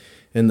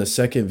 And the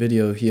second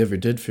video he ever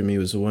did for me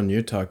was the one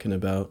you're talking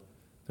about.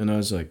 And I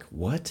was like,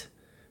 what?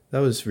 That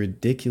was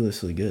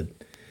ridiculously good.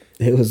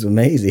 It was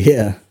amazing,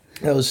 yeah.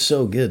 That was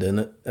so good.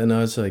 And I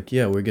was like,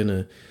 yeah, we're going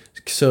to...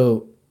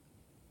 So,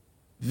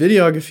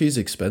 videography is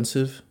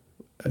expensive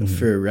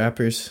for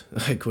rappers.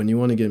 When you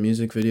want to get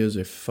music videos,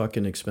 they're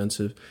fucking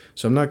expensive.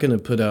 So I'm not going to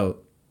put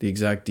out the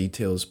exact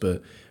details,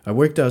 but I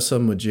worked out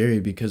something with Jerry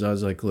because I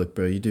was like, look,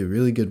 bro, you do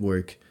really good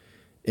work.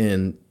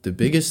 And the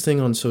biggest thing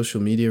on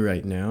social media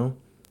right now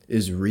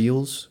is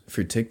Reels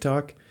for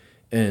TikTok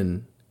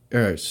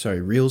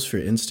Reels for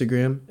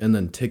Instagram, and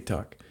then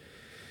TikTok.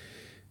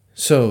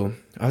 So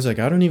I was like,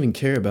 I don't even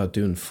care about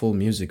doing full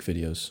music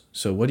videos.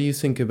 So what do you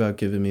think about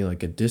giving me a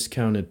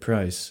discounted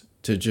price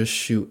to just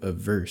shoot a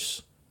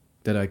verse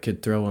that I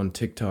could throw on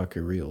TikTok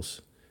or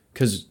Reels?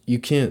 Because you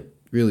can't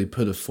really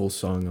put a full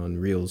song on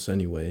Reels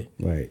anyway.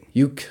 Right.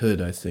 You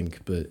could, I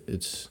think, but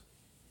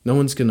no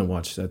one's going to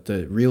watch that.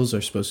 The Reels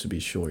are supposed to be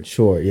short.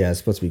 Short, yeah. It's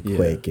supposed to be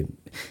quick. And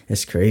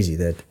it's crazy,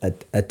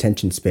 that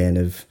attention span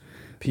of...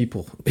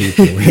 People,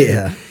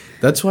 yeah.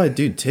 That's why,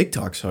 dude,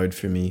 TikTok's hard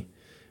for me.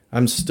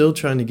 I'm still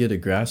trying to get a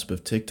grasp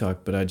of TikTok,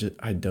 but I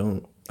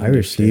don't. I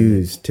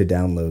refuse to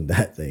download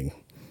that thing.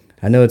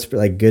 I know it's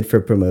good for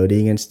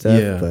promoting and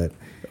stuff, but...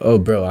 Oh,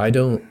 bro, I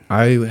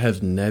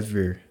have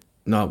never,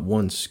 not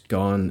once,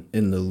 gone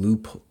in the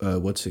loop,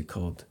 what's it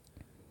called?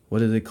 What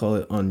do they call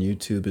it on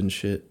YouTube and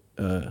shit?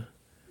 I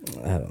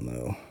don't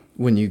know.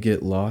 When you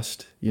get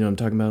lost, you know what I'm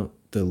talking about?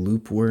 The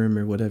loop worm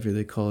or whatever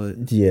they call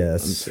it.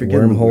 Yes,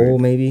 wormhole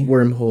maybe?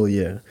 Wormhole,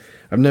 yeah.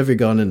 I've never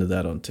gone into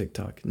that on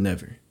TikTok.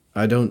 Never.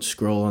 I don't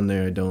scroll on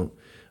there.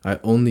 I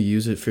only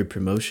use it for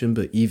promotion,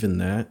 but even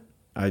that,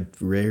 I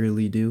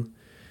rarely do.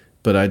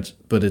 But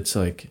it's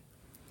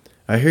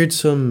I heard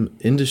some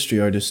industry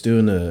artist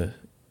doing a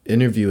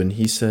interview, and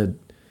he said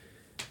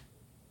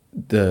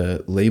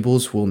the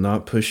labels will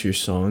not push your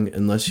song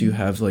unless you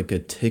have a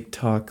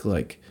TikTok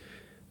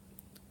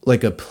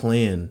a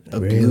plan,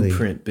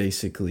 blueprint,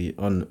 basically,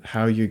 on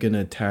how you're going to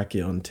attack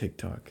it on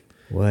TikTok.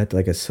 What?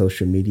 Like a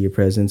social media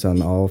presence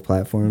on all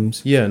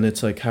platforms? Yeah, and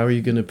it's how are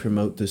you going to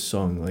promote this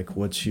song?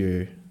 What's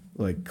your,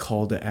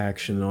 call to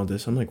action and all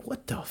this? I'm like,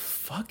 what the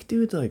fuck,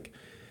 dude?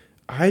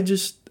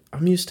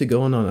 I'm used to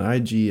going on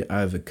IG,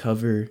 I have a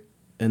cover,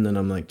 and then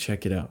I'm like,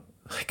 check it out.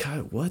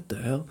 God, what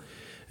the hell?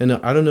 And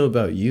I don't know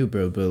about you,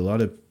 bro, but a lot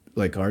of,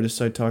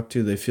 artists I talk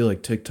to, they feel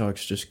like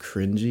TikTok's just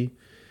cringy.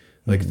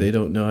 They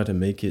don't know how to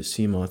make it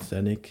seem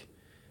authentic.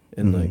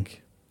 And,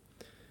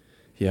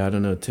 I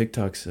don't know.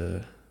 TikTok's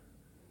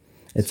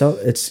it's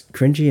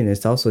cringy, and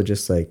it's also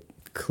just,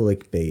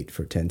 clickbait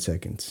for 10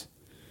 seconds.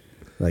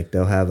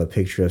 They'll have a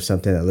picture of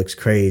something that looks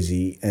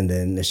crazy, and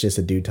then it's just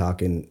a dude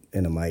talking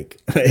in a mic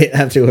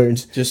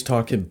afterwards. Just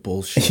talking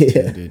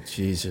bullshit, dude.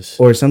 Jesus.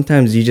 Or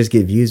sometimes you just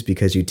get views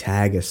because you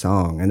tag a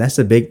song. And that's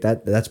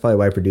that's probably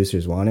why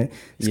producers want it.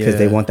 It's because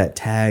they want that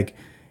tag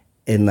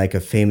in, a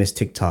famous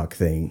TikTok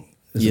thing.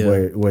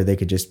 Where they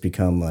could just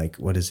become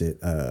what is it?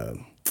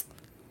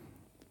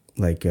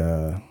 like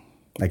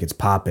it's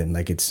popping,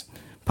 like it's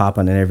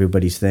popping in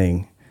everybody's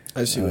thing.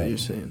 I see what you're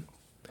saying.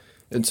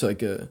 It's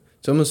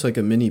almost like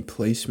a mini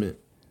placement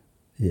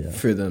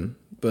for them.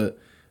 But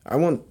I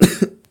want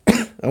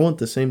I want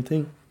the same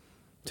thing,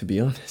 to be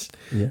honest.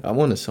 Yeah. I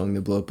want a song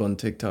to blow up on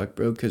TikTok,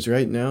 bro, because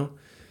right now,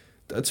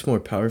 that's more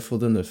powerful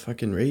than the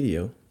fucking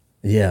radio.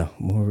 Yeah,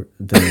 more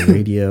than the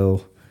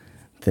radio,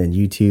 than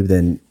YouTube,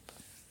 than...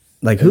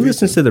 Like, who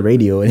listens to the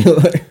radio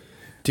anymore?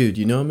 Dude,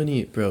 you know how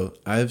many... Bro,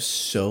 I have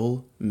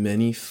so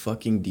many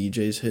fucking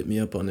DJs hit me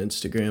up on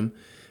Instagram,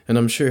 and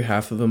I'm sure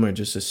half of them are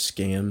just a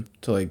scam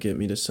to, like, get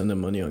me to send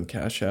them money on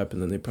Cash App,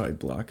 and then they probably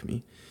block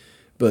me.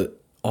 But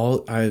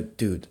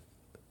dude,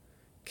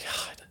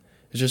 God,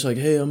 it's just like,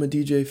 hey, I'm a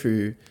DJ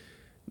for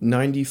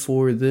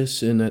 94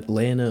 this in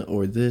Atlanta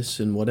or this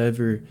and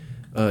whatever.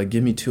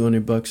 Give me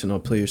 $200 and I'll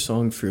play your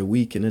song for a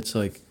week. And it's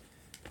like,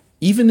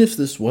 even if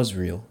this was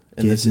real,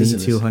 and Give this me isn't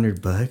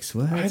 $200.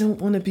 What? I don't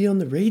want to be on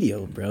the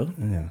radio, bro.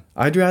 Yeah.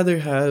 I'd rather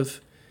have,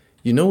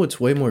 you know what's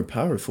way more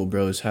powerful,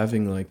 bro, is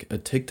having like a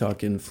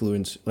TikTok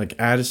influence, like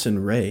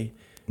Addison Rae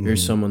or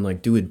someone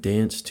like do a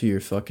dance to your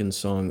fucking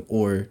song,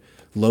 or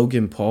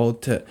Logan Paul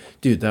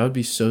dude, that would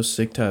be so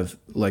sick to have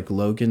like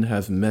Logan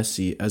have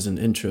Messi as an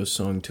intro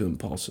song to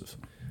Impulsive.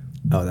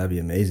 Oh, that'd be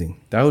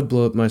amazing. That would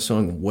blow up my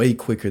song way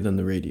quicker than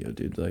the radio,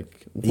 dude.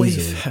 Like way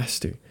Easily.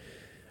 faster.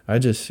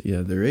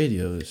 The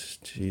radio is,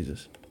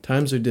 Jesus.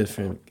 Times are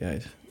different,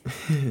 guys.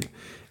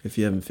 If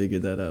you haven't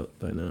figured that out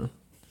by now.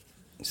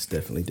 It's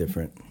definitely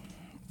different.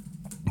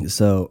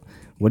 So,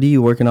 what are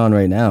you working on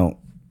right now?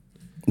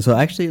 So,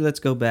 actually, let's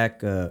go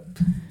back.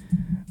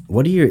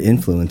 What are your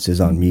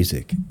influences on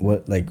music?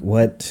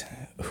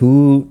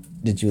 Who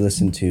did you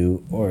listen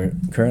to or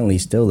currently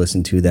still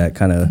listen to that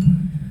kind of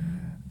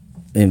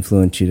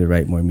influenced you to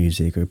write more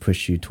music or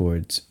push you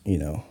towards,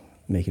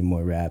 making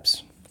more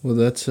raps? Well,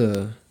 that's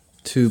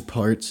two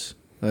parts.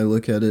 I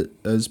look at it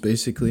as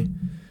basically,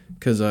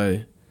 because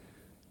I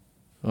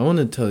want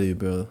to tell you,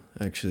 bro,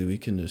 actually, we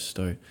can just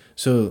start.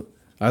 So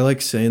I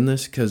like saying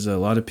this because a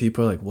lot of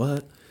people are like,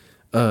 what?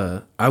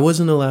 I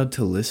wasn't allowed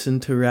to listen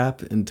to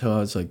rap until I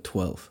was like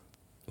 12.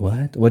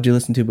 What? What'd you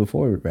listen to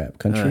before rap?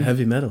 Country?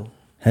 Heavy metal.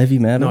 Heavy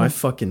metal? No, I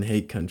fucking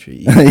hate country.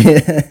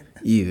 Yeah.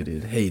 Ew,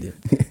 dude, hate it.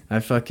 I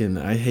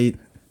hate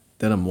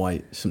that I'm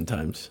white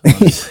sometimes,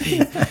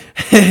 honestly.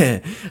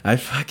 I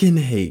fucking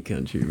hate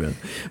country, bro.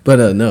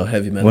 But no,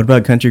 heavy metal. What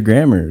about country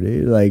grammar,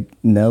 dude? Like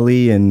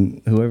Nelly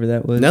and whoever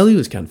that was? Nelly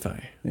was kind of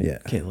fire. Yeah.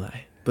 Can't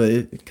lie.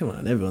 But come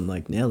on, everyone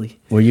liked Nelly.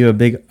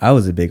 I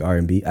was a big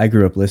R&B. I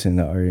grew up listening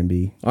to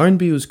R&B.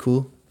 R&B was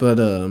cool, but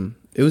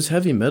it was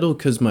heavy metal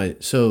because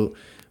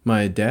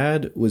my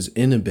dad was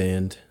in a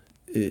band.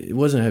 It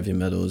wasn't heavy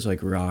metal, it was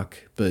like rock,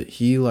 but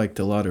he liked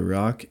a lot of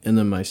rock. And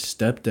then my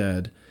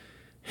stepdad,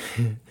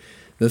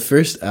 the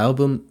first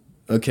album,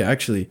 okay,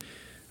 actually,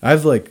 I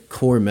have like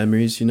core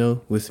memories,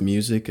 with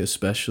music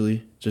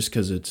especially, just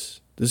because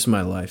this is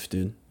my life,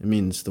 dude. It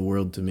means the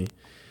world to me.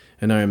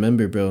 And I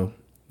remember, bro,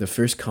 the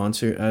first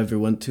concert I ever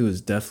went to was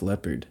Def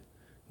Leppard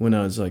when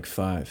I was like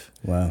 5.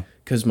 Wow.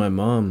 Because my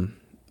mom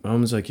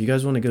was like, you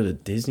guys want to go to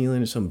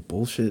Disneyland or some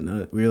bullshit?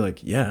 And we were like,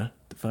 yeah,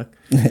 the fuck?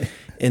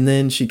 And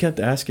then she kept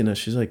asking us,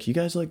 she's like, you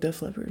guys like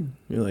Def Leppard? And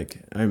you're like,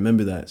 I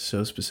remember that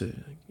so specific.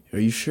 Like, are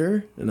you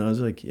sure? And I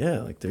was like, yeah,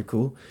 like they're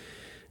cool.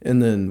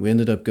 And then we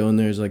ended up going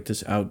there. It was like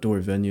this outdoor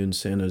venue in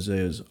San Jose.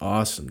 It was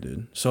awesome,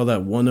 dude. Saw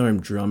that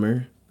one-armed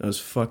drummer. That was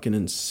fucking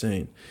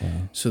insane.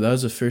 Wow. So that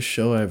was the first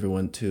show I ever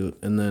went to.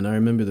 And then I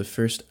remember the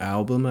first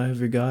album I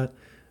ever got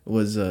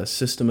was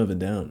System of a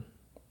Down.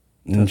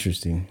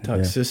 Interesting.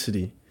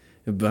 Toxicity.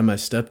 Yeah. By my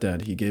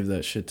stepdad. He gave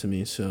that shit to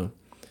me. So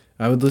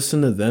I would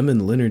listen to them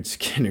and Lynyrd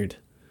Skynyrd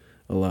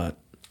a lot.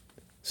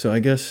 So I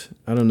guess,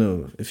 I don't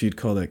know if you'd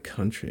call that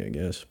country, I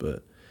guess.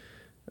 But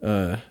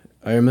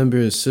I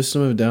remember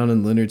System of a Down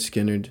and Lynyrd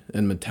Skynyrd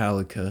and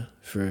Metallica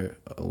for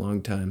a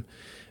long time.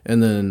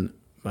 And then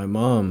my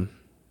mom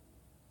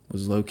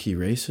was low-key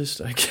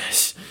racist, I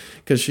guess.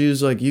 Because she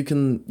was like, you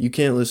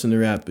can't listen to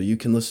rap, but you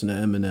can listen to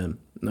Eminem.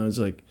 And I was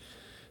like,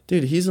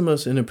 dude, he's the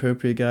most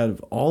inappropriate guy of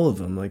all of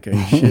them. Like, are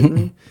you shitting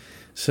me?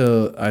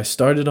 So I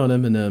started on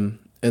Eminem.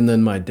 And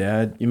then my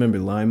dad, you remember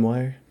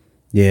LimeWire?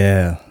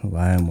 Yeah,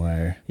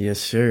 LimeWire.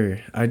 Yes,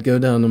 sir. I'd go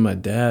down to my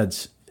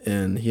dad's,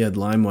 and he had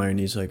LimeWire, and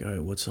he's like, all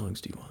right, what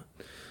songs do you want?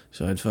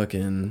 So I'd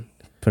fucking...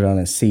 Put it on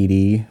a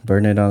CD,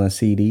 burn it on a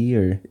CD,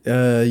 or...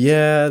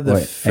 Yeah, for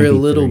MP3. a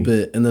little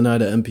bit, and then I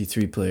had an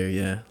MP3 player,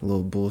 yeah, a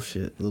little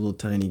bullshit, little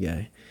tiny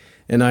guy.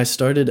 And I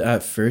started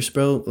at first,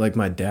 bro, like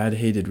my dad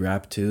hated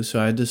rap too,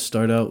 so I had to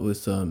start out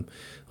with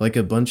like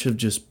a bunch of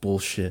just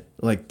bullshit,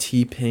 like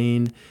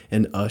T-Pain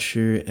and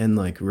Usher and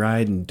like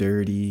Riding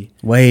Dirty.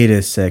 Wait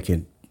a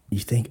second. You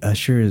think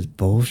Usher is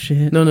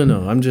bullshit? No.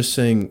 I'm just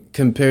saying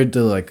compared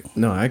to like,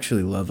 no, I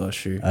actually love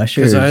Usher.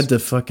 Because I had to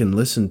fucking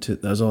listen to,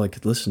 that was all I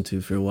could listen to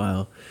for a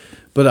while.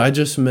 But I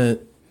just meant,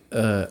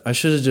 I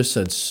should have just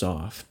said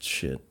soft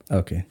shit.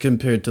 Okay.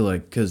 Compared to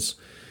like, because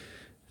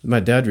my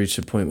dad reached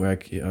a point where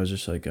I was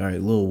just like, all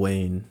right, Lil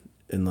Wayne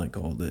and like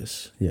all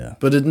this. Yeah.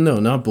 But no,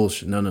 not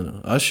bullshit.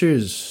 No. Usher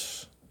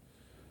is...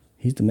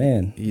 He's the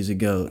man. He's a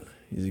goat.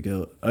 He's a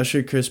goat.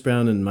 Usher, Chris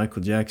Brown, and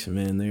Michael Jackson,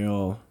 man, they're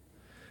all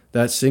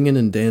that singing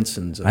and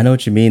dancing. I know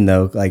what you mean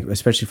though, like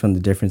especially from the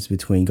difference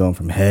between going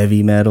from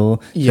heavy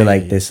metal to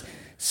like this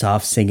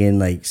soft singing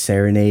like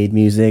serenade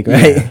music,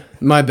 right? Yeah.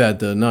 My bad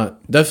though,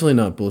 definitely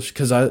not bullshit.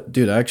 Cause I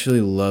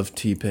actually love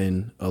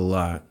T-Pain a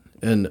lot,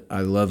 and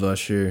I love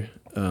Usher.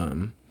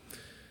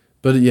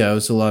 But yeah, it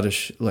was a lot of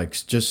I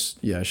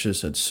should have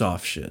said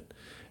soft shit.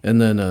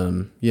 And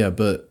then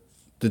but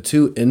the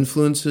two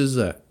influences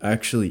that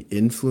actually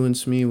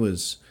influenced me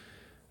was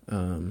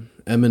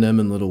Eminem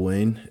and Lil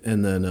Wayne,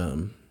 and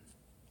then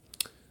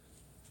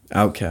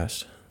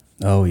Outkast.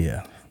 Oh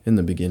yeah. In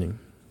the beginning.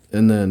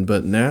 And then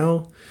but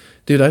now,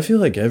 dude, I feel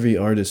like every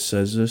artist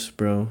says this,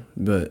 bro,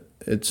 but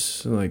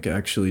it's like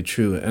actually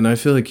true. And I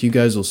feel like you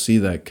guys will see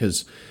that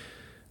cuz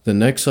the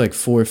next like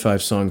 4 or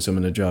 5 songs I'm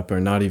going to drop are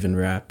not even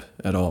rap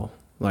at all.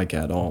 Like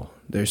at all.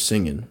 They're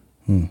singing.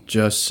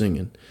 Just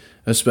singing.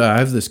 I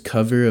have this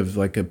cover of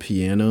like a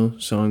piano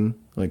song,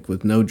 like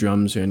with no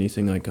drums or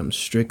anything, like I'm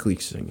strictly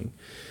singing.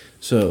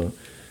 So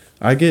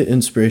I get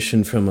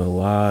inspiration from a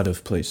lot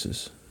of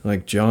places.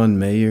 Like John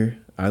Mayer.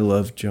 I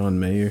love John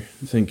Mayer.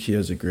 I think he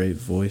has a great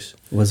voice.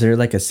 Was there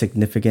like a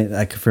significant,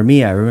 like for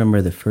me, I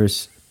remember the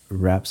first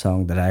rap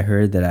song that I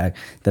heard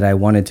that I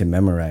wanted to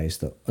memorize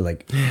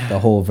the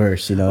whole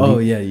verse, you know? Oh,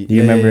 yeah. Do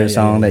you remember a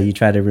song that you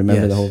tried to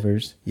remember the whole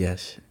verse?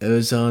 Yes. It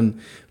was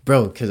on,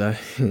 bro, because I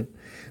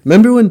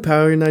remember when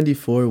Power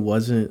 94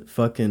 wasn't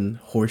fucking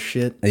horse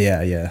shit?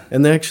 Yeah.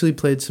 And they actually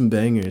played some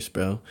bangers,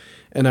 bro.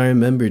 And I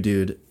remember,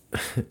 dude,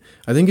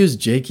 I think it was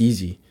Jake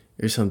Easy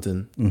or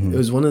something. It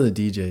was one of the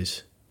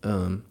DJs.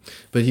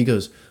 But he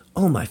goes,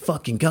 "Oh my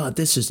fucking God,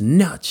 this is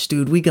nuts,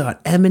 dude. We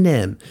got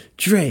Eminem,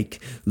 Drake,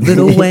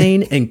 Lil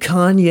Wayne, and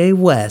Kanye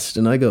West."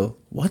 And I go,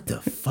 "What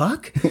the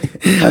fuck?"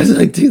 I was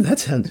like, "Dude, that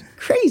sounds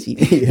crazy."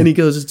 Yeah. And he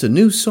goes, "It's a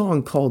new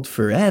song called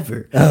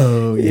Forever."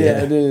 Oh,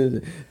 yeah.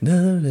 Dude.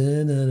 Dude.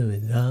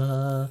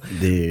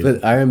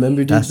 But I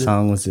remember, dude, that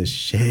song was the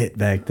shit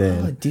back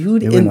then. Oh,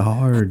 dude. It went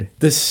hard.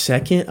 The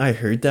second I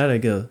heard that, I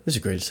go, "This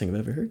is the greatest thing I've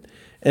ever heard."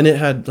 And it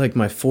had like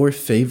my 4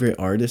 favorite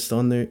artists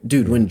on there.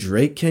 Dude, when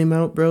Drake came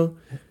out, bro,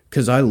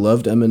 because I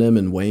loved Eminem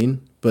and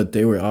Wayne, but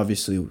they were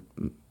obviously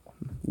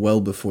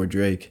well before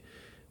Drake.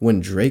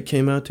 When Drake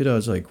came out, dude, I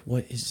was like,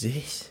 what is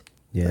this?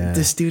 Yeah. Like,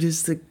 this dude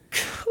is the...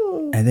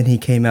 And then he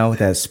came out with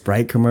that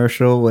Sprite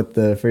commercial with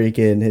the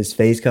freaking, his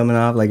face coming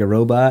off like a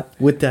robot.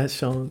 With that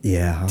song.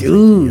 Yeah.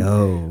 Dude. Like,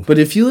 yo. But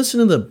if you listen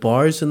to the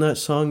bars in that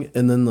song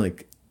and then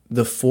like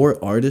the 4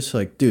 artists,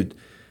 like, dude,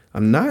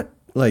 I'm not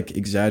like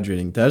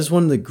exaggerating. That is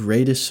one of the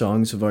greatest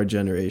songs of our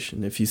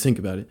generation, if you think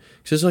about it.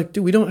 Because it's like,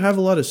 dude, we don't have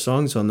a lot of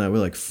songs on that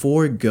where like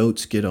 4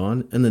 goats get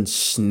on and then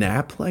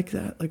snap like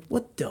that. Like,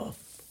 what the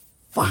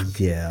fuck?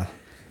 Yeah.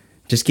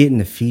 Just getting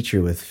a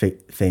feature with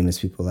famous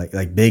people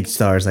like big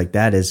stars like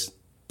that is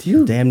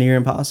damn near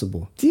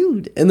impossible.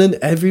 Dude. And then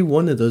every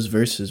one of those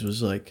verses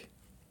was like,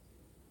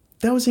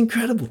 that was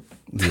incredible.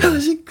 Yeah. That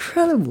was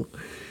incredible.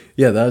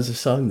 Yeah, that was a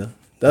song though.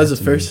 That's was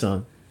the first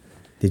song.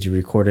 Did you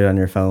record it on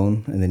your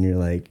phone and then you're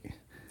like...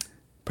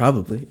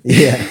 Probably.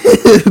 Yeah.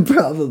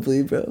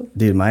 Probably, bro.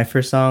 Dude, my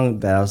first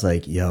song that I was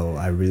like, yo,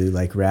 I really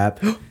like rap.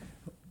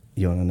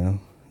 You want to know?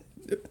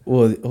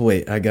 Well,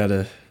 wait, I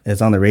gotta... It's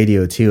on the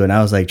radio too, and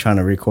I was like trying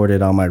to record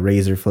it on my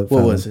Razor flip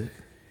phone. What was it?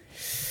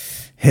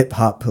 Hip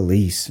Hop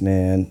Police,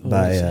 man,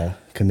 by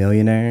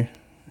Chameleonaire.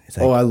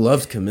 Like, I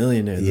loved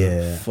Chameleonaire.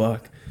 Yeah.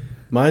 Fuck.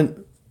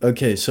 Mine...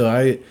 Okay, so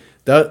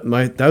that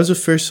was the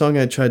first song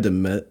I tried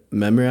to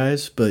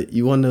memorize, but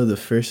you want to know the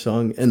first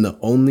song and the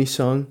only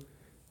song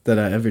that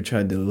I ever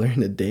tried to learn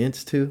to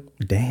dance to?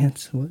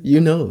 Dance? What?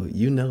 You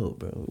know,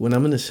 bro. When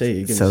I'm gonna say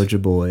it,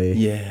 Soulja Boy.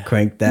 Yeah.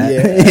 Crank That.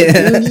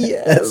 Yeah. Dude,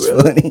 yeah. That's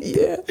bro. funny.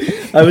 Yeah.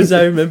 I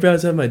remember I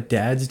was at my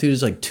dad's, dude. It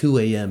was like 2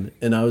 a.m.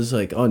 and I was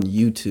like on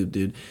YouTube,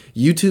 dude.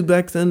 YouTube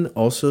back then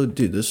also,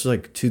 dude, this was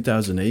like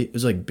 2008. It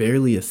was like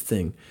barely a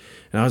thing.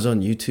 And I was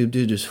on YouTube,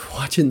 dude, just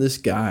watching this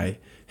guy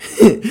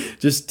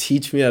just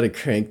teach me how to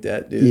crank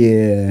that, dude.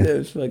 Yeah. It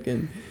was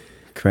fucking...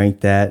 Crank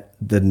That.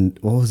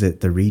 What was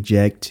it? The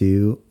Reject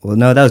too? Well,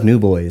 no, that was New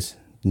Boys.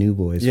 New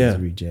Boys was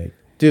Reject.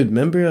 Dude,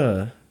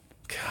 remember,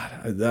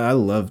 God, I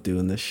love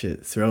doing this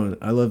shit.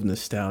 I love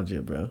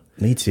nostalgia, bro.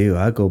 Me too.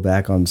 I go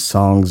back on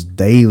songs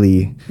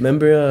daily.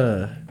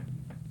 Remember,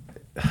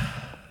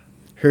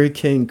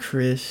 Hurricane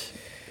Chris?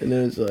 And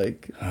it was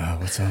like...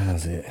 what song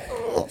was it?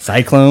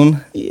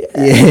 Cyclone?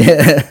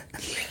 Yeah.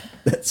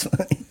 That's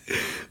funny.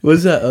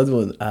 What's that other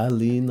one? I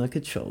Lean Like a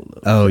Cholo.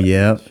 Oh,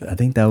 yeah. I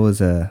think that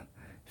was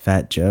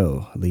Fat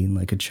Joe. Lean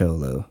Like a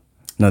Cholo.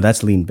 No,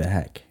 that's Lean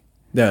Back.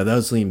 Yeah, that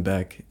was Lean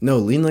Back. No,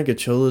 Lean Like a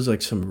Cholo is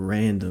like some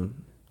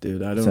random...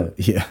 Dude, I don't... So,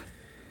 yeah.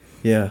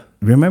 Yeah.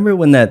 Remember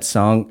when that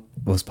song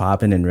was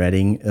popping in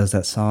Reading? It was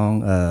that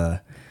song,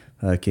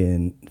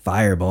 fucking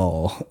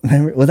Fireball.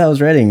 Remember? Well, that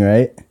was Reading,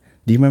 right?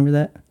 Do you remember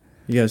that?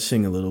 You gotta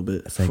sing a little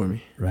bit for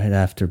me. Right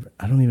after...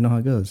 I don't even know how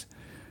it goes.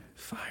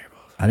 Fireball.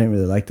 I didn't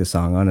really like the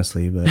song,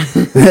 honestly, but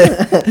but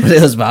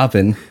it was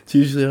bopping. It's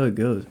usually how it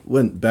goes.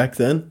 When? Back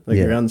then? Like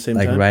around the same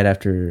time? Like right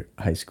after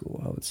high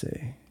school, I would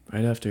say.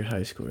 Right after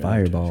high school. Right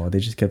Fireball. They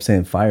just kept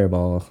saying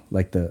Fireball,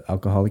 like the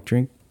alcoholic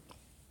drink.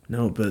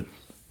 No, but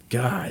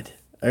God,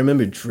 I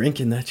remember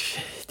drinking that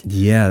shit.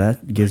 Yeah,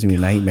 that gives me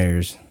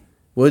nightmares.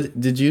 What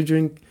did you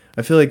drink?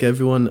 I feel like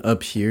everyone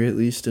up here, at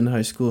least in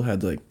high school,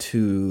 had like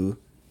two.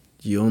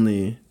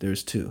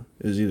 There's two.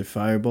 It was either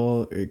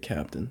Fireball or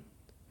Captain.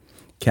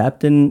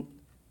 Captain,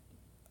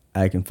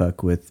 I can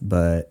fuck with,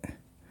 but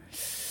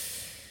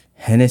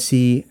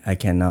Hennessy, I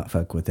cannot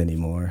fuck with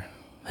anymore.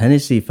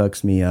 Hennessy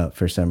fucks me up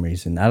for some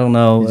reason. I don't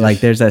know. Like,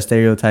 there's that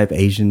stereotype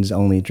Asians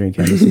only drink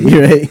Hennessy,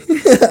 right?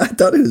 I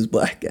thought it was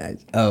black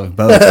guys. Oh,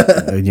 both.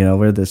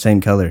 We're the same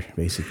color,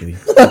 basically,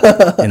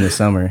 in the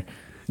summer.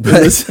 In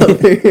the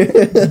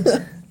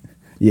summer.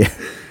 Yeah.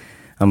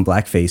 I'm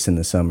blackface in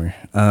the summer.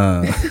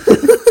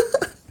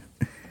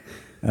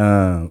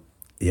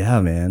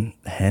 Yeah, man.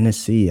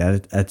 Hennessy,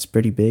 that's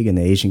pretty big in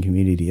the Asian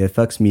community. It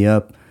fucks me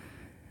up.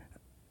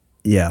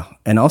 Yeah.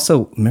 And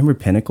also, remember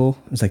Pinnacle?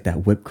 It was like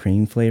that whipped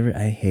cream flavor.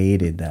 I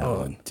hated that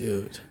one. Oh,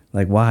 dude.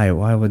 Like, why?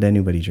 Why would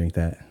anybody drink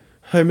that?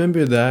 I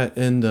remember that,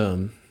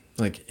 and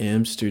like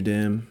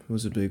Amsterdam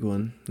was a big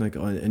one, like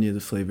on any of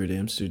the flavored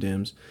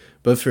Amsterdams.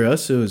 But for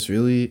us, it was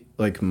really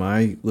like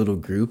my little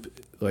group,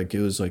 like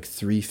it was like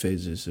 3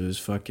 phases. It was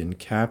fucking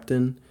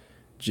Captain,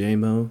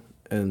 J-Mo,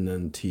 and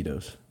then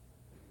Tito's.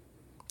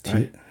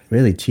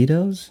 Really?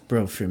 Cheetos?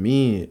 Bro, for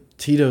me,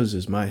 Tito's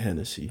is my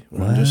Hennessy.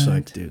 I'm just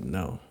like, dude,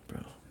 no, bro.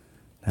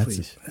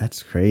 Please.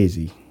 That's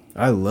crazy.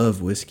 I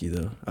love whiskey,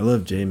 though. I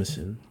love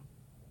Jameson.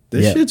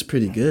 This shit's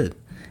pretty good.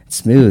 It's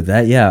smooth.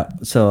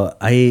 So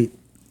I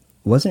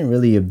wasn't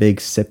really a big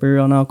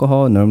sipper on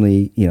alcohol.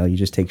 Normally, you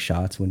just take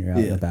shots when you're out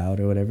and about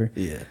or whatever.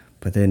 Yeah.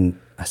 But then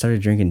I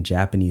started drinking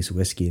Japanese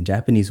whiskey. And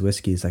Japanese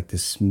whiskey is like the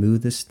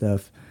smoothest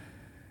stuff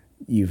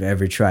you've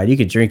ever tried. You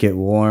could drink it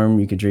warm.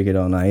 You could drink it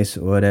on ice,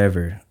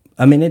 whatever.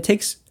 I mean, it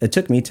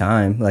took me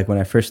time. Like when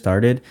I first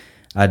started,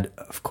 I'd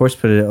of course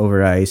put it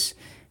over ice.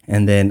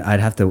 And then I'd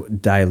have to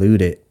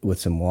dilute it with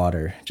some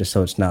water just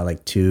so it's not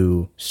like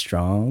too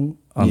strong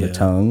on the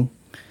tongue.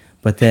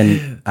 But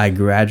then I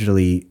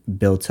gradually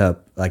built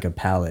up like a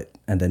palate.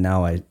 And then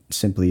now I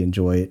simply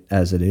enjoy it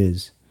as it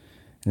is.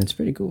 And it's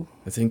pretty cool.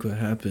 I think what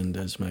happened,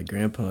 as my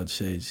grandpa would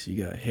say, is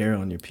you got hair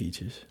on your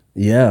peaches.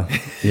 Yeah.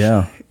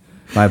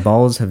 My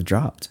balls have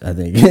dropped, I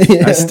think.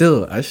 I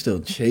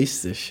still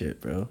chase this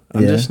shit, bro.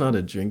 I'm just not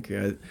a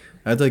drinker.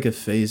 I had like a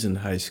phase in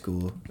high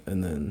school,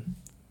 and then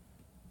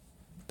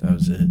that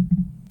was it.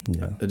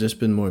 Yeah. I've just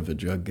been more of a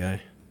drug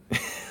guy.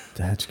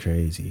 That's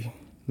crazy.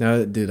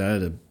 Now, dude, I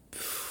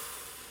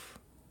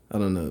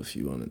don't know if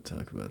you want to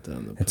talk about that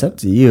on the It's up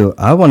to you.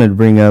 I wanted to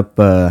bring up,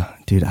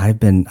 dude, I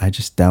think I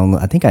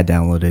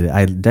downloaded it.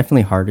 I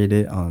definitely hearted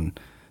it on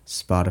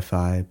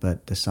Spotify,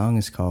 but the song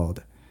is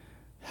called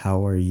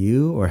How Are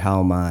You or How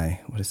Am I?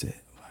 What is it?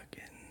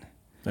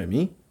 Like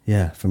me?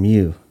 Yeah, from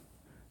you.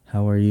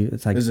 How are you?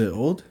 It's like, is it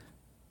old?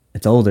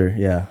 It's older,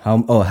 yeah.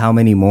 How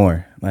many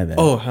more? My bad.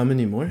 Oh, how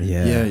many more?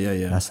 Yeah.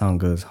 That song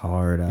goes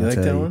hard. You like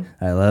that one?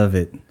 I love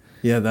it.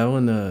 Yeah, that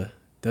one.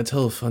 That's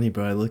hella funny,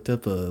 bro. I looked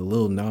up a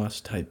Lil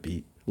Nas type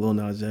beat, Lil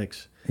Nas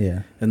X.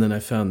 Yeah. And then I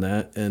found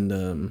that, and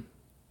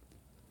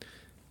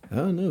I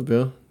don't know,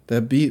 bro.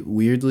 That beat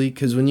weirdly,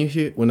 because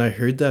when I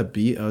heard that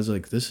beat, I was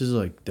like, this is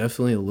like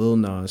definitely a Lil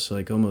Nas,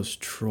 like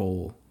almost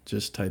troll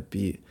just type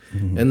beat.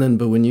 Mm-hmm. And then,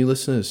 but when you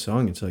listen to the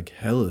song, it's like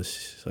hella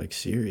like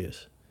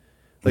serious.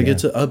 Like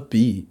it's an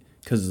upbeat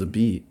because of the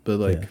beat, but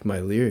like my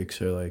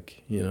lyrics are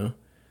like,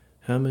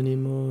 how many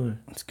more?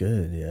 It's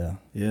good, yeah.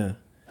 Yeah.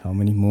 How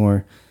many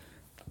more?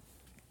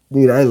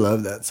 Dude, I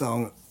love that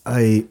song.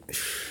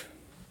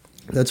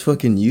 That's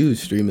fucking you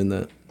streaming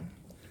that.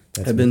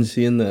 I've been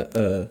seeing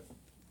that.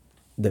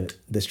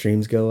 The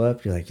streams go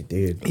up. You're like,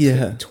 dude.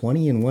 Yeah.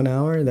 20 in 1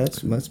 hour.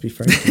 That must be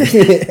fresh.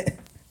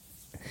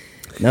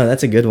 No,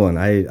 that's a good one.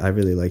 I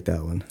really like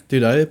that one.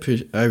 Dude,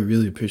 I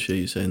really appreciate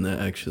you saying that,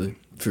 actually,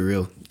 for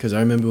real. Because I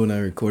remember when I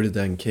recorded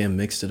that and Cam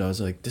mixed it, I was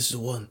like, this is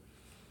one.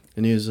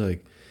 And he was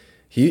like,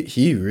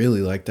 he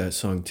really liked that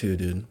song too,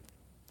 dude.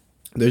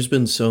 There's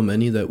been so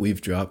many that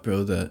we've dropped,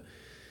 bro, that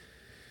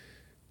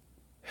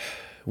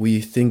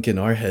we think in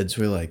our heads,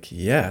 we're like,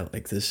 yeah,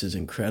 like this is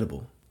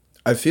incredible.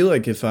 I feel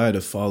like if I had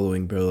a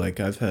following, bro, like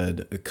I've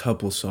had a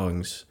couple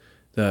songs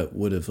that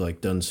would have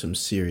like done some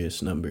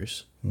serious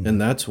numbers. Mm-hmm.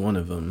 And that's one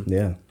of them.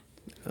 Yeah.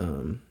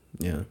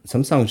 Yeah.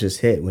 Some songs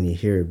just hit when you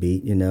hear a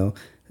beat,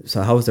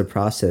 So how was the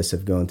process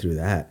of going through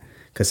that?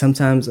 Because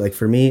sometimes, like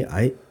for me,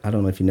 I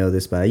don't know if you know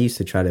this, but I used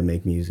to try to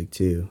make music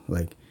too.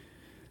 Like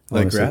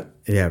rap?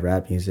 Yeah,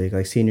 rap music.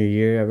 Like senior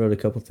year, I wrote a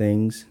couple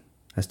things.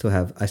 I still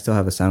have a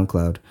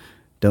SoundCloud.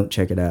 Don't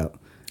check it out.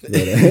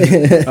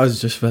 But, I was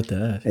just about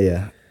to ask.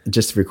 Yeah.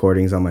 Just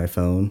recordings on my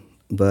phone.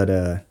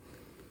 But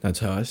that's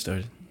how I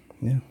started.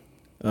 Yeah.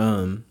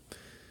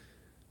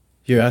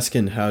 You're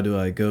asking how do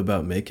I go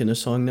about making a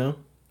song now?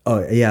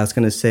 Oh, yeah, I was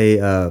going to say,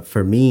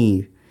 for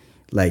me,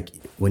 like,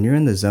 when you're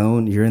in the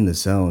zone, you're in the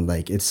zone.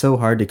 Like, it's so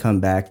hard to come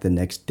back the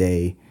next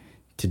day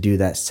to do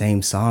that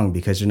same song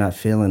because you're not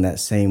feeling that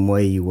same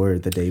way you were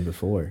the day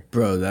before.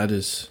 Bro, that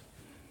is...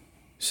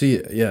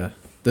 See, yeah.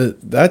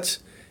 That's...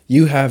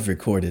 you have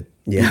recorded.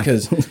 Yeah.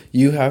 Because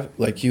you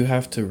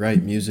have to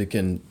write music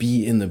and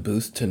be in the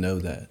booth to know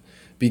that.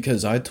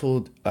 Because I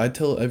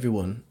tell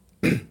everyone,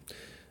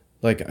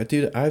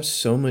 dude, I have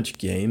so much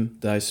game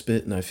that I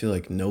spit and I feel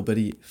like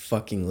nobody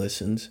fucking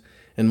listens.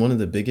 And one of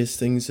the biggest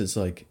things is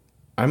like,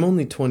 I'm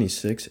only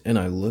 26 and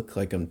I look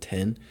like I'm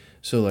 10.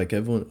 So like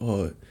everyone,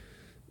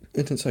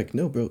 and it's like,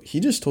 no, bro, he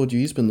just told you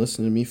he's been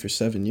listening to me for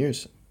 7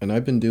 years. And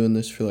I've been doing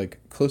this for like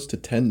close to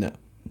 10 now.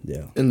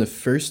 Yeah. And the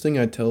first thing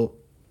I tell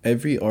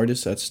every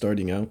artist that's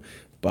starting out,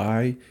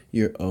 buy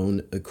your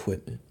own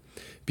equipment.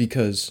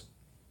 Because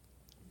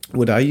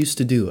what I used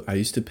to do, I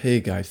used to pay a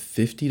guy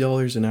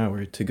 $50 an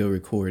hour to go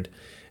record.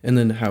 And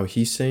then how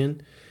he's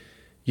saying,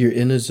 you're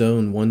in a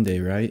zone one day,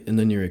 right? And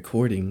then you're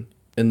recording.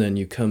 And then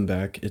you come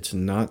back, it's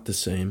not the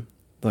same,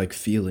 like,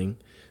 feeling,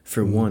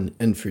 for one.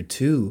 And for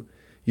two,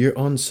 you're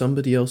on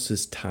somebody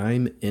else's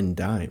time and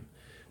dime.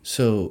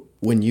 So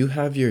when you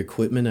have your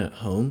equipment at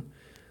home,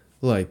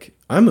 like,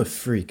 I'm a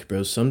freak,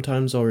 bro.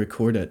 Sometimes I'll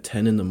record at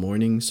 10 in the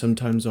morning.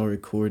 Sometimes I'll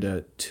record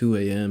at 2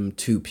 a.m.,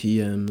 2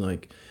 p.m.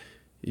 Like,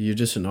 you're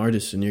just an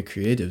artist and you're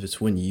creative. It's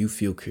when you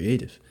feel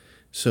creative.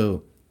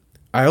 So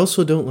I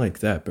also don't like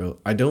that, bro.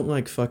 I don't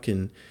like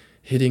fucking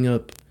hitting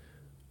up,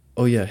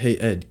 oh yeah, hey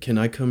Ed, can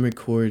I come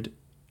record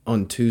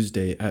on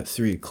Tuesday at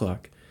 3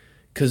 o'clock?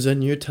 Because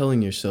then you're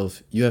telling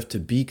yourself you have to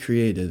be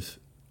creative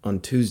on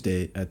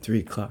Tuesday at 3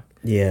 o'clock.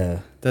 Yeah.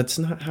 That's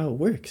not how it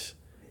works.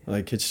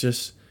 Like, it's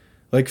just,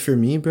 like, for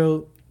me,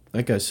 bro,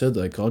 like I said,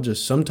 like,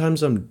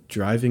 sometimes I'm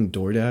driving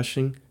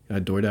DoorDashing. I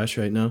DoorDash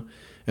right now.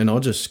 And I'll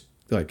just,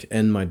 like,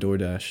 end my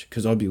DoorDash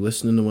because I'll be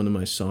listening to one of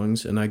my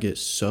songs and I get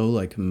so,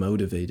 like,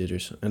 motivated or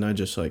something. And I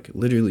just, like,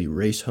 literally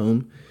race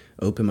home,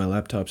 open my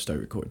laptop, start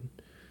recording.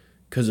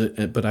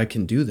 But I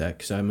can do that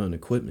because I have my own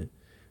equipment.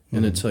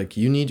 And it's like,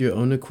 you need your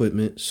own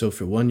equipment. So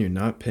for one, you're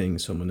not paying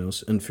someone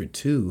else. And for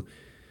two,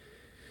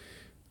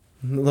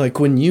 like,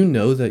 when you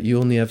know that you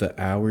only have an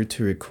hour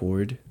to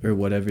record or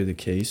whatever the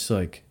case,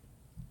 like,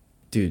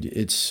 dude,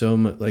 it's so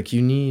much, like,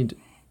 you need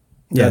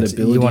that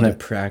ability to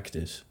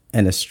practice.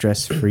 And a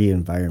stress-free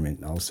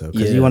environment also.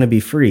 Because you want to be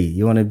free.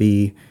 You want to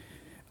be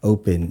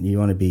open. You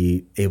want to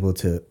be able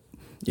to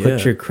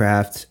put your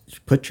craft,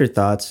 put your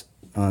thoughts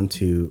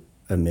onto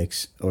a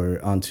mix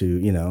or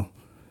onto,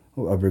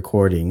 a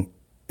recording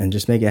and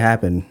just make it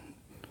happen.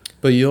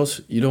 But you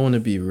don't want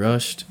to be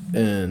rushed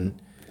and,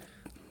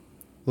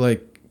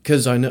 like,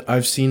 because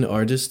I've seen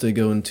artists that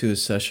go into a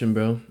session,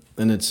 bro,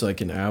 and it's like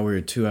an hour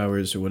or 2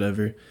 hours or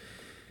whatever,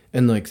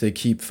 and, like, they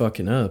keep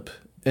fucking up.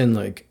 And,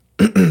 like,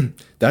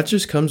 that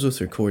just comes with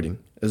recording.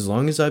 As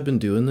long as I've been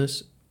doing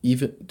this,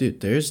 dude,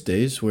 there's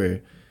days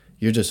where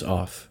you're just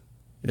off.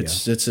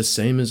 It's the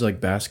same as,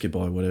 like,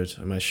 basketball or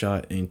whatever. My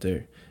shot ain't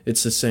there.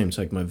 It's the same. It's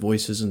like my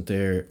voice isn't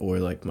there or,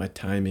 like, my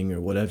timing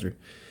or whatever.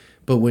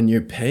 But when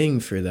you're paying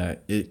for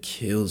that, it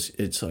kills.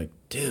 It's like,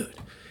 dude.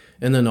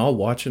 And then I'll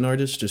watch an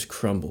artist just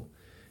crumble.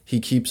 He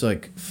keeps,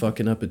 like,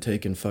 fucking up a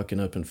take and fucking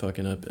up.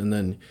 And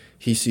then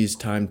he sees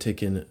time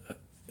ticking.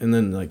 And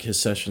then, like, his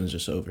session's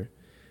just over.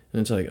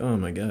 And it's like, oh,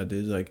 my God,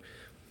 dude. Like,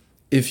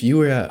 if you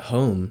were at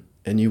home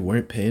and you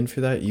weren't paying for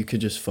that, you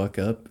could just fuck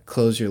up,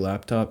 close your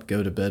laptop,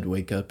 go to bed,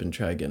 wake up, and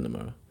try again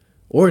tomorrow.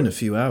 Or in a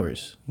few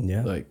hours.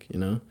 Yeah. Like,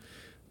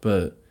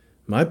 But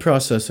my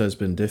process has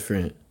been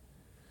different.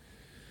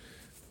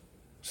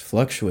 It's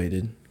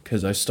fluctuated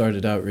because I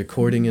started out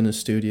recording in a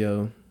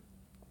studio.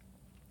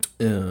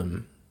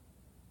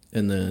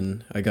 And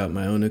then I got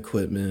my own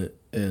equipment.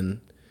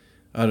 And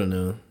I don't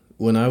know.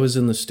 When I was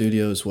in the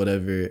studios,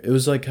 whatever, it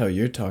was like how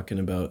you're talking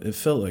about. It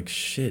felt like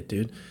shit,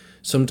 dude.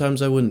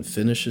 Sometimes I wouldn't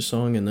finish a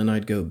song and then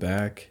I'd go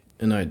back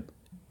and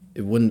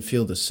it wouldn't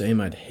feel the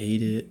same. I'd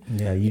hate it.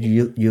 Yeah,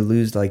 you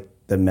lose, like,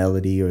 the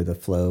melody or the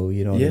flow,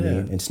 you know what I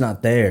mean? It's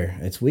not there.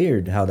 It's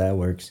weird how that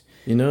works.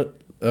 All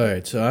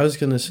right, so I was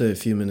going to say a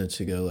few minutes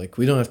ago, like,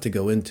 we don't have to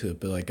go into it,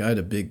 but, like, I had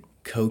a big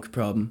coke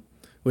problem,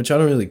 which I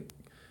don't really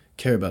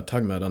care about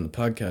talking about on the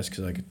podcast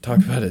because I could talk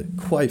about it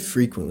quite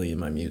frequently in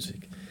my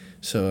music.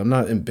 So I'm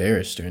not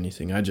embarrassed or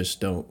anything. I just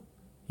don't,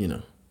 I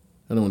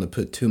don't want to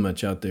put too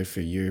much out there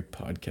for your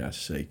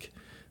podcast's sake.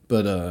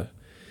 But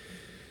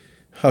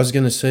I was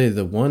going to say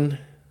the one,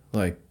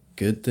 like,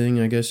 good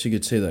thing, I guess you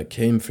could say, that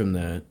came from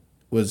that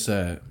was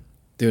that,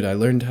 dude, I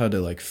learned how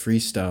to, like,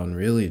 freestyle and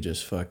really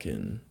just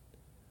fucking...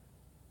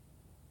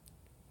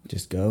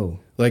 Just go.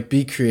 Like,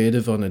 be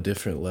creative on a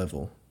different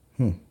level.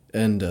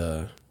 And,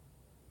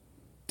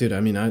 dude,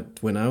 I mean,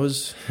 when I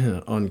was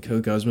on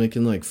coke, I was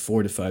making, like,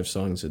 4 to 5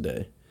 songs a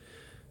day.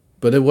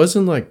 But it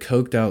wasn't, like,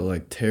 coked out,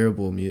 like,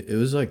 terrible music. It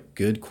was, like,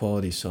 good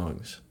quality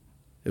songs.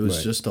 It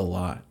was just a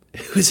lot.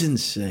 It was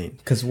insane.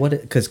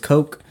 Because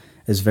coke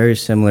is very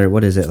similar.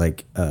 What is it,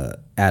 like,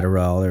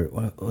 Adderall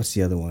or what's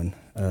the other one?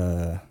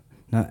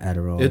 Not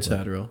Adderall. It's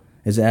Adderall.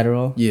 Is it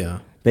Adderall? Yeah.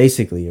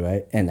 Basically,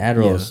 right? And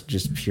Adderall is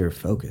just pure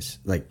focus.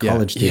 Like,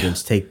 college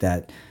students take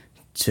that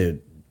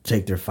to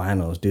take their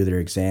finals, do their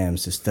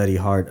exams, to study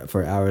hard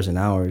for hours and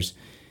hours.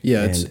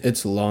 Yeah,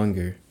 it's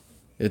longer.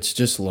 It's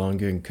just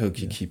longer, and coke,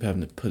 you keep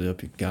having to put it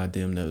up your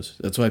goddamn nose.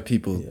 That's why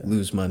people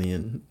lose money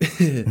in.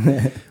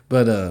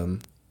 But,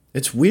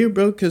 It's weird,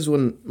 bro, because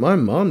when my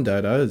mom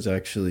died, I was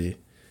actually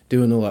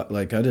doing a lot.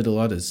 Like, I did a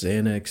lot of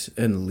Xanax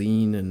and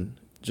lean, and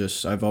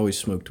just, I've always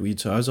smoked weed,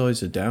 so I was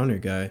always a downer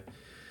guy.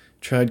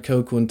 Tried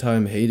coke one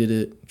time, hated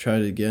it.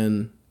 Tried it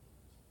again,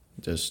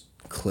 just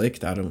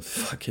clicked. I don't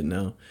fucking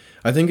know.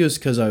 I think it was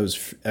because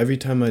every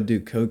time I'd do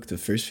coke, the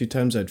first few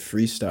times I'd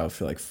freestyle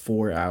for like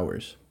 4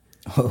 hours.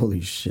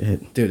 Holy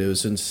shit. Dude, it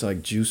was in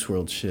like Juice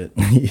WRLD shit.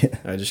 Yeah.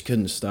 I just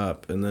couldn't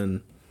stop. And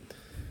then,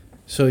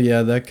 so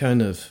yeah, that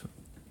kind of,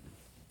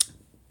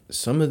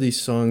 some of these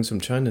songs,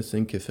 I'm trying to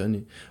think if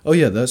any. Oh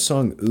yeah, that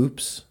song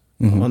Oops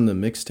on the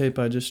mixtape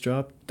I just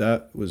dropped,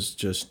 that was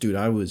just, dude,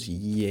 I was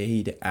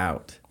yayed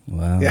out.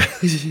 Wow. Yeah, I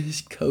was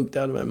just coked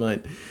out of my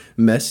mind.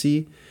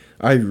 Messy,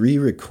 I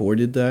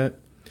re-recorded that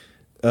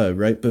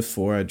right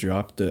before I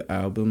dropped the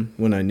album.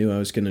 When I knew I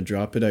was going to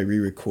drop it, I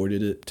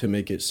re-recorded it to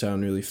make it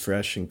sound really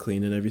fresh and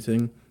clean and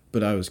everything.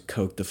 But I was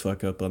coked the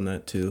fuck up on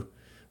that too.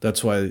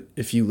 That's why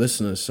if you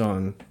listen to the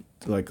song,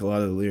 like a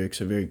lot of the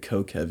lyrics are very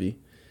coke heavy,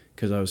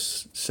 because I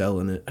was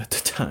selling it at the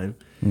time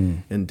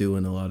and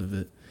doing a lot of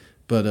it.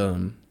 But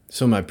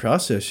so my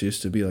process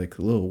used to be like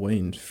Lil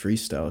Wayne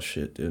freestyle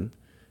shit, dude.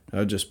 I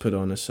would just put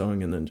on a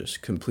song and then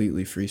just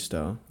completely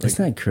freestyle. That's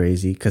not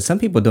crazy, because some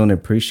people don't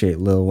appreciate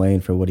Lil Wayne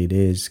for what he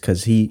is,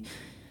 because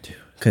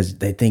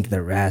they think the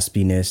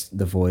raspiness,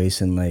 the voice,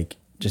 and like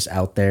just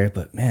out there.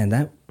 But man,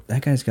 that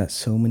guy's got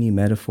so many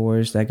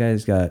metaphors. That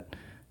guy's got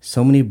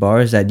so many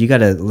bars that you got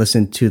to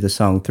listen to the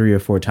song 3 or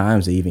 4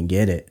 times to even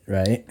get it,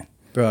 right?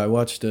 Bro, I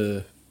watched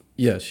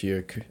yes,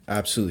 you're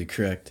absolutely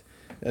correct.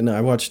 And I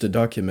watched a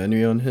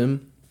documentary on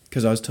him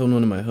because I was telling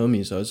one of my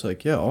homies, I was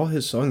like, yeah, all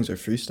his songs are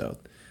freestyled.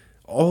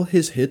 All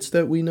his hits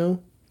that we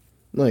know,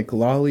 like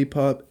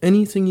Lollipop,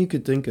 anything you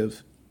could think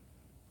of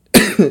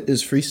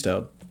is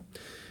freestyled.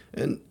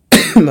 And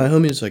my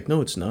homie was like, no,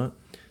 it's not.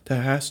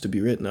 That has to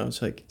be written. I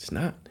was like, it's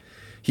not.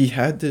 He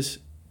had this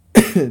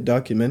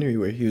documentary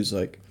where he was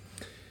like,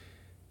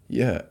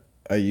 yeah,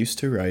 I used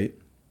to write,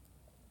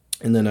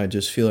 and then I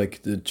just feel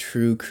like the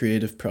true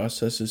creative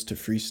process is to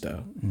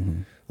freestyle.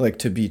 Like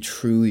to be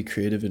truly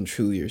creative and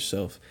truly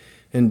yourself.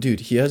 And dude,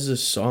 he has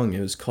this song,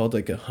 it was called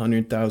like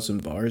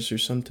 100,000 Bars or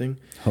something.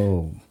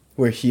 Oh.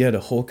 Where he had a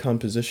whole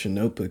composition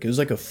notebook. It was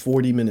like a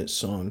 40-minute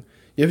song.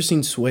 You ever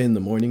seen Sway in the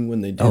Morning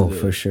when they do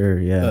for sure,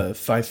 yeah.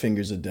 5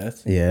 Fingers of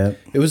Death? Yeah.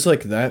 It was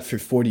like that for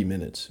 40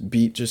 minutes.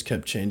 Beat just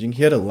kept changing.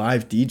 He had a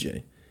live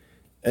DJ,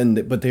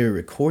 but they were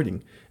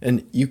recording.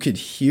 And you could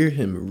hear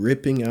him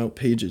ripping out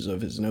pages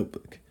of his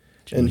notebook.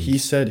 Jeez. And he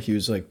said, he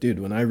was like, dude,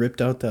 when I ripped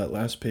out that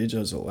last page, that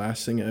was the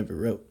last thing I ever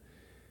wrote.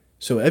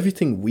 So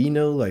everything we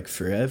know, like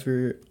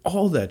Forever,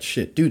 all that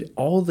shit, dude,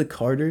 all the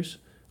Carters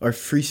are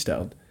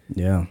freestyled.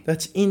 Yeah.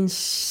 That's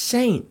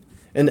insane.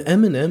 And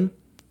Eminem,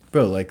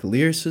 bro, like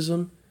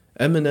lyricism,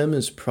 Eminem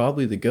is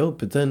probably the GOAT.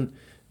 But then,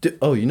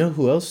 you know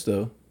who else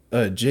though?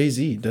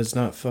 Jay-Z does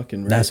not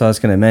fucking write. That's what I was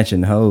going to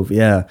mention, Hove,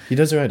 yeah. He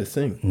doesn't write a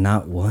thing.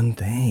 Not one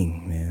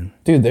thing, man.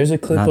 Dude, there's a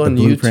clip on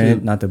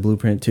YouTube. Not the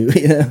Blueprint too,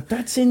 yeah.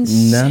 That's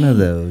insane. None of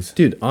those.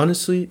 Dude,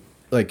 honestly,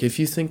 like if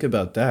you think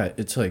about that,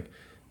 it's like,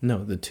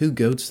 no, the 2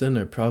 GOATs then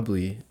are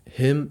probably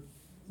him,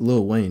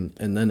 Lil Wayne,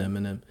 and then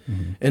Eminem.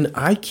 And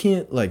I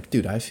can't, like,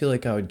 dude, I feel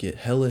like I would get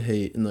hella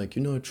hate and like,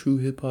 you're not a true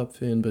hip-hop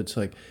fan, but it's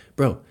like,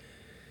 bro,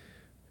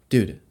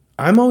 dude,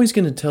 I'm always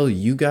going to tell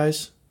you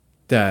guys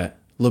that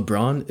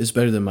LeBron is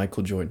better than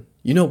Michael Jordan.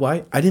 You know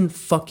why? I didn't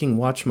fucking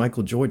watch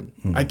Michael Jordan.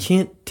 I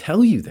can't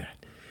tell you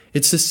that.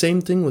 It's the same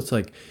thing with,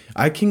 like,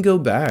 I can go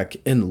back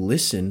and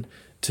listen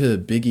to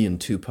Biggie and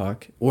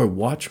Tupac or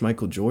watch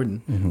Michael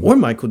Jordan or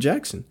Michael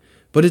Jackson.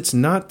 But it's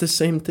not the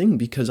same thing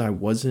because I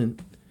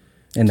wasn't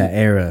in that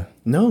era.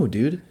 No,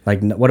 dude.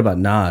 Like, what about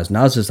Nas?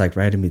 Nas is like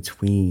right in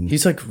between.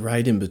 He's like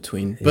right in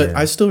between. But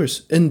I still,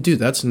 and dude,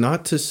 that's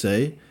not to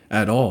say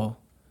at all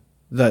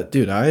that,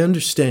 dude, I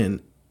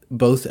understand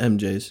both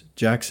MJs,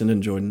 Jackson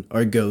and Jordan,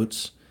 are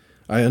GOATs.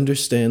 I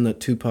understand that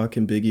Tupac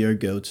and Biggie are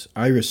GOATs.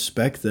 I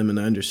respect them and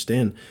I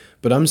understand.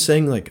 But I'm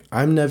saying, like,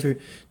 I'm never,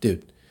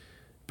 dude,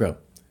 bro,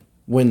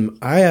 when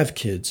I have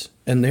kids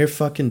and they're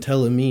fucking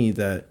telling me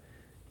that,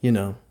 you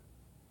know,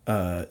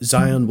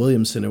 Zion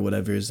Williamson or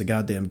whatever is the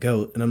goddamn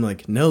GOAT. And I'm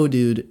like, no,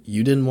 dude,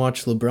 you didn't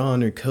watch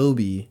LeBron or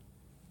Kobe.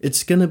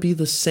 It's going to be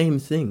the same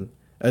thing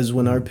as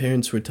when our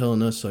parents were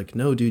telling us, like,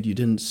 no, dude, you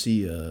didn't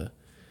see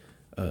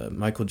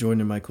Michael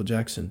Jordan or Michael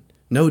Jackson.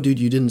 No, dude,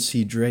 you didn't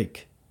see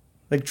Drake.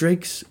 Like,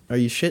 Drake's, are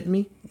you shitting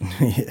me?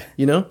 Yeah.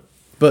 You know?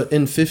 But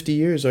in 50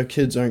 years, our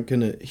kids aren't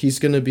going to, he's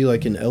going to be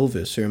like an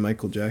Elvis or a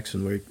Michael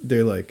Jackson where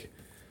they're like,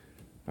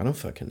 I don't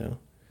fucking know.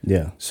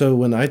 Yeah. So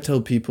when I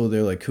tell people,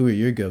 they're like, who are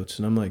your GOATs?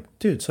 And I'm like,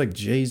 dude, it's like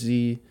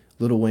Jay-Z,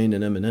 Lil Wayne,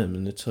 and Eminem.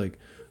 And it's like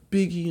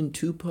Biggie and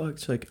Tupac.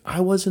 It's like, I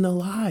wasn't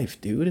alive,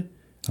 dude.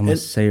 I'm going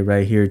to say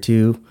right here,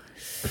 too.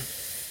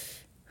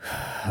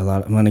 I'm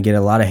going to get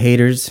a lot of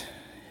haters.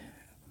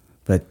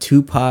 But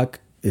Tupac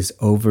is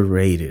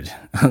overrated.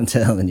 I'm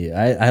telling you.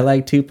 I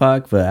like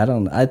Tupac, but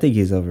I think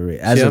he's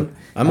overrated. See,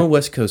 I'm a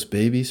West Coast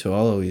baby, so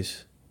I'll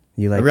always...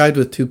 I ride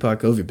with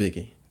Tupac over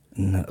Biggie.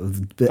 No,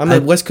 I'm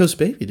a West Coast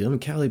baby, dude. I'm a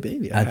Cali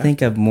baby. I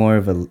think I'm more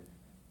of a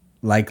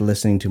like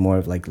listening to more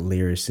of like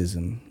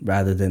lyricism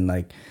rather than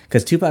like,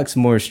 because Tupac's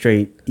more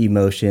straight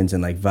emotions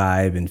and like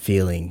vibe and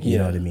feeling. You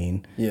know what I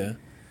mean? Yeah.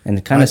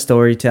 And kind of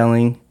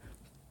storytelling,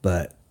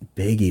 but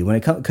Biggie, when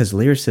it comes, because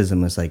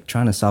lyricism is like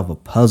trying to solve a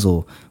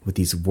puzzle with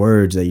these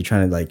words that you're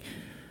trying to like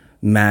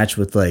match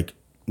with like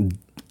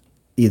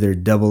either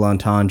double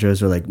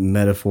entendres or like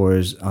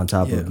metaphors on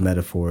top of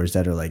metaphors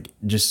that are like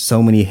just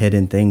so many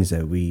hidden things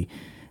that we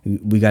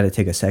got to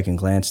take a second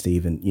glance to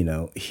even, you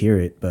know, hear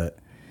it. But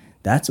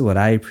that's what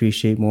I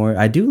appreciate more.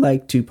 I do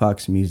like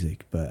Tupac's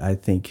music, but I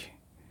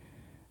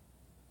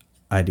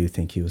do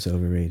think he was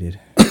overrated.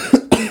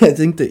 I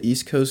think the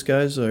East Coast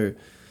guys are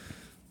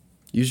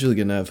usually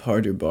going to have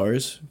harder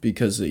bars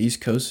because the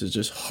East Coast is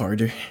just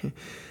harder.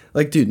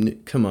 Like,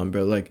 dude, come on,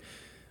 bro. Like,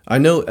 I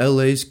know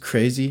LA's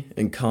crazy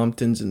and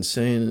Compton's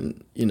insane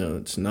and, you know,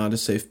 it's not a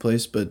safe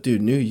place. But,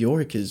 dude, New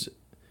York it's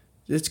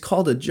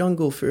called a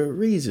jungle for a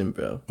reason,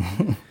 bro.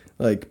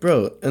 Like,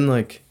 bro, and,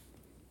 like,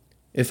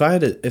 if I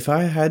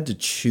had to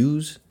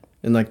choose,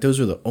 and, like, those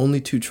were the only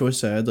two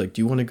choices I had, like,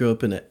 do you want to grow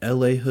up in an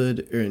LA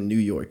hood or a New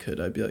York hood?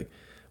 I'd be like,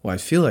 well, I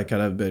feel like I'd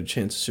have a better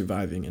chance of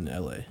surviving in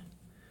LA.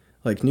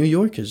 Like, New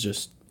York is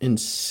just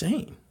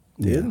insane,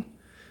 dude. Yeah.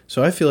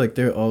 So I feel like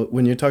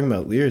when you're talking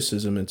about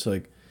lyricism, it's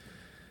like,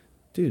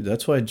 dude,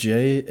 that's why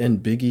Jay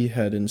and Biggie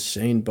had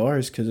insane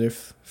bars, because they're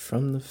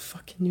from the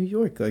fucking New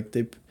York. Like,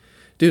 dude,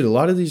 a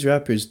lot of these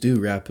rappers do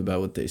rap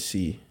about what they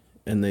see,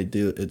 and they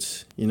do,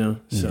 it's, you know,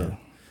 so. Yeah.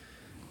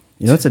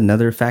 You know, it's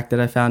another fact that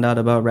I found out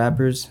about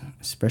rappers,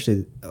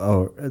 especially,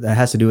 that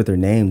has to do with their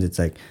names. It's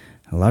like,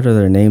 a lot of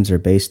their names are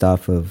based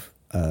off of,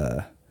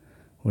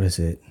 what is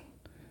it?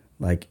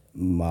 Like,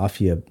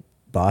 mafia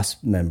boss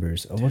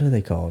members. Oh, what are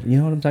they called? You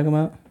know what I'm talking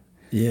about?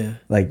 Yeah.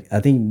 Like,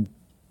 I think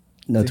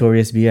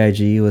Notorious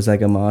B.I.G. was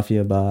like a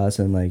mafia boss,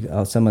 and like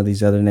some of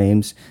these other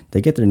names,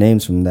 they get their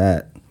names from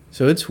that.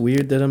 So it's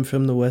weird that I'm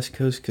from the West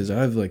Coast because I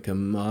have like a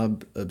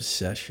mob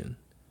obsession.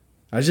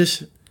 I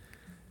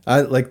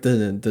like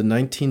the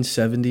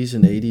 1970s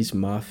and 80s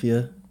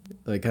mafia.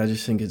 Like, I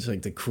just think it's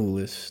like the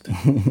coolest.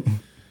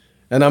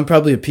 And I'm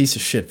probably a piece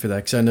of shit for that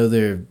because I know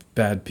they're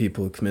bad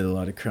people who commit a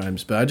lot of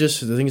crimes. But I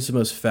think it's the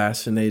most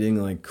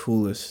fascinating, like,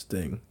 coolest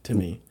thing to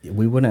me.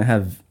 We wouldn't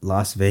have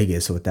Las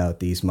Vegas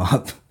without these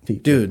mob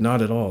people. Dude,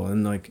 not at all.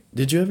 And, like,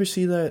 did you ever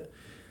see that?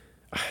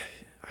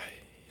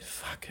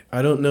 Fuck.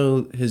 I don't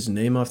know his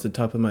name off the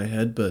top of my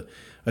head, but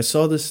I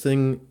saw this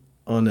thing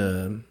on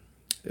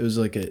it was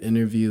like an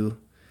interview,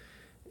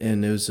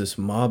 and it was this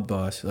mob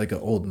boss, like an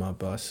old mob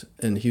boss.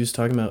 And he was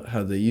talking about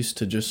how they used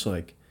to just,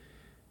 like,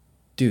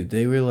 dude,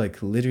 they were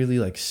like literally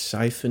like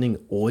siphoning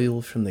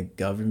oil from the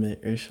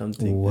government or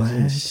something. What?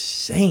 It was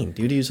insane,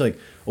 dude. He was like,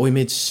 oh, he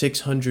made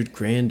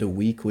 $600,000 a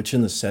week, which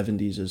in the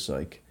 70s is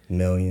like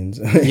millions.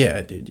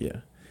 Yeah, dude.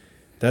 Yeah,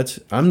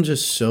 I'm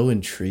just so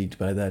intrigued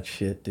by that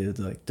shit, dude.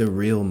 Like the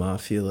real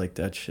mafia, like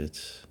that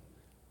shit's.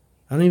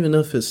 I don't even know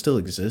if it still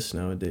exists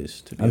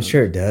nowadays. I'm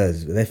sure it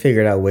does. They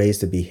figured out ways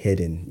to be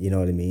hidden. You know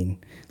what I mean?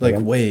 Like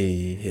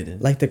way hidden.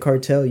 Like the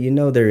cartel, you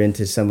know, they're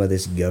into some of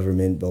this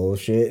government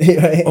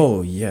bullshit. Right?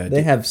 Oh, yeah.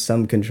 They have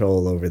some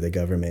control over the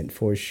government,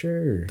 for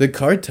sure. The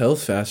cartel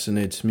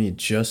fascinates me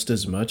just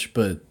as much,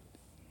 but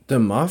the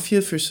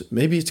mafia,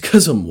 maybe it's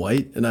because I'm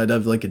white and I'd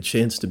have like a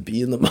chance to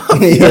be in the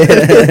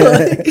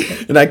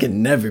mafia. And I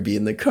can never be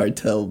in the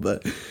cartel,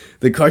 but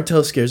the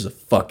cartel scares the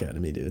fuck out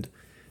of me, dude.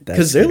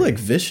 Because they're like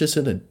vicious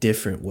in a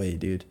different way,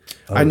 dude.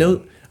 Oh. I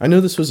know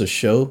this was a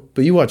show,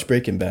 but you watch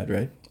Breaking Bad,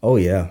 right? Oh,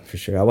 yeah, for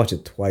sure. I watched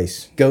it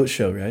twice. GOAT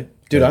show, right?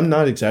 Dude, yeah. I'm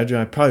not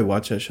exaggerating. I probably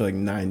watched that show like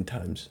 9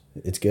 times.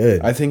 It's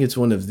good. I think it's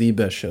one of the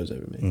best shows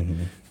ever made.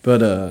 Mm-hmm.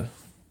 But,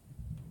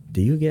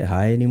 do you get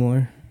high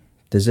anymore?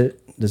 Does it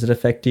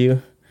affect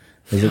you?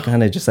 Is it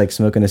kind of just like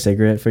smoking a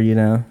cigarette for you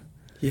now?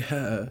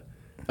 Yeah.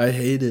 I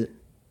hate it.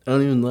 I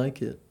don't even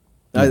like it.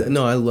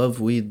 No, I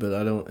love weed, but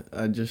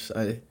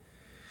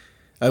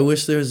I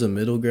wish there was a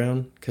middle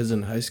ground, because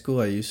in high school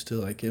I used to,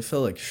 like, it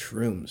felt like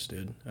shrooms,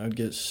 dude. I would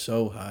get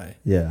so high.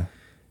 Yeah.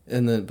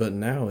 But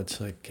now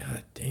it's like,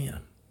 god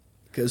damn.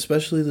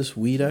 Especially this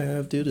weed I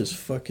have, dude, is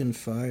fucking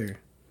fire.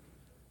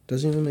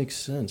 Doesn't even make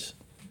sense.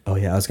 Oh,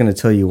 yeah, I was going to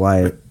tell you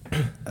why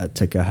I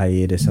took a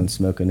hiatus on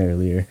smoking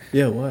earlier.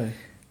 Yeah, why?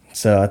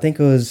 So I think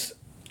it was,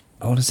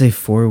 I want to say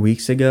 4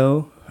 weeks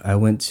ago, I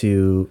went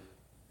to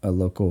a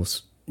local,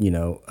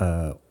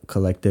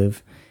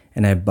 collective,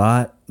 and I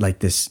bought like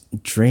this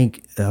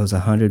drink that was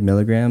 100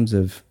 milligrams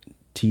of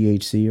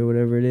THC or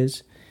whatever it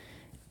is.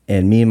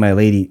 And me and my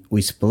lady,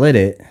 we split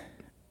it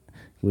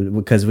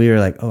because we were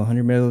like, oh,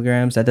 100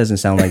 milligrams? That doesn't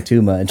sound like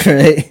too much,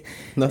 right?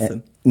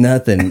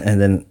 Nothing. And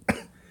then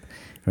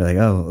we're like,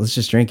 oh, let's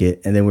just drink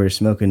it. And then we were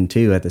smoking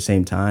 2 at the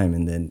same time.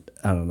 And then,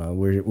 I don't know,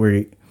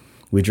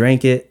 we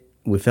drank it.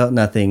 We felt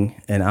nothing.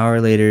 An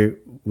hour later,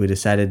 we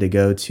decided to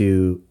go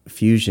to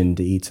Fusion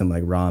to eat some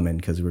like ramen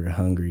because we were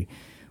hungry.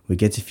 We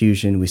get to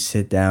Fusion, we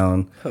sit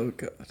down. Oh,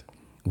 God.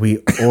 We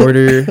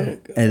order,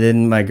 and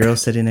then my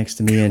girl's sitting next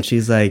to me, and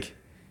she's like,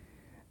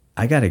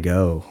 I gotta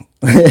go.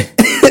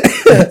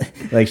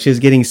 Like, she was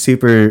getting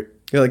super...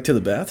 You're like, to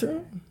the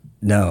bathroom?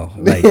 No,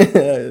 like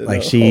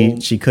like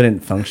she couldn't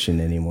function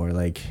anymore.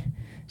 Like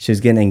she was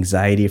getting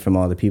anxiety from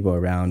all the people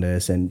around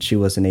us, and she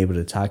wasn't able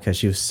to talk because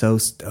she was so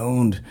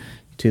stoned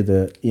to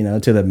the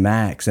to the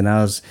max. And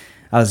I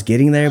was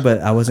getting there,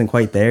 but I wasn't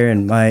quite there.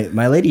 And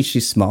my lady,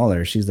 she's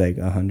smaller. She's like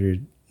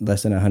 100,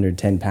 less than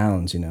 110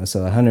 pounds.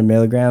 So 100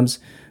 milligrams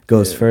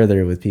goes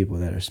further with people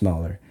that are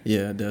smaller.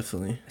 Yeah,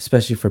 definitely.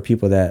 Especially for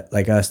people that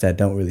like us that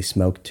don't really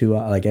smoke too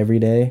like every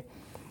day.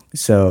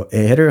 So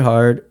it hit her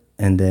hard,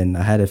 and then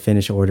I had to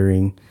finish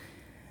ordering.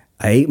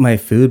 I ate my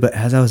food, but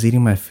as I was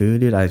eating my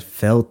food, dude, I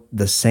felt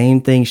the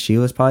same thing she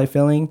was probably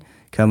feeling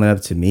coming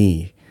up to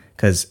me.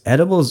 Because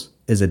edibles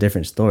is a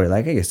different story.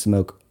 Like, I can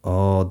smoke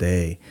all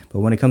day, but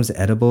when it comes to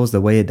edibles,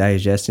 the way it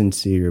digests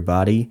into your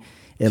body,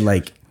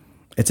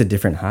 it's a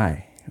different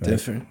high. Right?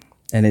 Different.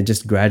 And it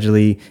just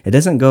gradually, it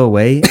doesn't go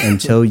away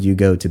until you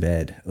go to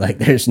bed. Like,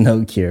 there's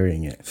no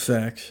curing it.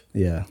 Facts.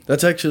 Yeah.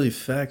 That's actually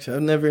facts.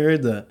 I've never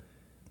heard that.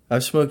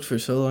 I've smoked for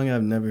so long,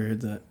 I've never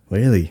heard that.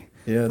 Really?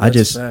 Yeah, that's I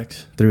just,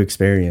 facts. through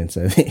experience,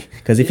 I think.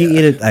 Because if you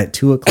eat it at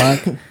 2 o'clock,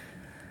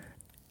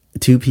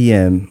 2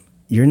 p.m.,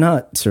 you're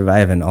not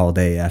surviving all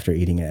day after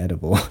eating an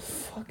edible.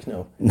 Fuck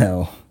no.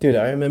 No. Dude,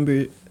 I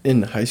remember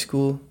in high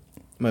school,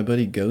 my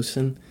buddy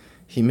Gosen,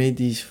 he made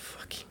these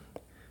fucking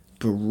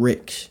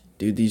bricks.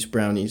 Dude, these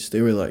brownies,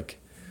 they were like,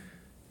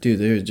 dude,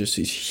 they were just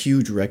these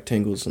huge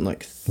rectangles and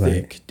like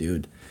thick, right.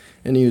 Dude.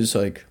 And he was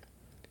like,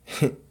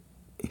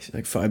 he's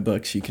like,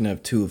 $5, you can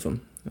have 2 of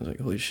them. I was like,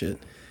 holy shit.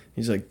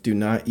 He's like, do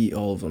not eat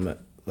all of them.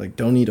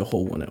 Don't eat a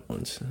whole one at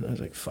once. And I was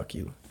like, fuck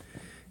you.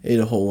 Ate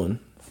a whole one.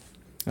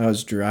 I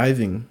was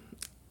driving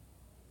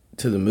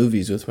to the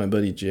movies with my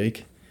buddy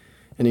Jake.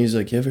 And he was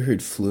like, you ever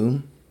heard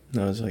Flume?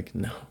 And I was like,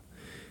 no.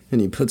 And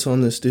he puts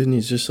on this dude, and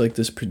he's just like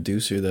this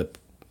producer that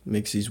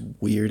makes these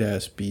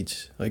weird-ass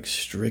beats, like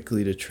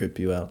strictly to trip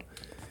you out.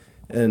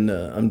 And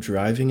I'm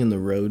driving, and the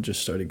road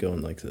just started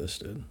going like this,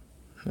 dude.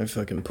 I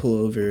fucking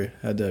pull over,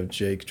 had to have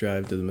Jake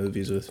drive to the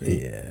movies with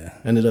me. Yeah.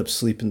 Ended up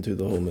sleeping through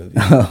the whole movie.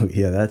 Oh,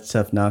 yeah, that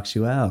stuff knocks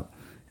you out.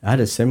 I had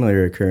a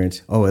similar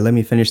occurrence. Oh, let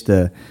me finish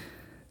the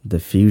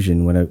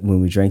fusion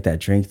when we drank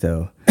that drink,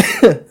 though.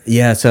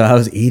 Yeah, so I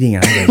was eating,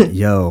 and I was like,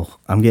 yo,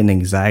 I'm getting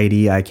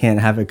anxiety. I can't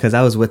have it, because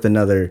I was with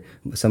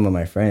some of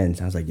my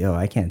friends. I was like, yo,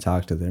 I can't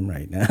talk to them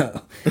right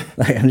now.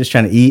 Like, I'm just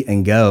trying to eat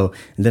and go.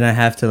 And then I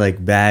have to,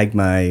 like, bag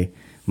my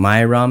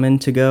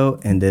ramen to go,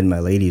 and then my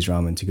lady's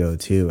ramen to go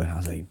too. And I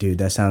was like, dude,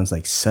 that sounds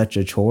like such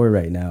a chore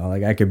right now.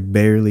 Like, I could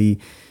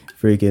barely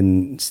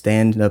freaking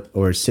stand up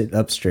or sit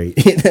up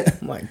straight.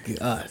 Oh my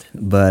God.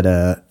 But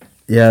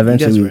yeah,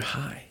 eventually you guys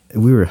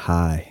were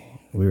high.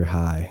 We were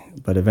high,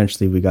 but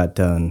eventually we got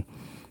done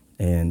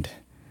and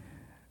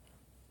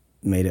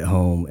made it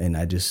home, and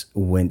I just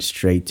went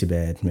straight to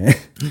bed, man.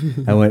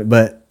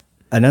 But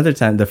another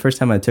time, the first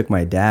time I took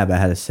my dab, I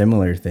had a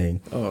similar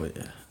thing. Oh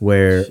yeah.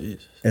 Where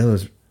Jesus. It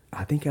was,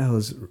 I think I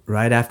was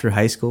right after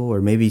high school,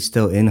 or maybe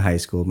still in high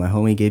school. My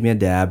homie gave me a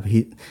dab.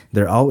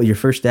 Your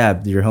first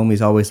dab, your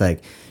homie's always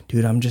like,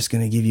 dude, I'm just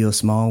going to give you a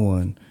small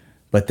one.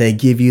 But they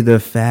give you the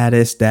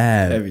fattest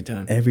dab. Every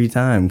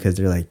time. Because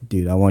they're like,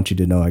 dude, I want you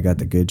to know I got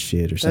the good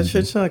shit or something. That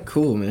shit's not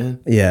cool, man.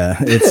 Yeah.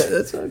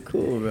 That's not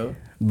cool, bro.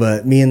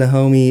 But me and the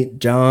homie,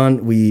 John,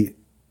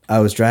 I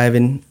was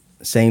driving,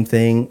 same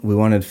thing. We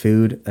wanted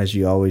food, as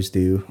you always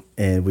do.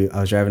 And I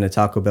was driving to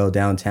Taco Bell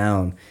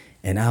downtown.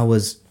 And I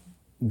was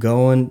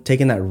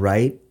taking that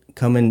right,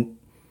 coming,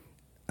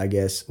 I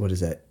guess, what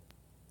is that,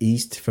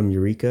 east from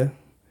Eureka,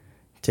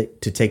 to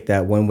take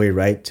that one-way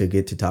right to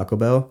get to Taco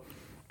Bell.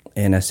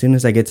 And as soon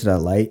as I get to that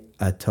light,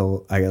 I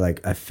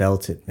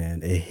felt it,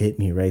 man. It hit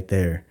me right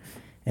there.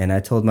 And I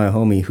told my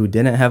homie, who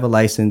didn't have a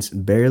license,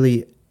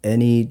 barely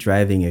any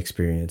driving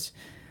experience.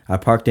 I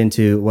parked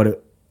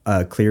into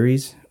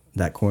Cleary's,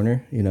 that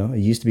corner, It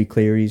used to be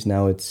Cleary's,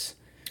 now it's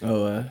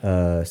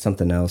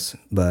something else.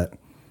 But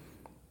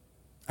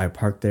I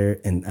parked there,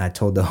 and I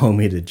told the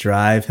homie to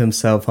drive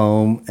himself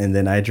home, and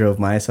then I drove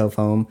myself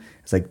home.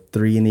 It's like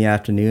 3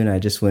 p.m. I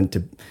just went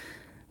to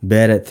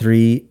bed at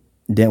 3.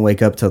 Didn't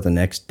wake up till the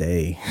next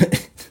day.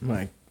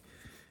 We're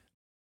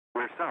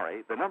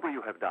sorry, the number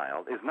you have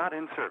dialed is not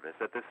in service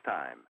at this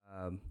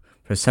time.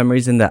 For some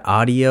reason, the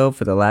audio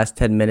for the last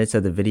 10 minutes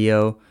of the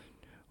video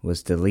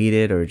was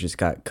deleted or just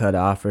got cut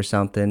off or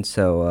something.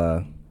 So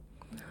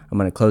I'm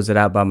going to close it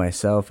out by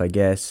myself, I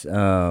guess.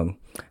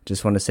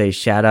 Just want to say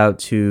shout out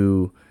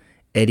to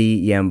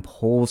Eddie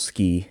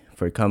Yamplosky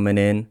for coming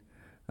in.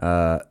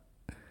 I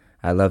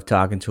love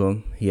talking to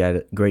him. He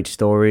had great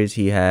stories.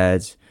 He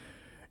has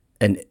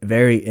a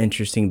very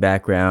interesting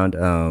background.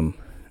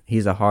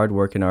 He's a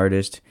hard-working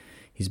artist.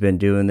 He's been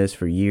doing this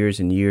for years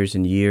and years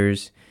and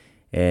years,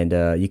 and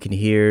you can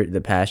hear the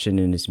passion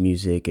in his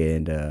music,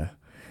 and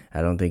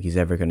I don't think he's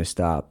ever going to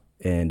stop.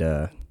 And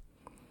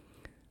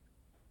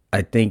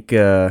I think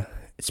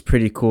it's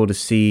pretty cool to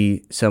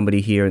see somebody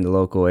here in the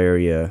local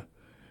area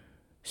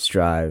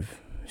strive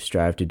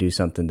to do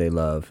something they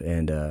love,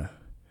 and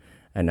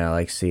I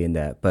like seeing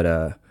that. But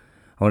I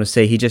want to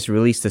say he just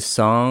released a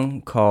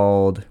song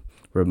called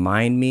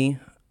Remind Me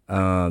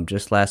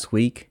just last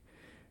week.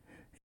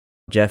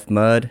 Jeff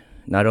Mudd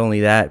not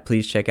only that,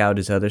 please check out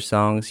his other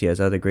songs. He has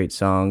other great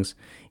songs,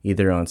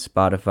 either on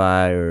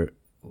Spotify or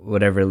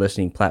whatever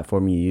listening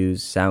platform you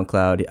use,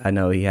 SoundCloud. I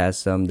know he has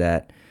some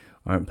that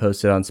aren't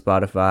posted on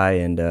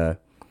Spotify, and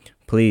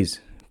please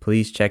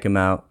check him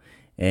out.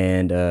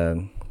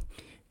 And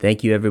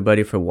thank you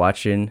everybody for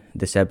watching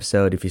this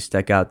episode. If you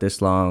stuck out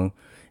this long,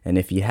 and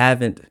if you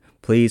haven't,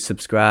 please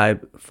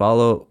subscribe,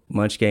 follow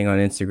Munch Gang on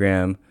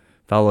Instagram,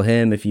 follow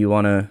him if you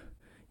want to,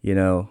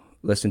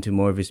 listen to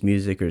more of his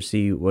music or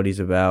see what he's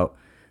about.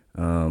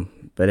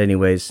 But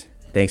anyways,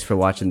 thanks for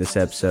watching this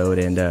episode,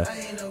 and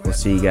we'll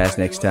see you guys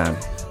next time.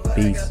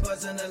 Peace.